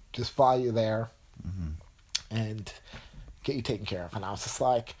 just fly you there, and get you taken care of. And I was just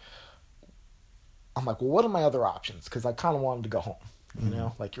like, I'm like, well, what are my other options? Because I kind of wanted to go home.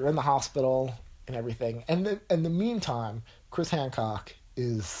 You're in the hospital and everything. And in the meantime, Chris Hancock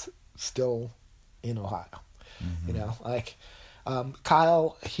is still in Ohio.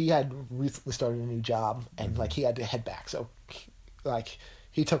 Kyle, he had recently started a new job, and he had to head back. So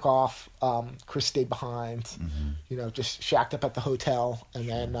he took off. Chris stayed behind, just shacked up at the hotel, and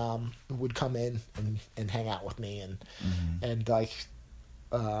then would come in and hang out with me and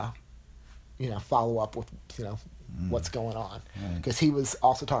follow up with what's going on, because he was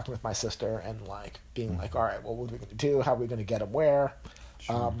also talking with my sister and being all right, well, what are we going to do? How are we going to get him where?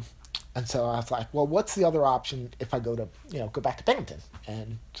 Sure. And so I was like, well, what's the other option if I go back to Binghamton?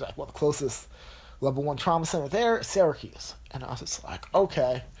 And she's like, well, the closest level 1 trauma center there is Syracuse. And I was just like,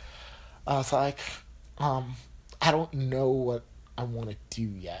 okay. I was like, I don't know what I want to do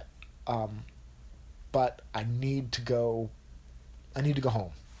yet. But I need to go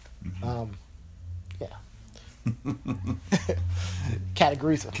home. Cat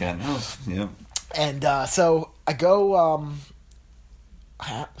agrees with me. Cat knows, yeah. And so I go,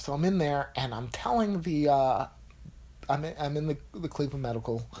 so I'm in there, and I'm telling I'm in the Cleveland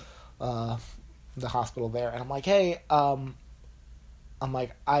Medical, the hospital there, and I'm like, hey, I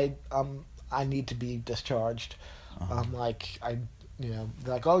need to be discharged. I'm like,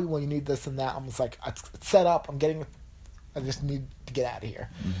 they're like, oh, well, you need this and that. I'm just like, it's set up. I just need to get out of here.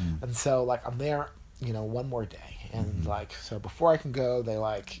 Mm-hmm. And so, like, I'm there, one more day. And, Mm-hmm. like, so before I can go, they,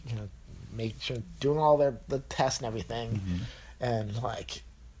 like, make sure, doing all the tests and everything. Mm-hmm. And, like,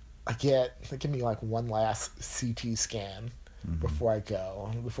 they give me, like, one last CT scan before I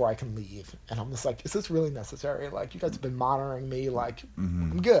go, before I can leave. And I'm just like, is this really necessary? Like, you guys have been monitoring me. Like,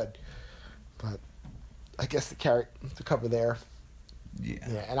 I'm good. But I guess to cover there.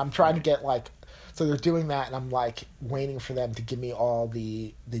 Yeah. And I'm trying to get, like, so they're doing that, and I'm, like, waiting for them to give me all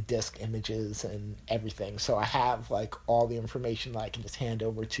the disc images and everything. So I have, like, all the information that I can just hand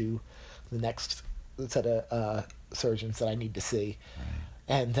over to the next set of surgeons that I need to see. Right.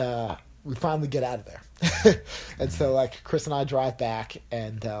 And we finally get out of there. And so, like, Chris and I drive back,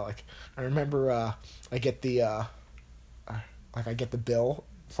 and, like, I remember I get the bill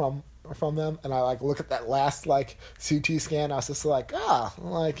from them, and I, like, look at that last, like, CT scan. I was just like, I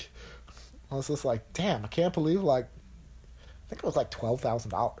was just like, damn, I can't believe, like, I think it was like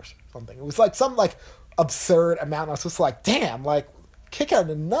 $12,000 or something. It was like some, like, absurd amount. I was just like, damn, like, kick out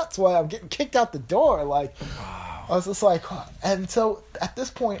the nuts while I'm getting kicked out the door. Like, Wow. I was just like, and so at this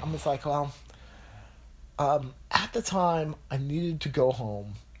point, I'm just like, well, at the time, I needed to go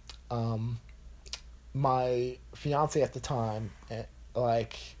home. My fiance at the time,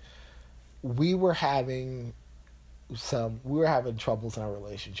 like, we were having troubles in our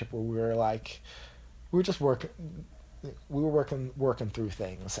relationship where we were just working through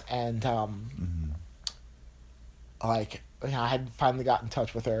things, and like, I had finally got in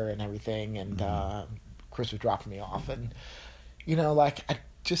touch with her and everything, and Chris was dropping me off, and like, I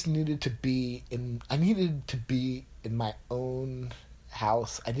needed to be in my own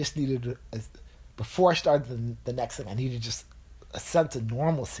house. I just needed, before I started the next thing, I needed just a sense of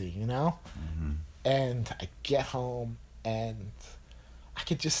normalcy, And I get home, and I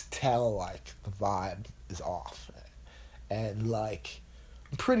could just tell, like, the vibe is off. And, like,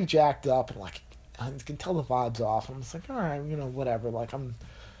 I'm pretty jacked up, and, like, I can tell the vibe's off. I'm just like, all right, whatever. Like, I'm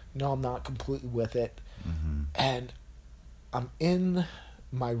not completely with it. And I'm in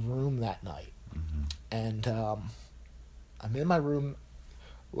my room that night. And I'm in my room,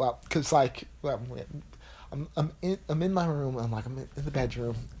 well, because, like, I'm in my room, and, like, I'm in the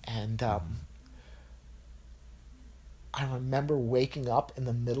bedroom, and I remember waking up in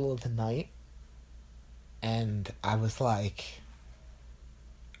the middle of the night, and I was like,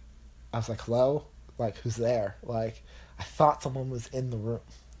 hello? Like, who's there? Like, I thought someone was in the room,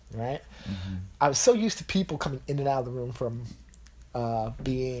 right? I was so used to people coming in and out of the room from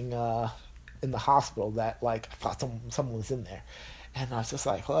being in the hospital that, like, I thought someone was in there. And I was just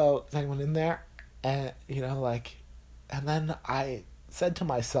like, hello, is anyone in there? And, like, and then I said to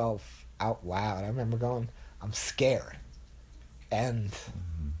myself out loud, I remember going, I'm scared. And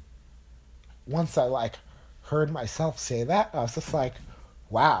once I, like, heard myself say that, I was just like,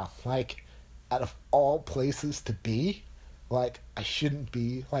 wow, like, out of all places to be, like, I shouldn't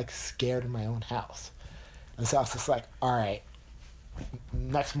be, like, scared in my own house. And so I was just like, all right.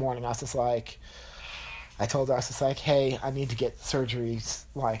 Next morning, I was just like, I told her, I was just like, hey, I need to get surgeries,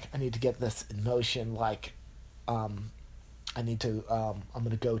 like, I need to get this in motion, like, I'm going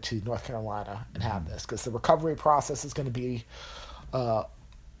to go to North Carolina and have this, because the recovery process is going to be a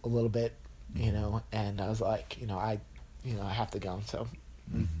little bit, and I was like, I have to go.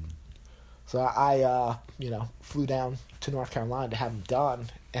 So I flew down to North Carolina to have them done,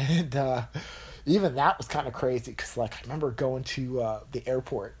 and even that was kind of crazy, because, like, I remember going to the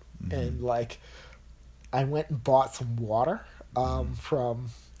airport, and, like, I went and bought some water from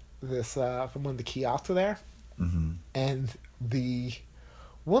one of the kiosks there, and the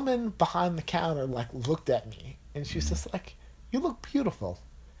woman behind the counter, like, looked at me, and she's just like, you look beautiful.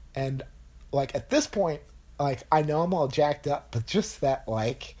 And, like, at this point, like, I know I'm all jacked up, but just that,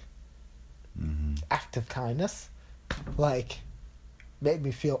 like, act of kindness, like, made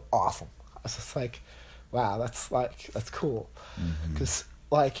me feel awesome. I was just like, wow, that's cool. Because,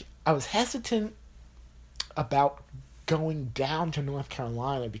 like, I was hesitant about going down to North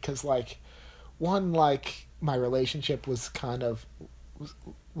Carolina because, like, one, like, my relationship was kind of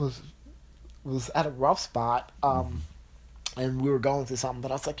was at a rough spot, and we were going through something,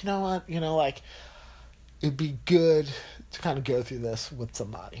 but I was like, you know what, like, it'd be good to kind of go through this with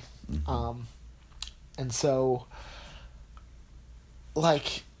somebody. And so,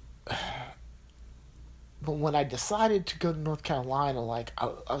 like, but when I decided to go to North Carolina, like,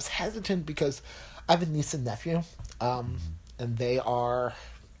 I was hesitant because I have a niece and nephew, and they are,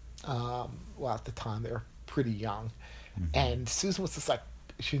 well, at the time, they were pretty young. And Susan was just like,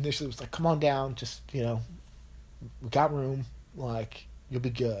 she initially was like, come on down, just, we got room, like, you'll be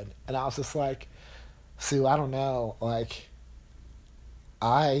good. And I was just like, Sue, I don't know. Like,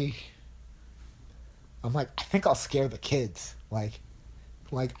 I, I'm like, I think I'll scare the kids. Like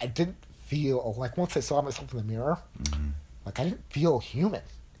I didn't feel like once I saw myself in the mirror, Mm-hmm. like I didn't feel human.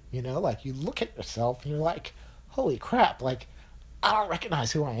 You know, like you look at yourself and you're like, holy crap! Like I don't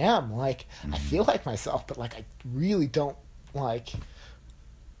recognize who I am. Like I Mm-hmm. feel like myself, but like I really don't like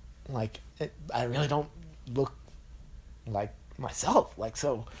I really don't look like myself. Like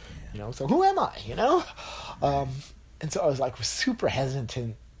so, Yeah. you know. So who am I? You know. Right. Um, and so I was like super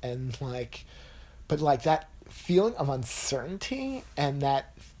hesitant and like, but like that feeling of uncertainty and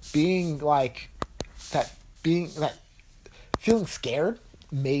that being like that that feeling scared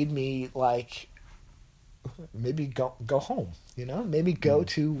made me like maybe go home, you know, maybe go Mm.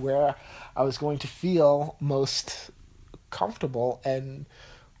 to where I was going to feel most comfortable and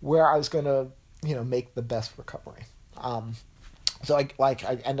where I was going to, you know, make the best recovery. So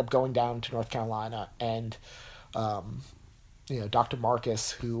I end up going down to North Carolina and um, you know, Dr.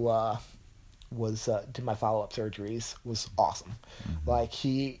 Marcus, who was did my follow up surgeries, was awesome. Mm-hmm. Like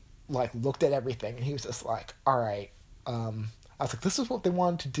he like looked at everything and he was just like, all right. I was like, this is what they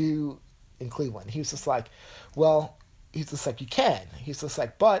wanted to do in Cleveland. He was just like, well, he's just like, you can. He's just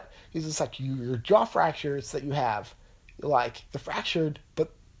like, but he's just like, your jaw fractures that you have, like they're fractured,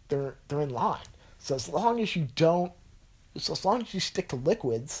 but they're in line. So as long as you don't, so as long as you stick to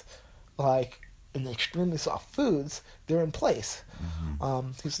liquids, like in the extremely soft foods, they're in place. Mm-hmm.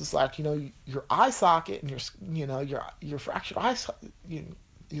 He's just like, you know, your eye socket and you know, your fractured eye.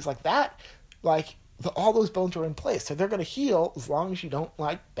 He's like that, like all those bones are in place, so they're gonna heal as long as you don't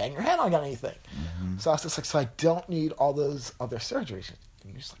like bang your head on anything. Mm-hmm. So I was just like, so I don't need all those other surgeries.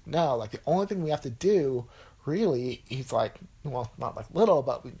 And he's like, no, like the only thing we have to do, really, he's like, well, not like little,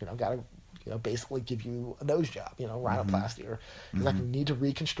 but we, you know, gotta, you know, basically give you a nose job, you know, Mm-hmm. rhinoplasty, or he's like, Mm-hmm. you need to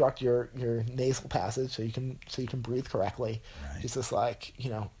reconstruct your nasal passage so you can breathe correctly. Right. He's just like,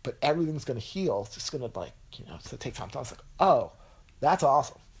 you know, but everything's gonna heal. It's just gonna like, you know, so take time. So I was like, oh, that's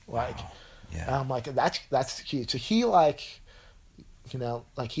awesome. Like, Wow. and Yeah. I'm like, that's huge. So he like, you know,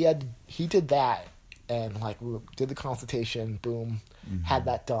 like he did that, and like we did the consultation, boom, had Mm-hmm.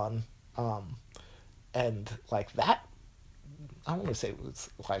 that done, and like that, I want to say it was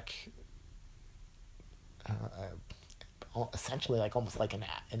like essentially like almost like an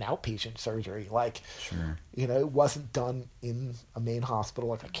outpatient surgery. Like, Sure. you know, it wasn't done in a main hospital.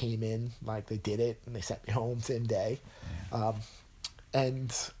 Like I came in, like they did it, and they sent me home same day, Yeah.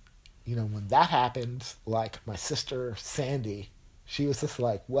 and you know when that happened, like my sister Sandy, she was just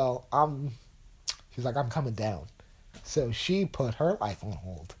like, well, she's like, I'm coming down, so she put her life on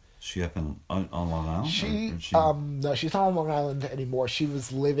hold. She up on Long Island, She or she? no, she's not on Long Island anymore. She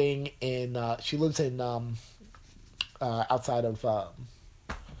was living in she lives in outside of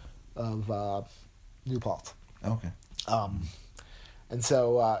New Paltz. Okay. Um, and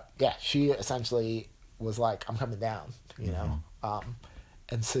so yeah, she essentially was like, I'm coming down, you know.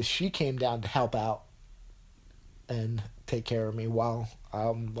 And so she came down to help out and take care of me while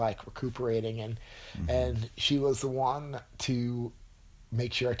I'm like recuperating, and she was the one to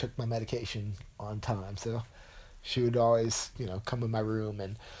make sure I took my medication on time. So she would always, you know, come in my room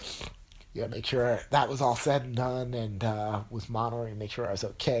and, you know, make sure that was all said and done, and was monitoring, make sure I was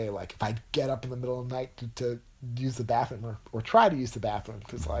okay. Like if I'd get up in the middle of the night to use the bathroom, or try to use the bathroom,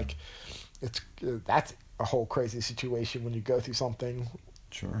 because like it's that's a whole crazy situation when you go through something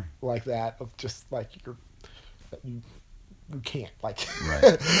Sure. like that, of just like you can't, like,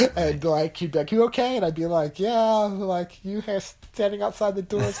 Right. and like he'd be like, you okay? And I'd be like, yeah, like you standing outside the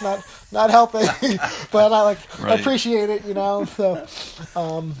door is not helping, but I Right. appreciate it, you know.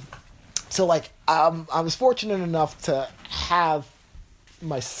 So like I was fortunate enough to have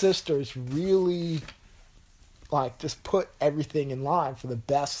my sisters really like just put everything in line for the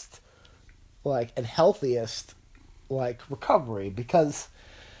best, like, and healthiest like recovery, because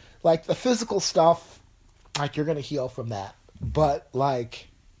like the physical stuff, like you're gonna heal from that, but like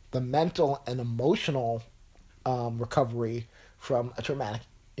the mental and emotional recovery from a traumatic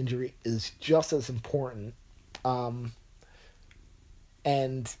injury is just as important.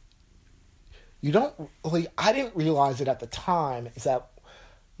 And you don't really, I didn't realize it at the time, is that,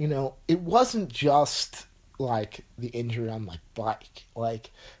 you know, it wasn't just like the injury on my bike.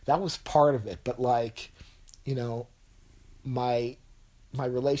 Like that was part of it, but like, you know, my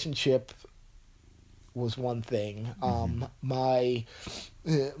relationship was one thing. My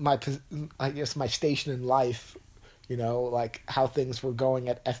I guess my station in life, you know, like how things were going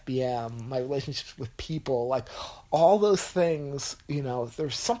at FBM, my relationships with people, like all those things, you know,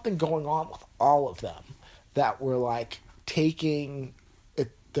 there's something going on with all of them that were like taking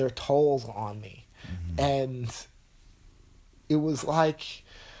their tolls on me. And it was like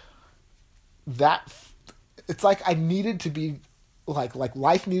that. It's like I needed to be like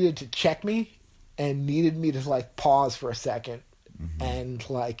life needed to check me and needed me to like pause for a second and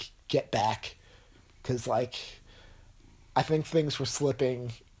like get back, because like I think things were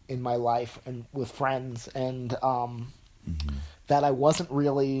slipping in my life and with friends, and that I wasn't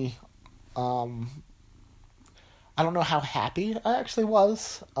really I don't know how happy I actually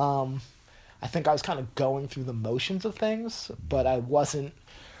was. I think I was kind of going through the motions of things, but I wasn't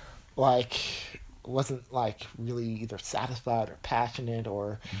like really either satisfied or passionate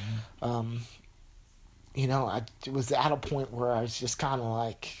or I was at a point where I was just kind of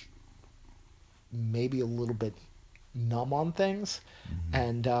like maybe a little bit numb on things,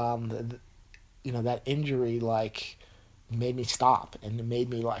 and that injury like made me stop, and it made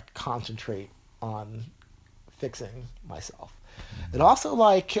me like concentrate on fixing myself. It also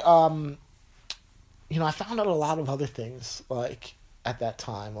like I found out a lot of other things like at that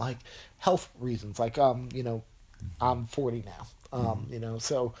time, like health reasons, like I'm 40 now,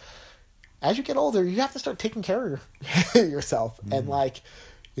 so as you get older you have to start taking care of yourself, and like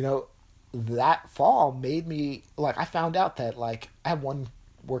that fall made me like, I found out that like I have one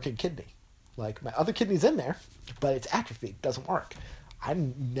working kidney, like my other kidney's in there but it's atrophied, doesn't work. I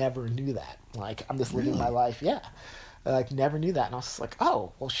never knew that. Like, I'm just living my life. Yeah. I, like, never knew that. And I was like,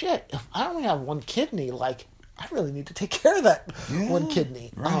 oh, well, shit. If I only have one kidney, like, I really need to take care of that one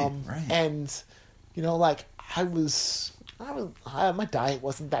kidney. Right. And, like, my diet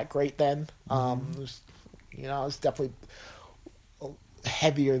wasn't that great then. I was definitely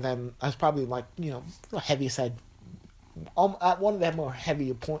heavier than, I was probably like, the heaviest at one of the more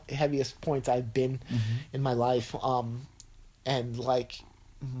heaviest points I've been in my life. And like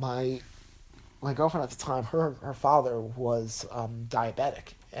my girlfriend at the time, her father was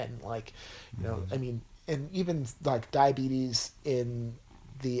diabetic, and like I mean, and even like diabetes in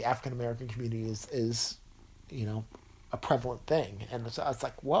the African American community is a prevalent thing, and so I was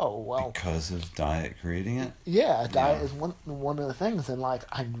like, whoa, well, because of diet creating it. Yeah, diet is one of the things, and like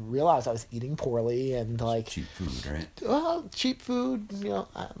I realized I was eating poorly and like cheap food, right? Well, cheap food.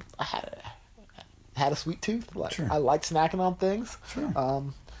 I had a sweet tooth. Like, sure. I like snacking on things. Sure.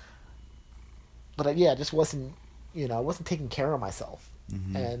 But I just wasn't, I wasn't taking care of myself,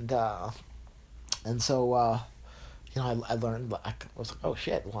 and so I learned. I was like, oh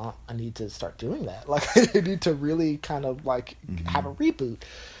shit, well, I need to start doing that. Like, I need to really kind of like have a reboot,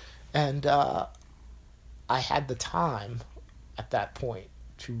 and I had the time at that point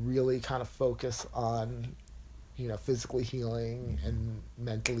to really kind of focus on physically healing and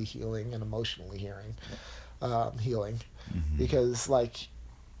mentally healing and emotionally healing, because like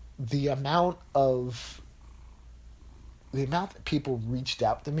the amount that people reached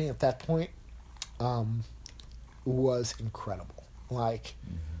out to me at that point was incredible. Like,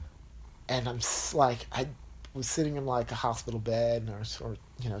 and I'm like, I was sitting in like a hospital bed or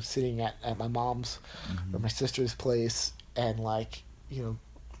sitting at my mom's or my sister's place, and like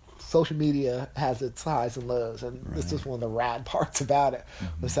social media has its highs and lows, and this is one of the rad parts about it,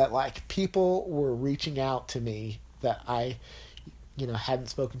 was that like people were reaching out to me that I hadn't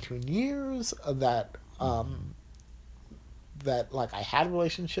spoken to in years, that that like I had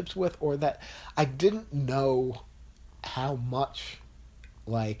relationships with, or that I didn't know how much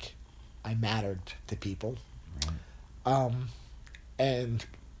like I mattered to people. And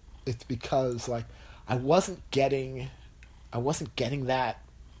it's because like I wasn't getting that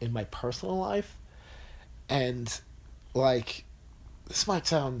in my personal life, and like this might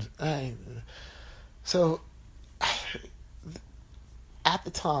sound so at the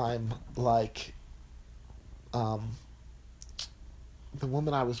time, like the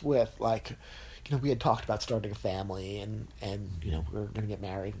woman I was with, like we had talked about starting a family, and we were gonna get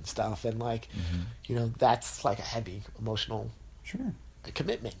married and stuff, and like that's like a heavy emotional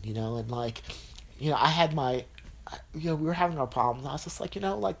commitment, and like I had my we were having our problems. I was just like,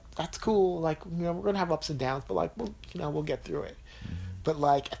 like that's cool. Like, we're gonna have ups and downs, but like we'll get through it. But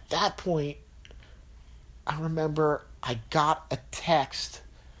like at that point, I remember I got a text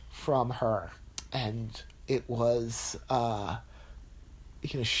from her, and it was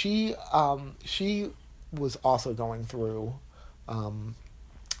she was also going through.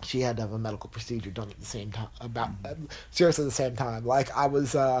 She had to have a medical procedure done at the same time, seriously the same time. Like I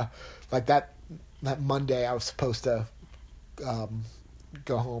was like that Monday I was supposed to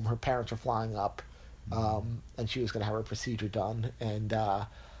go home. Her parents were flying up, and she was going to have her procedure done. And I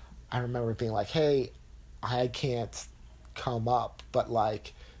remember being like, hey, I can't come up, but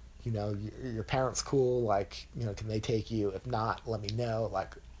like your parents cool? Like, can they take you? If not, let me know.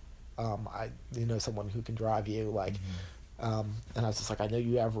 Like, I someone who can drive you. Like, and I was just like, I know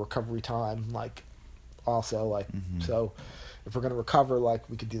you have recovery time. Like, also, like, so if we're gonna recover, like,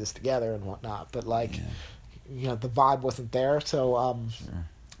 we could do this together and whatnot. But like, the vibe wasn't there. So Sure.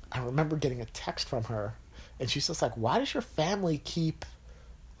 I remember getting a text from her, and she's just like, "Why does your family keep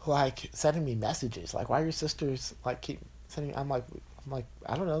like sending me messages? Like, why your sisters like keep sending?" I'm like,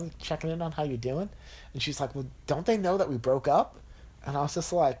 I don't know, checking in on how you're doing. And she's like, "Well, don't they know that we broke up?" And I was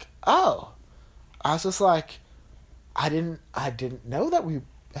just like, "Oh," I was just like, I didn't know that we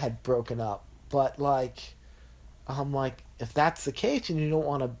had broken up, but like, I'm like, if that's the case, and if you don't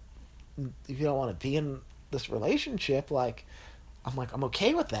want to be in this relationship, like, I'm like, I'm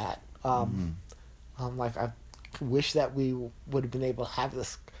okay with that. I'm like, I wish that we would have been able to have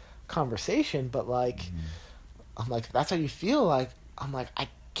this conversation, but like, I'm like, if that's how you feel, like, I'm like, I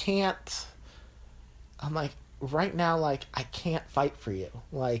can't. I'm like, right now, like, I can't fight for you.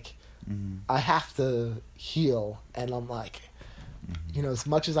 Like, I have to heal, and I'm like, as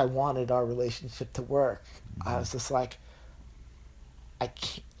much as I wanted our relationship to work, I was just like, I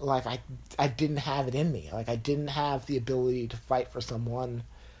can't, like, I didn't have it in me. Like, I didn't have the ability to fight for someone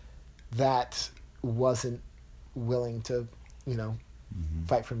that wasn't willing to,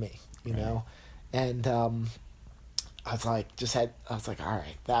 fight for me, know? And I was like, all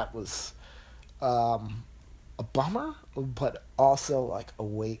right, that was a bummer, but also like a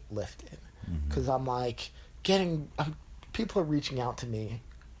weight lifted. Because I'm like, people are reaching out to me,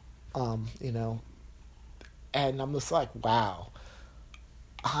 and I'm just like, wow,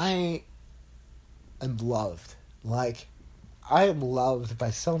 I am loved. Like, I am loved by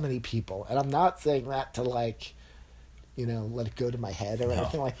so many people. And I'm not saying that to, like, let it go to my head or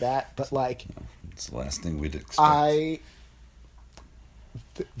anything like that. But, like... No, it's the last thing we'd expect.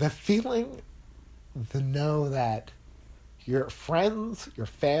 The feeling, the know that your friends, your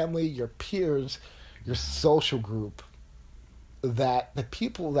family, your peers, your social group, that the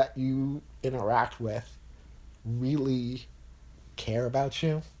people that you interact with really care about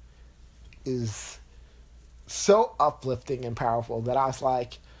you is so uplifting and powerful that I was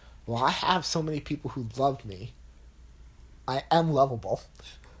like, well, I have so many people who love me. I am lovable.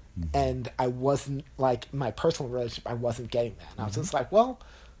 And I wasn't, like, in my personal relationship, I wasn't getting that. And I was just like, well,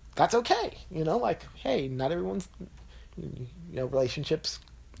 that's okay. Like, hey, not everyone's, relationships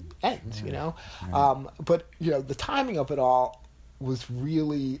end, Right. But, the timing of it all it's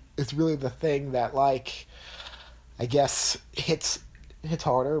really the thing that, like, I guess hits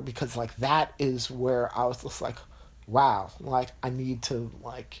harder, because like that is where I was just like, wow, like I need to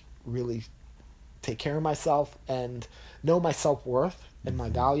like really take care of myself and know my self-worth and my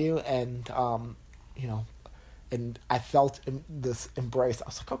value, and and I felt this embrace. I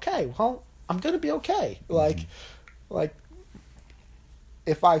was like, okay, well, I'm gonna be okay. Like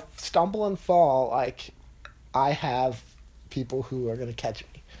if I stumble and fall, like I have people who are gonna catch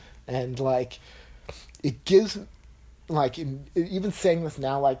me, and like it gives, like, even saying this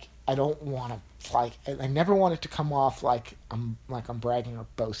now, like, I don't want to, like, I never want it to come off like I'm bragging or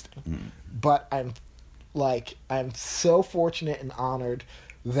boasting, but I'm so fortunate and honored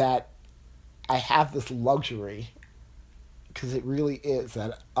that I have this luxury, because it really is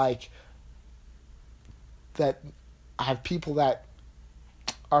that, like, that I have people that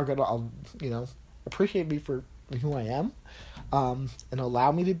are gonna, appreciate me for who I am, and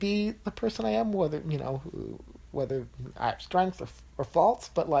allow me to be the person I am, whether I have strengths or faults,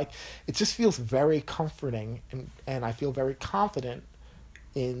 but like it just feels very comforting, and I feel very confident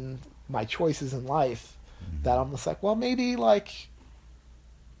in my choices in life, that I'm just like, well, maybe I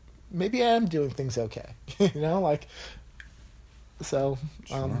am doing things okay, like, so,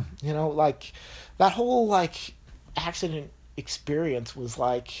 Sure. like that whole like accident experience was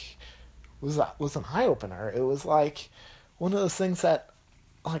an eye opener. It was like one of those things that,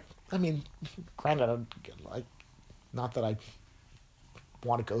 like, I mean, granted, like, not that I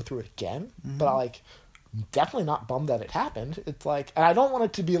want to go through it again, but I like definitely not bummed that it happened. It's like, and I don't want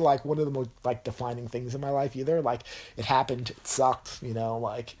it to be like one of the most like defining things in my life either. Like, it happened, it sucked,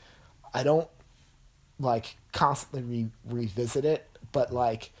 like I don't like constantly revisit it, but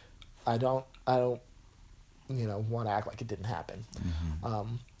like I don't want to act like it didn't happen.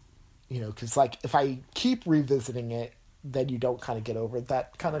 Because like if I keep revisiting it, then you don't kind of get over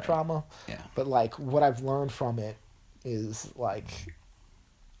that kind of trauma. Yeah. But like what I've learned from it is like,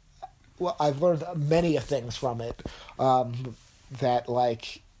 well, I've learned many things from it, that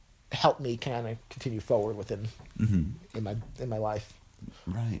like help me kind of continue forward within in my life.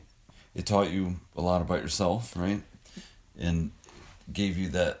 Right. It taught you a lot about yourself, right? And gave you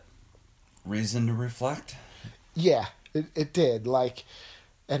that reason to reflect. Yeah, it did. Like,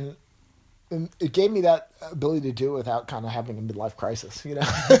 and it gave me that ability to do it without kind of having a midlife crisis, you know,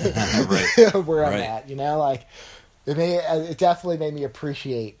 Right. where I'm Right. at, you know, like it definitely made me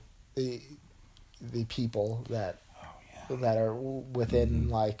appreciate the people that are within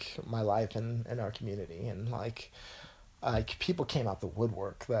like my life and our community, and like people came out the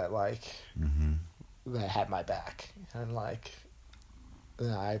woodwork that that had my back, and like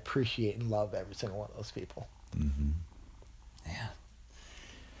I appreciate and love every single one of those people. Yeah.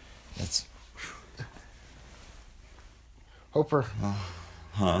 That's. Hoper.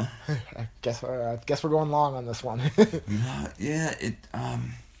 Huh? I guess we're going long on this one. Yeah. It.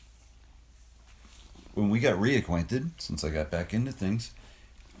 When we got reacquainted, since I got back into things,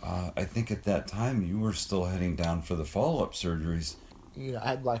 I think at that time you were still heading down for the follow-up surgeries. You know, I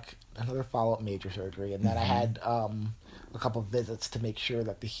had like another follow-up major surgery, and then I had a couple of visits to make sure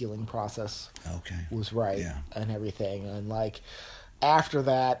that the healing process was right and everything. And like after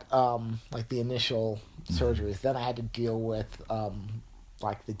that, like the initial surgeries, then I had to deal with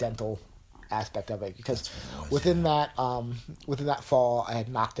like the dental aspect of it, because within that fall, I had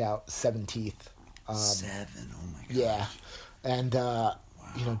knocked out 7 teeth. 7, oh my god. Yeah, and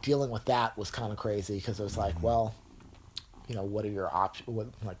you know, dealing with that was kind of crazy, because it was like, well, you know, what are your options? What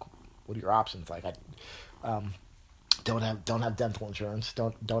are your options? Like, I don't have dental insurance,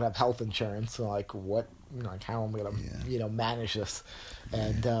 don't have health insurance. So like, what, you know, like how am I gonna you know, manage this?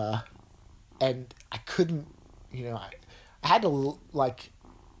 And I couldn't, you know, I had to, like,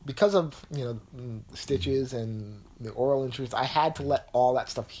 because of, you know, stitches and the oral injuries, I had to let all that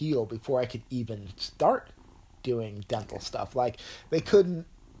stuff heal before I could even start doing dental stuff. Like, they couldn't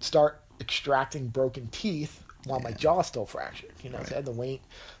start extracting broken teeth while my jaw's still fractured, you know. So I had to wait.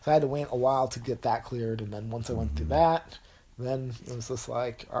 So I had to wait a while to get that cleared, and then once I went through that, then it was just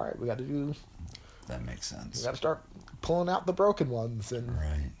like, all right, we got to do. That makes sense. We got to start pulling out the broken ones, and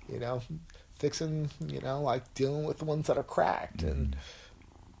right. you know, fixing, you know, like dealing with the ones that are cracked and.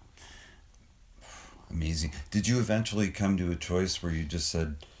 Amazing. Did you eventually come to a choice where you just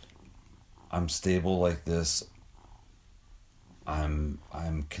said, I'm stable like this, I'm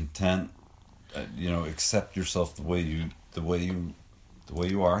content, you know, accept yourself the way you are,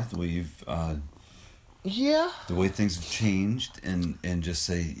 the way you've the way things have changed, and just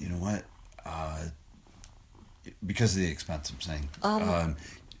say, you know what, because of the expense, I'm saying,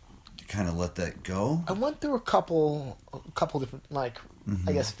 kind of let that go? I went through a couple different, like,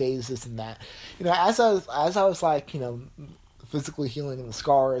 I guess, phases in that. You know, as I was like, you know, physically healing, and the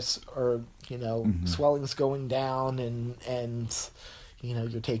scars, or, you know, swelling's going down, and you know,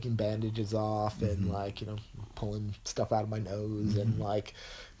 you're taking bandages off, and like, you know, pulling stuff out of my nose, and like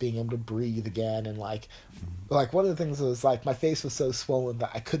being able to breathe again, and like one of the things was like my face was so swollen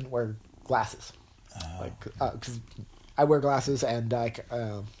that I couldn't wear glasses, like, because I wear glasses, and like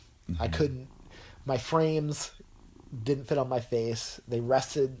I couldn't. My frames didn't fit on my face. They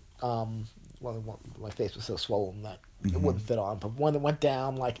rested. My face was so swollen that it wouldn't fit on. But when it went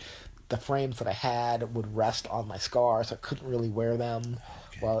down, like the frames that I had would rest on my scars. I couldn't really wear them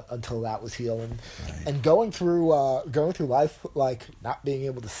until that was healing. Right. And going through life, like not being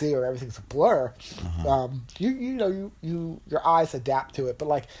able to see, or everything's a blur. You your eyes adapt to it. But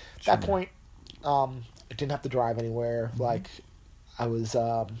like at that point, I didn't have to drive anywhere. Like I was.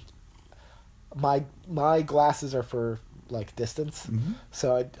 My glasses are for like distance,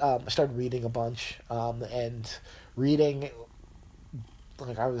 so I started reading a bunch, and reading,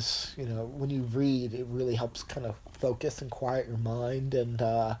 like I was, you know, when you read, it really helps kind of focus and quiet your mind, and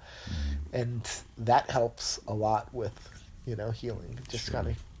that helps a lot with, you know, healing. Just kind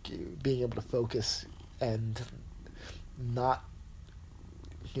of being able to focus and not,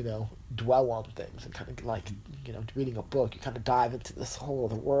 you know, dwell on things, and kind of like, you know, reading a book, you kind of dive into this whole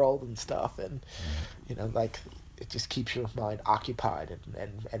other world and stuff, and you know, like it just keeps your mind occupied,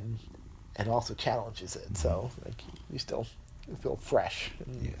 and also challenges it. So like you still feel fresh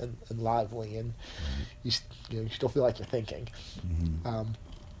and lively, and you still feel like you're thinking.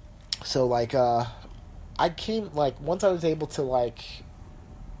 So like I came, like once I was able to, like,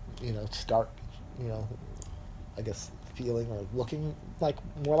 you know, start, you know, I guess feeling or looking like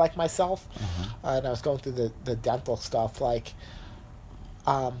more like myself, and I was going through the dental stuff, like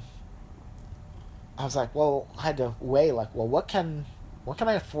I was like, well, I had to weigh, like, well, what can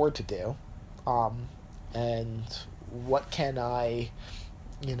I afford to do, and what can I,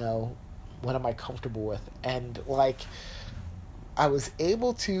 you know, what am I comfortable with? And like I was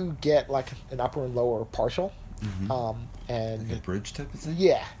able to get like an upper and lower partial, and like a bridge type of thing.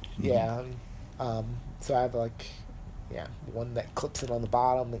 Yeah. So I have like one that clips in on the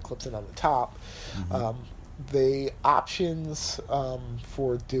bottom and clips in on the top. Mm-hmm. The options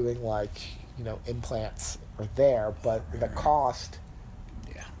for doing like implants are there, but the cost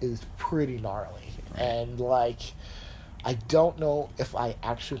is pretty gnarly, and like I don't know if I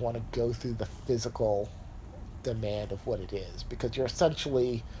actually want to go through the physical demand of what it is, because you're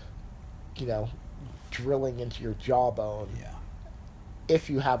essentially drilling into your jawbone if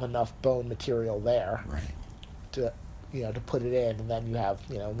you have enough bone material there to to put it in, and then you have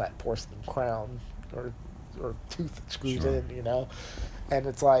that porcelain crown or tooth that screws in, and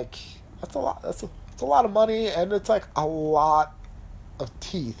it's like that's a lot. It's a lot of money, and it's like a lot of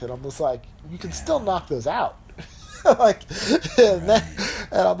teeth, and I'm just like, you can still knock those out, like, and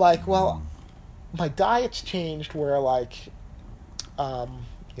I'm like, well, my diet's changed where like, I'm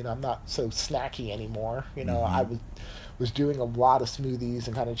not so snacky anymore. I was doing a lot of smoothies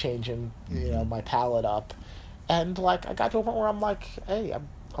and kind of changing my palate up, and like I got to a point where I'm like, hey,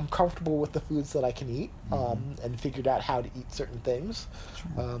 I'm comfortable with the foods that I can eat, and figured out how to eat certain things,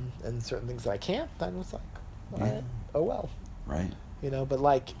 and certain things that I can't. Then it's like, all right, oh well, but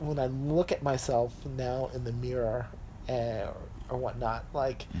like when I look at myself now in the mirror, or whatnot,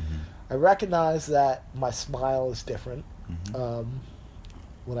 like I recognize that my smile is different.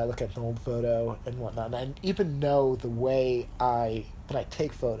 When I look at an old photo and whatnot, and I even know the way when I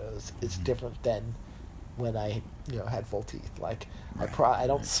take photos is different than when I had full teeth. Like I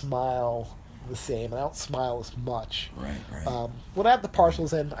don't smile the same, and I don't smile as much. When I have the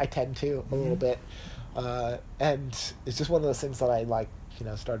partials in, I tend to a little bit, and it's just one of those things that I like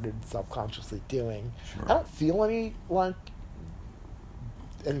started self-consciously doing. I don't feel any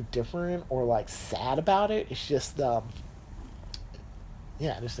different or like sad about it. It's just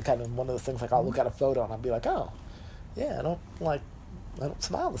just the kind of one of those things, like I'll look at a photo and I'll be like, oh yeah, I don't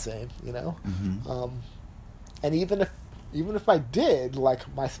smile the same, and even if I did,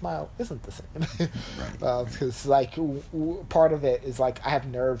 like my smile isn't the same, because like part of it is like I have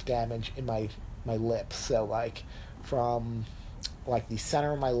nerve damage in my lips, so like from like the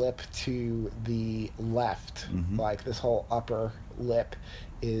center of my lip to the left, like this whole upper lip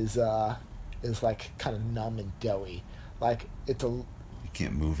is like kind of numb and doughy, like it's You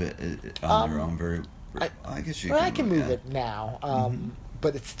can't move it on your own very. I guess you. I can move it now,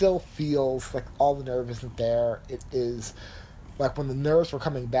 but it still feels like all the nerve isn't there. It is like when the nerves were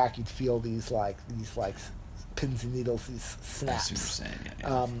coming back, you'd feel these pins and needles, these snaps. I see what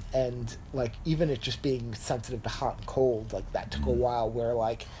you're saying. And like even it just being sensitive to hot and cold, like that took a while. Where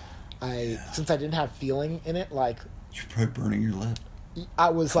like since I didn't have feeling in it, like you're probably burning your lip. I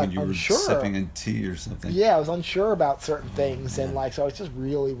was like when you unsure. were sipping a tea or something. Yeah, I was unsure about certain things, and like so I was just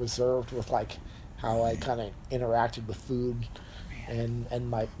really reserved with like how I kind of interacted with food and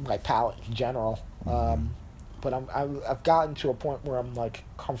my palate in general. But I've gotten to a point where I'm like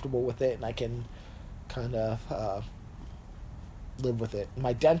comfortable with it, and I can kind of live with it.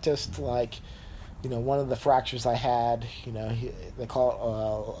 My dentist, like, one of the fractures I had, they call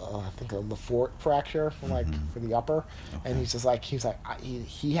it, I think a Lefort fracture, like for the upper. And he's like,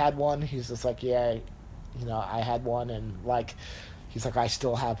 he had one. He's just like, yeah, I had one, and like, he's like, I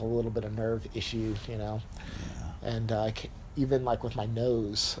still have a little bit of nerve issue, and even like with my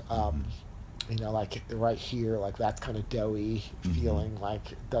nose, like right here, like that's kind of doughy feeling,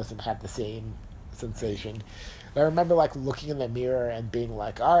 like it doesn't have the same sensation. And I remember like looking in the mirror and being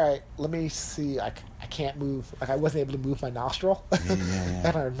like, all right, let me see, like I can't move, like I wasn't able to move my nostril.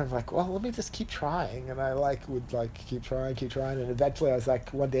 And I remember like, well, let me just keep trying, and I like would like keep trying, and eventually I was like,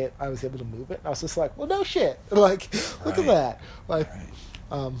 one day I was able to move it, and I was just like, well, no shit, like look at that, like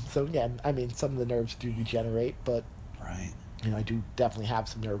so yeah, I mean some of the nerves do degenerate, but I do definitely have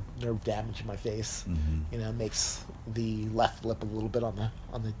some nerve damage in my face. It makes the left lip a little bit on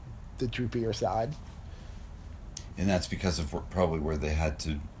the droopier side. And that's because of probably where they had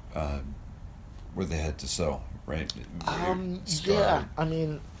to sew, right? Yeah, I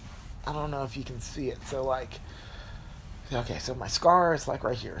mean, I don't know if you can see it. So like, okay, so my scar is like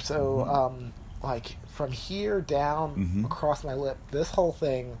right here. So like from here down across my lip, this whole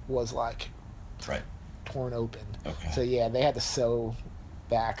thing was like torn open. Okay. So yeah, they had to sew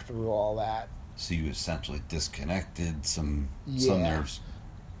back through all that. So you essentially disconnected some nerves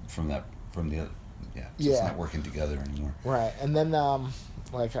from the other. Yeah, so it's not working together anymore. Right, and then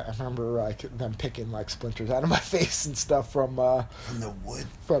like I remember like them picking like splinters out of my face and stuff from the wood.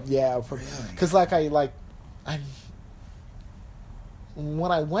 Because like I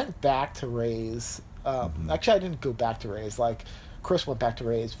when I went back to Ray's, actually I didn't go back to Ray's. Like Chris went back to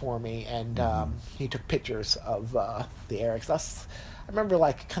Ray's for me, and he took pictures of the Erics. I remember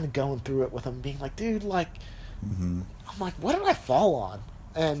like kind of going through it with him, being like, dude, like Mm-hmm. I'm like, what did I fall on?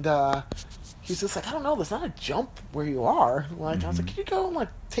 And he's just like, I don't know, there's not a jump where you are. Like, I was like, can you go and, like,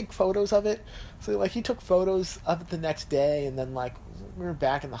 take photos of it? So, like, he took photos of it the next day, and then, like, we were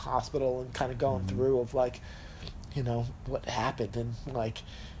back in the hospital and kind of going through of, like, you know, what happened. And, like,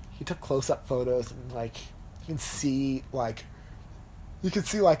 he took close-up photos, and, like, you can see, like,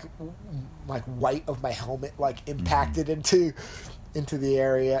 white of my helmet, like, impacted into the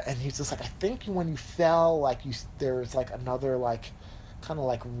area. And he's just like, I think when you fell, like, there was, like, another, like, kind of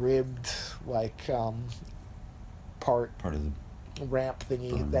like ribbed, like, part of the ramp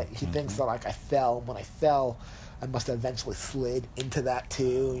thingy that he thinks that, like, I fell. When I fell, I must have eventually slid into that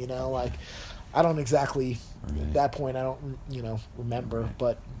too, you know, like, I don't exactly, at that point, I don't, you know, remember,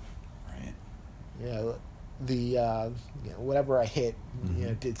 but, you know, the, you know, whatever I hit, you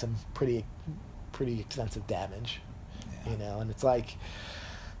know, did some pretty extensive damage, you know, and it's like,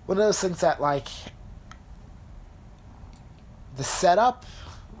 one of those things that, like, the setup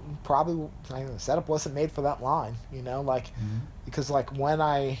wasn't made for that line, you know, like, because, like, when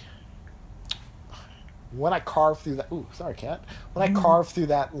I carved through that, ooh, sorry, cat, when I carved through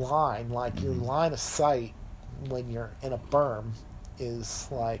that line, like, your line of sight when you're in a berm is,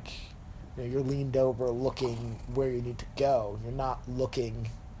 like, you know, you're leaned over looking where you need to go. You're not looking,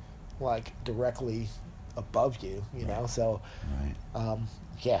 like, directly above you, you know, so,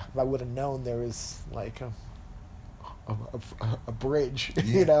 yeah, if I would have known there was, like, a bridge,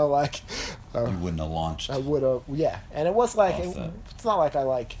 you know, like, you wouldn't have launched. I would have, yeah, and it was like, it's not like I,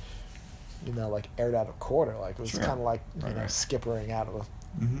 like, you know, like, aired out a quarter, like, it was kind of like, you know, skippering out of a,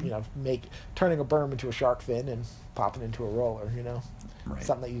 you know, turning a berm into a shark fin and popping into a roller, you know,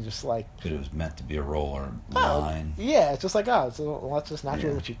 something that you just, like, but it was meant to be a roller line. Yeah, it's just like, so that's just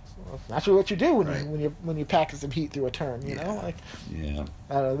naturally what you do when you pack some heat through a turn, you know, like, I don't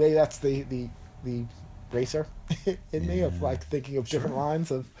know, maybe that's the racer in me of, like, thinking of different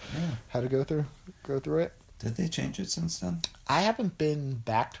lines of how to go through it. Did they change it since then? I haven't been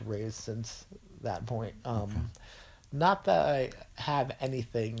back to Rays since that point. Not that I have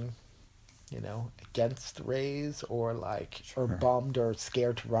anything, you know, against Rays or, like, or bummed or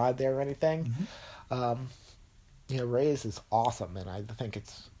scared to ride there or anything. You know, Rays is awesome, and I think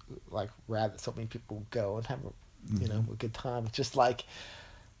it's, like, rad that so many people go and have you know, a good time. It's just like,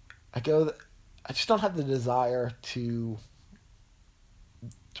 I just don't have the desire to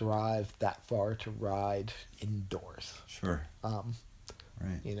drive that far to ride indoors. Sure.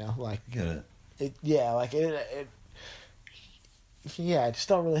 You know, like, I get it. Yeah, I just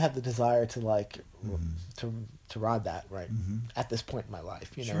don't really have the desire to, like, to ride that at this point in my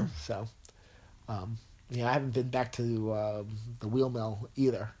life, you know. So, you know, I haven't been back to the wheel mill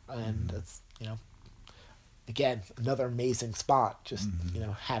either, and it's, you know, again, another amazing spot. Just you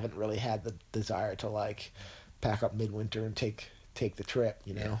know, haven't really had the desire to, like, pack up midwinter and take the trip,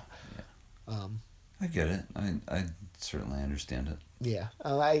 you know. I get it. I certainly understand it. Yeah,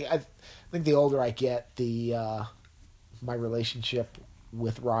 I think the older I get, the my relationship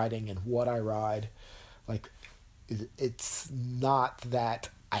with riding and what I ride, like, it's not that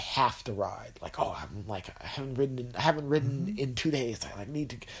I have to ride. Like, oh, I haven't ridden in 2 days. I, like,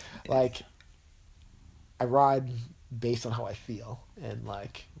 need to, like, I ride based on how I feel, and,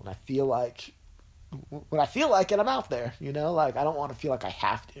 like, when I feel like it, I'm out there, you know, like, I don't want to feel like I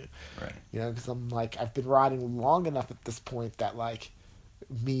have to, you know, because I'm, like, I've been riding long enough at this point that, like,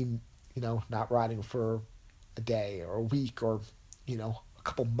 me, you know, not riding for a day or a week or, you know, a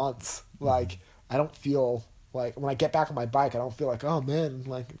couple months, like, I don't feel like, when I get back on my bike, I don't feel like, oh man,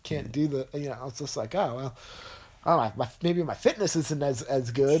 like, I can't do the, you know, it's just like, oh, well, I don't know, maybe my fitness isn't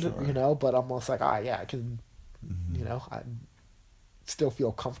as good, you know, but I'm almost like, yeah, I can, you know, I still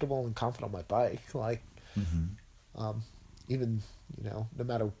feel comfortable and confident on my bike, like, even, you know, no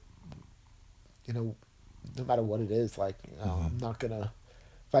matter what it is, like, you know, I'm not gonna,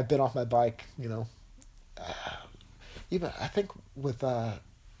 if I've been off my bike, you know, even, I think with, when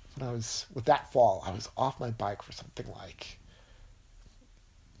I was, with that fall, I was off my bike for something like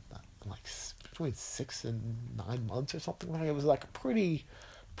between 6 and 9 months or something. Like, it was, like, a pretty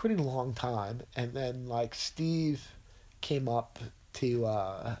long time. And then, like, Steve came up to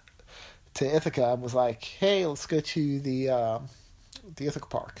Ithaca and was like, hey, let's go to the Ithaca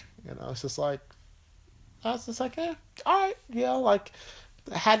Park. You know, I was just like, all right, you know, like,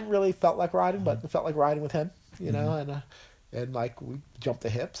 I hadn't really felt like riding, but it felt like riding with him, you know, and like, we jumped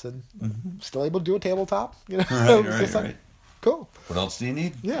the hips and still able to do a tabletop, you know. Like, cool. What else do you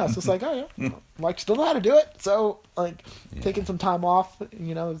need? Yeah, it's just like, oh yeah, like, still know how to do it. So, like, taking some time off,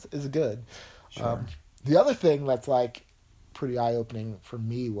 you know, is good. Sure. The other thing that's, like, pretty eye opening for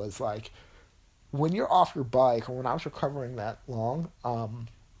me was, like, when you're off your bike, or when I was recovering that long,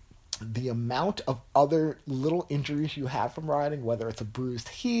 the amount of other little injuries you have from riding, whether it's a bruised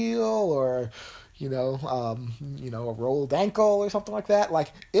heel or, a rolled ankle or something like that,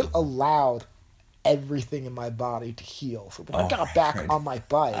 like it allowed everything in my body to heal. So when I got back on my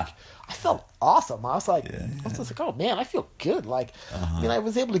bike, I felt awesome. I was like, I was just like, oh man, I feel good. Like, I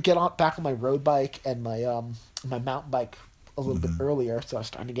was able to get back on my road bike and my my mountain bike a little bit earlier, so I was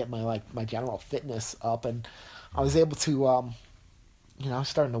starting to get my general fitness up, and I was able to, I was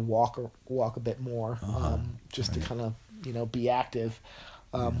starting to walk a bit more, just to kind of, be active.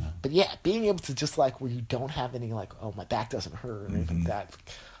 But yeah, being able to just like where you don't have any like, oh, my back doesn't hurt or anything like that.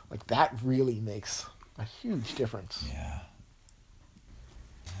 Like, that really makes a huge difference. Yeah.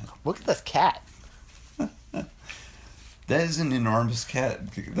 Look at this cat. That is an enormous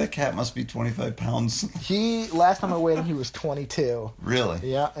cat. That cat must be 25 pounds. Last time I weighed him, he was 22. Really?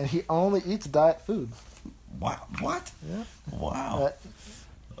 Yeah, and he only eats diet food. Wow. What? Yeah. Wow. But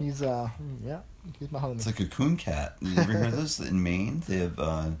he's my homie. It's like a coon cat. You ever hear this? In Maine, they have,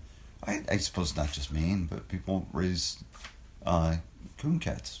 I suppose not just Maine, but people raise coon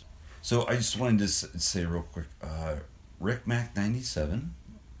cats. So I just wanted to say real quick, Rick Mac 97,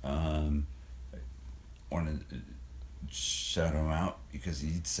 wanted to shout him out because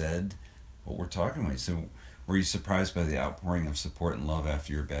he said what we're talking about. So, were you surprised by the outpouring of support and love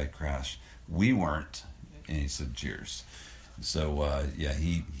after your bad crash? We weren't, and he said cheers. So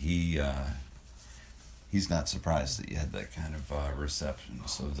he's not surprised that you had that kind of reception.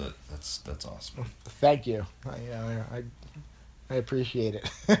 So that's awesome. Thank you. I appreciate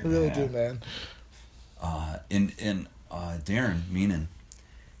it. I really do, man. And Darren Meenan,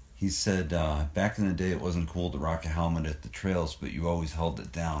 he said, back in the day it wasn't cool to rock a helmet at the trails, but you always held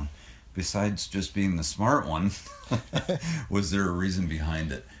it down. Besides just being the smart one, was there a reason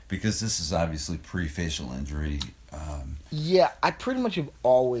behind it? Because this is obviously pre-facial injury. Yeah, I pretty much have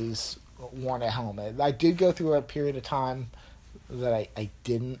always worn a helmet. I did go through a period of time that I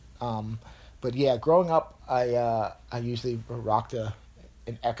didn't. But yeah, growing up, I usually rocked an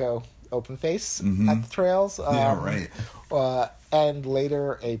Echo open face at the trails. Yeah, right. And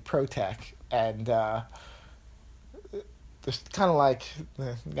later a ProTech, and there's kind of like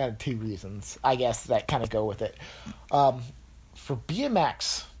got two reasons, I guess, that kind of go with it. For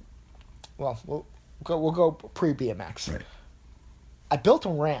BMX, well, we'll go pre-BMX. Right. I built a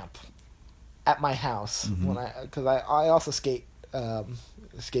ramp at my house because I also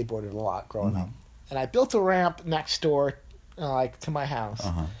skateboarded a lot growing up, and I built a ramp next door, to my house.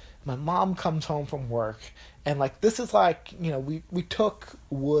 My mom comes home from work, and this is we took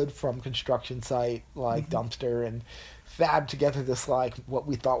wood from construction site, dumpster, and fabbed together this what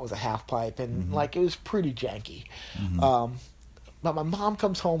we thought was a half pipe, and it was pretty janky. But my mom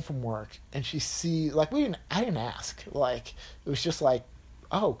comes home from work, and she sees I didn't ask, it was just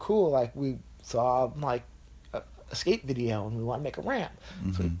oh cool, we saw a skate video and we want to make a ramp.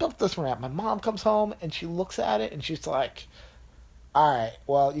 So we built this ramp. My mom comes home and she looks at it and she's like, all right,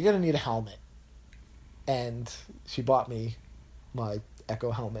 well, you're going to need a helmet. And she bought me my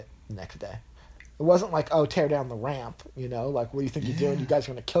Echo helmet the next day. It wasn't oh, tear down the ramp, what do you think you're doing? You guys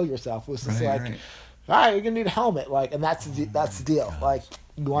are going to kill yourself. It was just right. All right, you're going to need a helmet. And that's the deal. Gosh.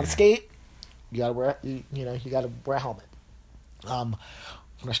 You want to skate, you got to wear, you got to wear a helmet.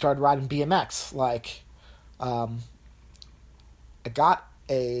 When I started riding BMX, I got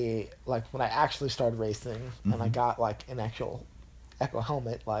when I actually started racing and I got an actual Echo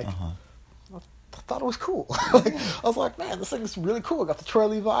helmet, I thought it was cool. I was like, man, this thing is really cool. I got the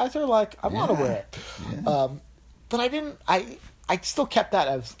twirly visor, I want to wear it. Yeah. But I didn't. I still kept that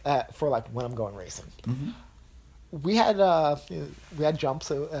as for when I'm going racing. We had jumps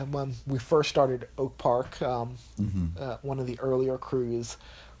when we first started Oak Park. One of the earlier crews,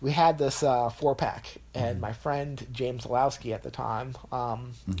 we had this 4-pack, and my friend James Lowski at the time,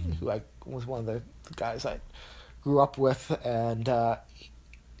 who was one of the guys I grew up with, and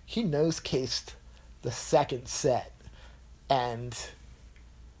he nose cased the second set, and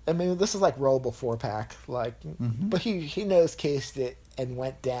I mean this is rollable 4-pack, but he nose cased it and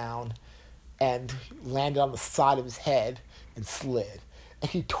went down and landed on the side of his head and slid,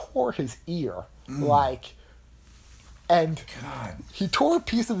 and he tore his ear and God. He tore a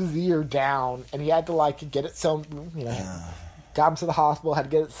piece of his ear down, and he had to get it sewn. Got him to the hospital, had to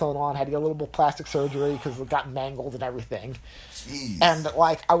get it sewn on, had to get a little bit of plastic surgery because it got mangled and everything. Jeez. And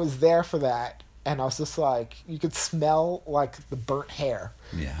I was there for that, and I was just you could smell the burnt hair.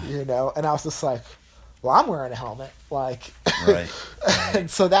 Yeah. And I was just well, I'm wearing a helmet, Right.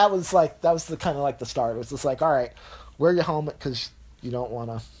 And so that was the kind of the start. It was just all right, wear your helmet because you don't want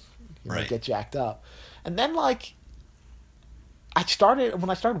to Right. get jacked up. And then like when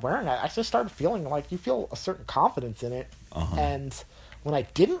I started wearing it, I just started feeling like you feel a certain confidence in it. Uh-huh. And when I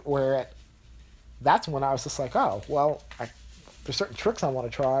didn't wear it, that's when I was just like, oh, well, there's certain tricks I want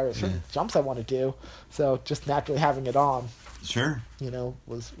to try or certain jumps I want to do. So just naturally having it on, Sure.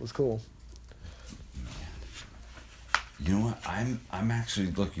 was cool. You know what? I'm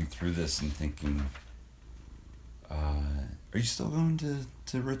actually looking through this and thinking, are you still going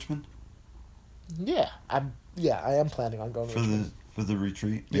to Richmond? Yeah, I am planning on going to Richmond. For the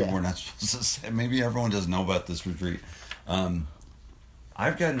retreat? Maybe Yeah. we're not supposed to say. Maybe everyone doesn't know about this retreat.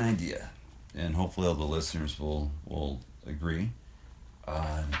 I've got an idea, and hopefully all the listeners will agree.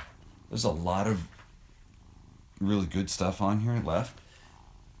 There's a lot of really good stuff on here left.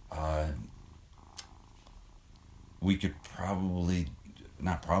 We could I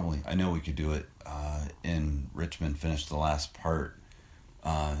know we could do it in Richmond, finish the last part,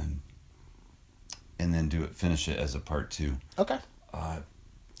 and then finish it as a part 2. Okay. I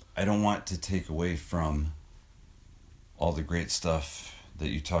don't want to take away from all the great stuff that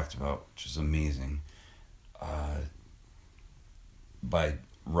you talked about, which is amazing, by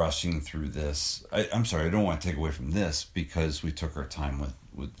rushing through this. I'm sorry, I don't want to take away from this because we took our time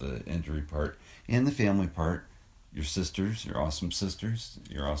with the injury part and the family part. Your sisters, your awesome sisters,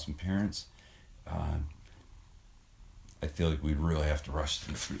 your awesome parents. I feel like we'd really have to rush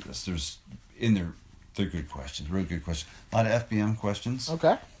through this. They're good questions, really good questions. A lot of FBM questions.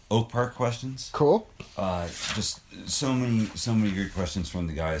 Okay. Oak Park questions. Cool. Just so many good questions from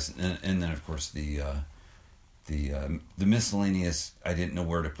the guys, and then of course the miscellaneous I didn't know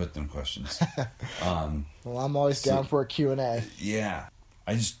where to put them questions. Well, I'm always down for a Q&A. Yeah,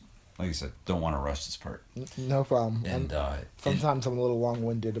 I just, like I said, don't want to rush this part. No problem. And sometimes I'm a little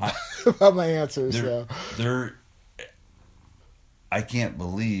long-winded about my answers. I can't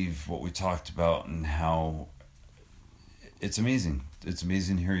believe what we talked about and how it's amazing. It's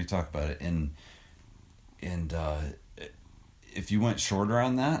amazing to hear you talk about it. And if you went shorter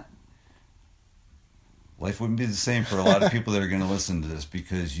on that, life wouldn't be the same for a lot of people that are going to listen to this,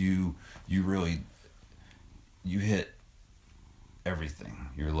 because you really hit everything.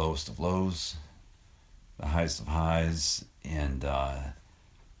 Your lowest of lows, the highest of highs, and a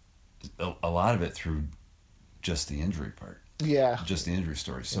lot of it through just the injury part. Yeah. Just the injury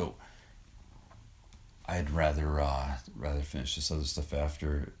story. So I'd rather finish this other stuff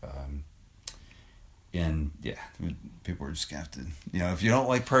after. And yeah, people are just gonna have to, if you don't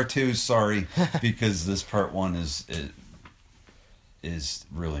like part 2, sorry, because this part 1 is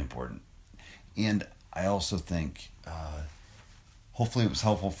really important. And I also think, hopefully it was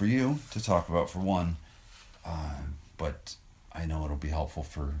helpful for you to talk about, for one, but I know it'll be helpful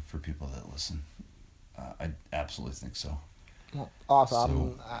for people that listen. I absolutely think so. Well,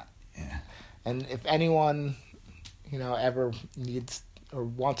 awesome. So, yeah. And if anyone, ever needs or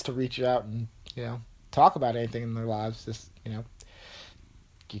wants to reach out and, talk about anything in their lives, just, you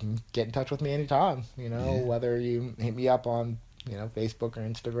can get in touch with me anytime, whether you hit me up on, Facebook or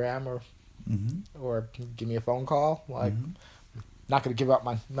Instagram or give me a phone call. Like, not going to give out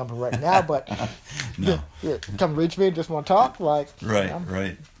my number right now, but no. Come reach me, just want to talk. Like,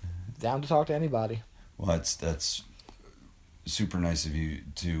 right. Down to talk to anybody. Well, that's super nice of you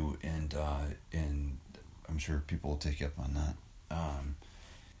too, and I'm sure people will take you up on that.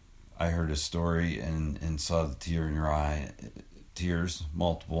 I heard a story and saw the tear in your eye, tears,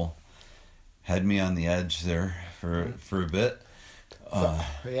 multiple, had me on the edge there for a bit.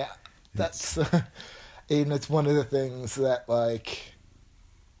 Yeah, that's and it's one of the things that, like,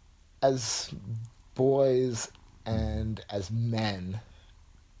 as boys and as men,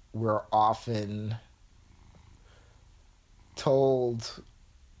 we're often told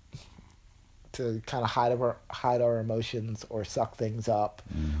to kind of hide our emotions or suck things up,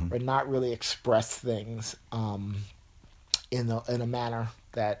 or not really express things in a manner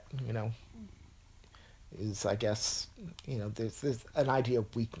that is, I guess, there's an idea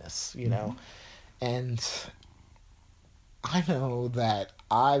of weakness, and I know that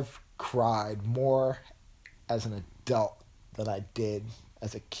I've cried more as an adult than I did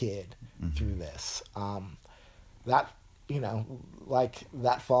as a kid through this. That, like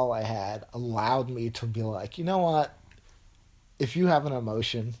that fall I had allowed me to be like, you know what? If you have an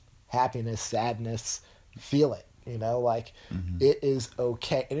emotion, happiness, sadness, feel it, it is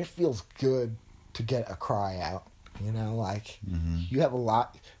okay. And it feels good to get a cry out, we all have a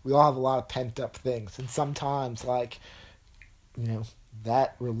lot of pent up things. And sometimes,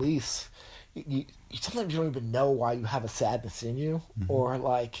 that release, you sometimes you don't even know why you have a sadness in you, or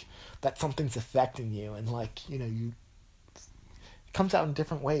that something's affecting you, and comes out in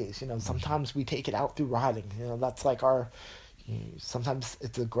different ways. Sometimes we take it out through riding. That's like our. Sometimes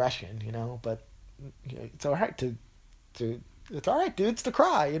it's aggression. But it's all right to it's all right, dudes, to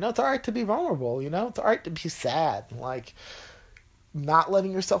cry. It's all right to be vulnerable. It's all right to be sad. Like, not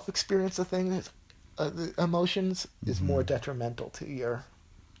letting yourself experience the thing, the emotions, is more detrimental to your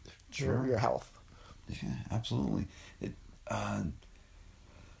health. Yeah, absolutely. I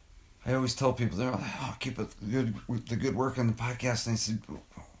always tell people, they're like, "Oh, keep the good work on the podcast." And I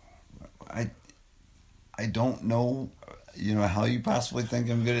said, I don't know, how you possibly think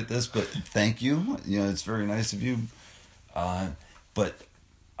I'm good at this, but thank you. It's very nice of you. But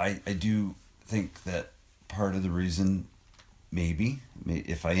I do think that part of the reason, maybe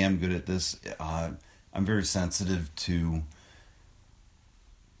if I am good at this, I'm very sensitive to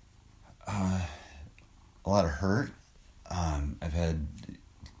a lot of hurt. I've had,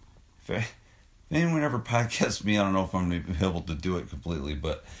 if anyone ever podcasts me, I don't know if I'm going to be able to do it completely,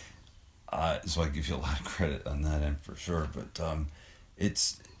 but so I give you a lot of credit on that end for sure. But I'm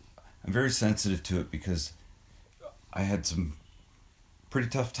very sensitive to it because I had some pretty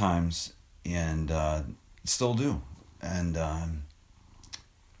tough times and still do. And I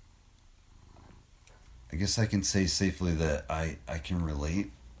guess I can say safely that I can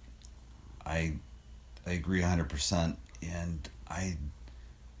relate. I agree 100%, and I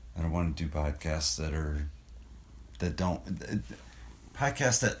don't want to do podcasts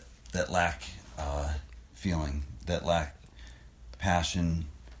that lack feeling, that lack passion.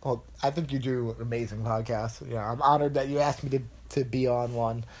 Well, I think you do an amazing podcast. I'm honored that you asked me to be on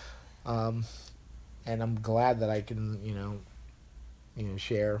one, and I'm glad that I can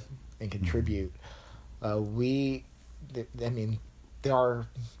share and contribute. There are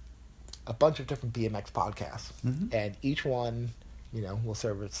a bunch of different BMX podcasts, and each one, will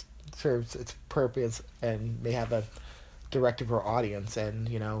serve its purpose and may have a directive or audience. And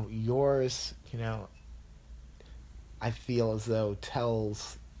yours, I feel as though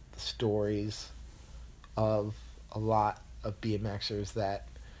tells the stories of a lot of BMXers that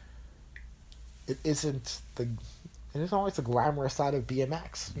it isn't always the glamorous side of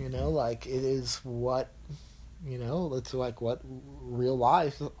BMX. Like, it is what it's like what real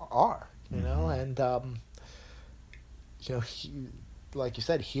lives are. And like you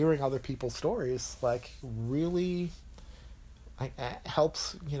said, hearing other people's stories really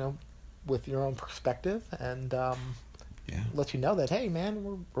helps with your own perspective and let you know that, hey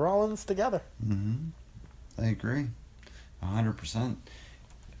man, we're all in this together. I agree 100%.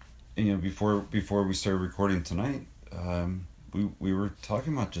 And before we started recording tonight, we were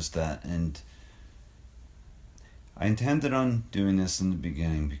talking about just that, and I intended on doing this in the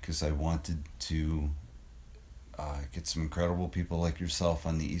beginning because I wanted to get some incredible people like yourself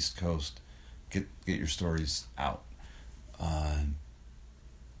on the East Coast, get your stories out,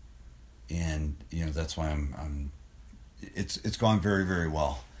 and that's why I'm. It's gone very, very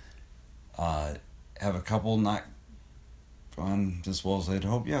well. Have a couple not gone as well as I'd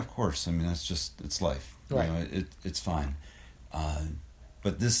hoped. Yeah, of course. I mean, it's life. Right. It's fine.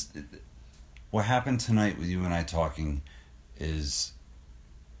 But what happened tonight with you and I talking is,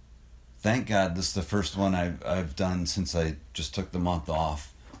 thank God, this is the first one I've done since I just took the month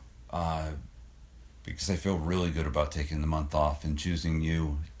off, because I feel really good about taking the month off and choosing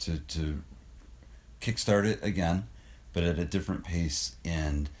you to kickstart it again, but at a different pace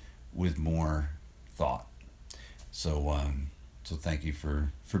and with more thought. So thank you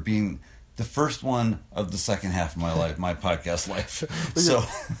for being the first one of the second half of my life, my podcast life. So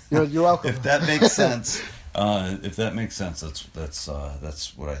you're welcome. If that makes sense,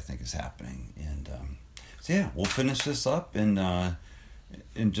 that's what I think is happening. And so yeah, we'll finish this up, and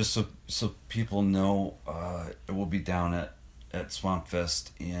just so people know, it will be down at Swamp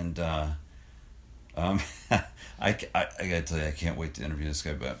Fest, and I gotta tell you, I can't wait to interview this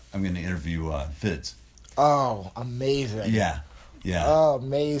guy, but I'm going to interview Vids. Oh, amazing! Yeah. Oh,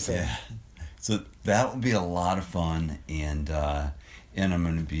 amazing! Yeah. So that will be a lot of fun, and I'm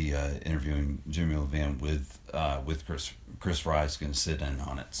going to be interviewing Jimmy Levan with Chris Rye is going to sit in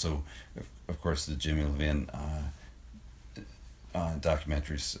on it. So, of course, the Jimmy Levan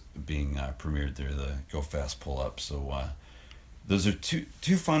documentary's being premiered there, the Go Fast Pull Up. So those are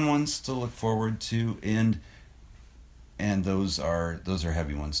two fun ones to look forward to, and those are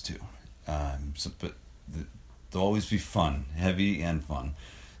heavy ones too. But they'll always be fun, heavy and fun.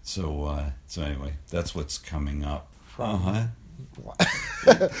 So anyway, that's what's coming up.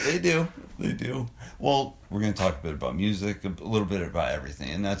 They do. Well, we're going to talk a bit about music, a little bit about everything,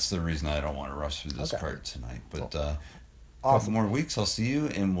 and that's the reason I don't want to rush through this part tonight. But awesome. A couple more weeks, I'll see you,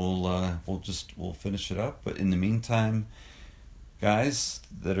 and we'll finish it up. But in the meantime, guys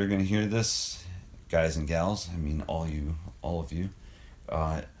that are going to hear this, guys and gals, I mean all of you,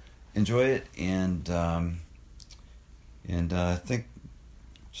 enjoy it and think.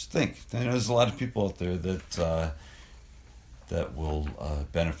 I know there's a lot of people out there that will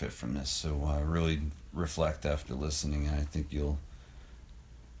benefit from this. So really reflect after listening, and I think you'll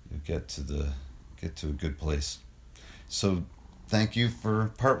get to a good place. So thank you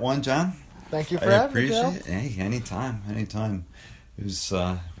for part 1, John. Thank you for having me, Bill. Appreciate it. Hey, anytime. It was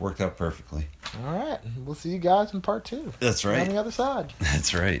worked out perfectly. All right. We'll see you guys in part 2. That's right. On the other side.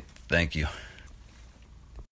 That's right. Thank you.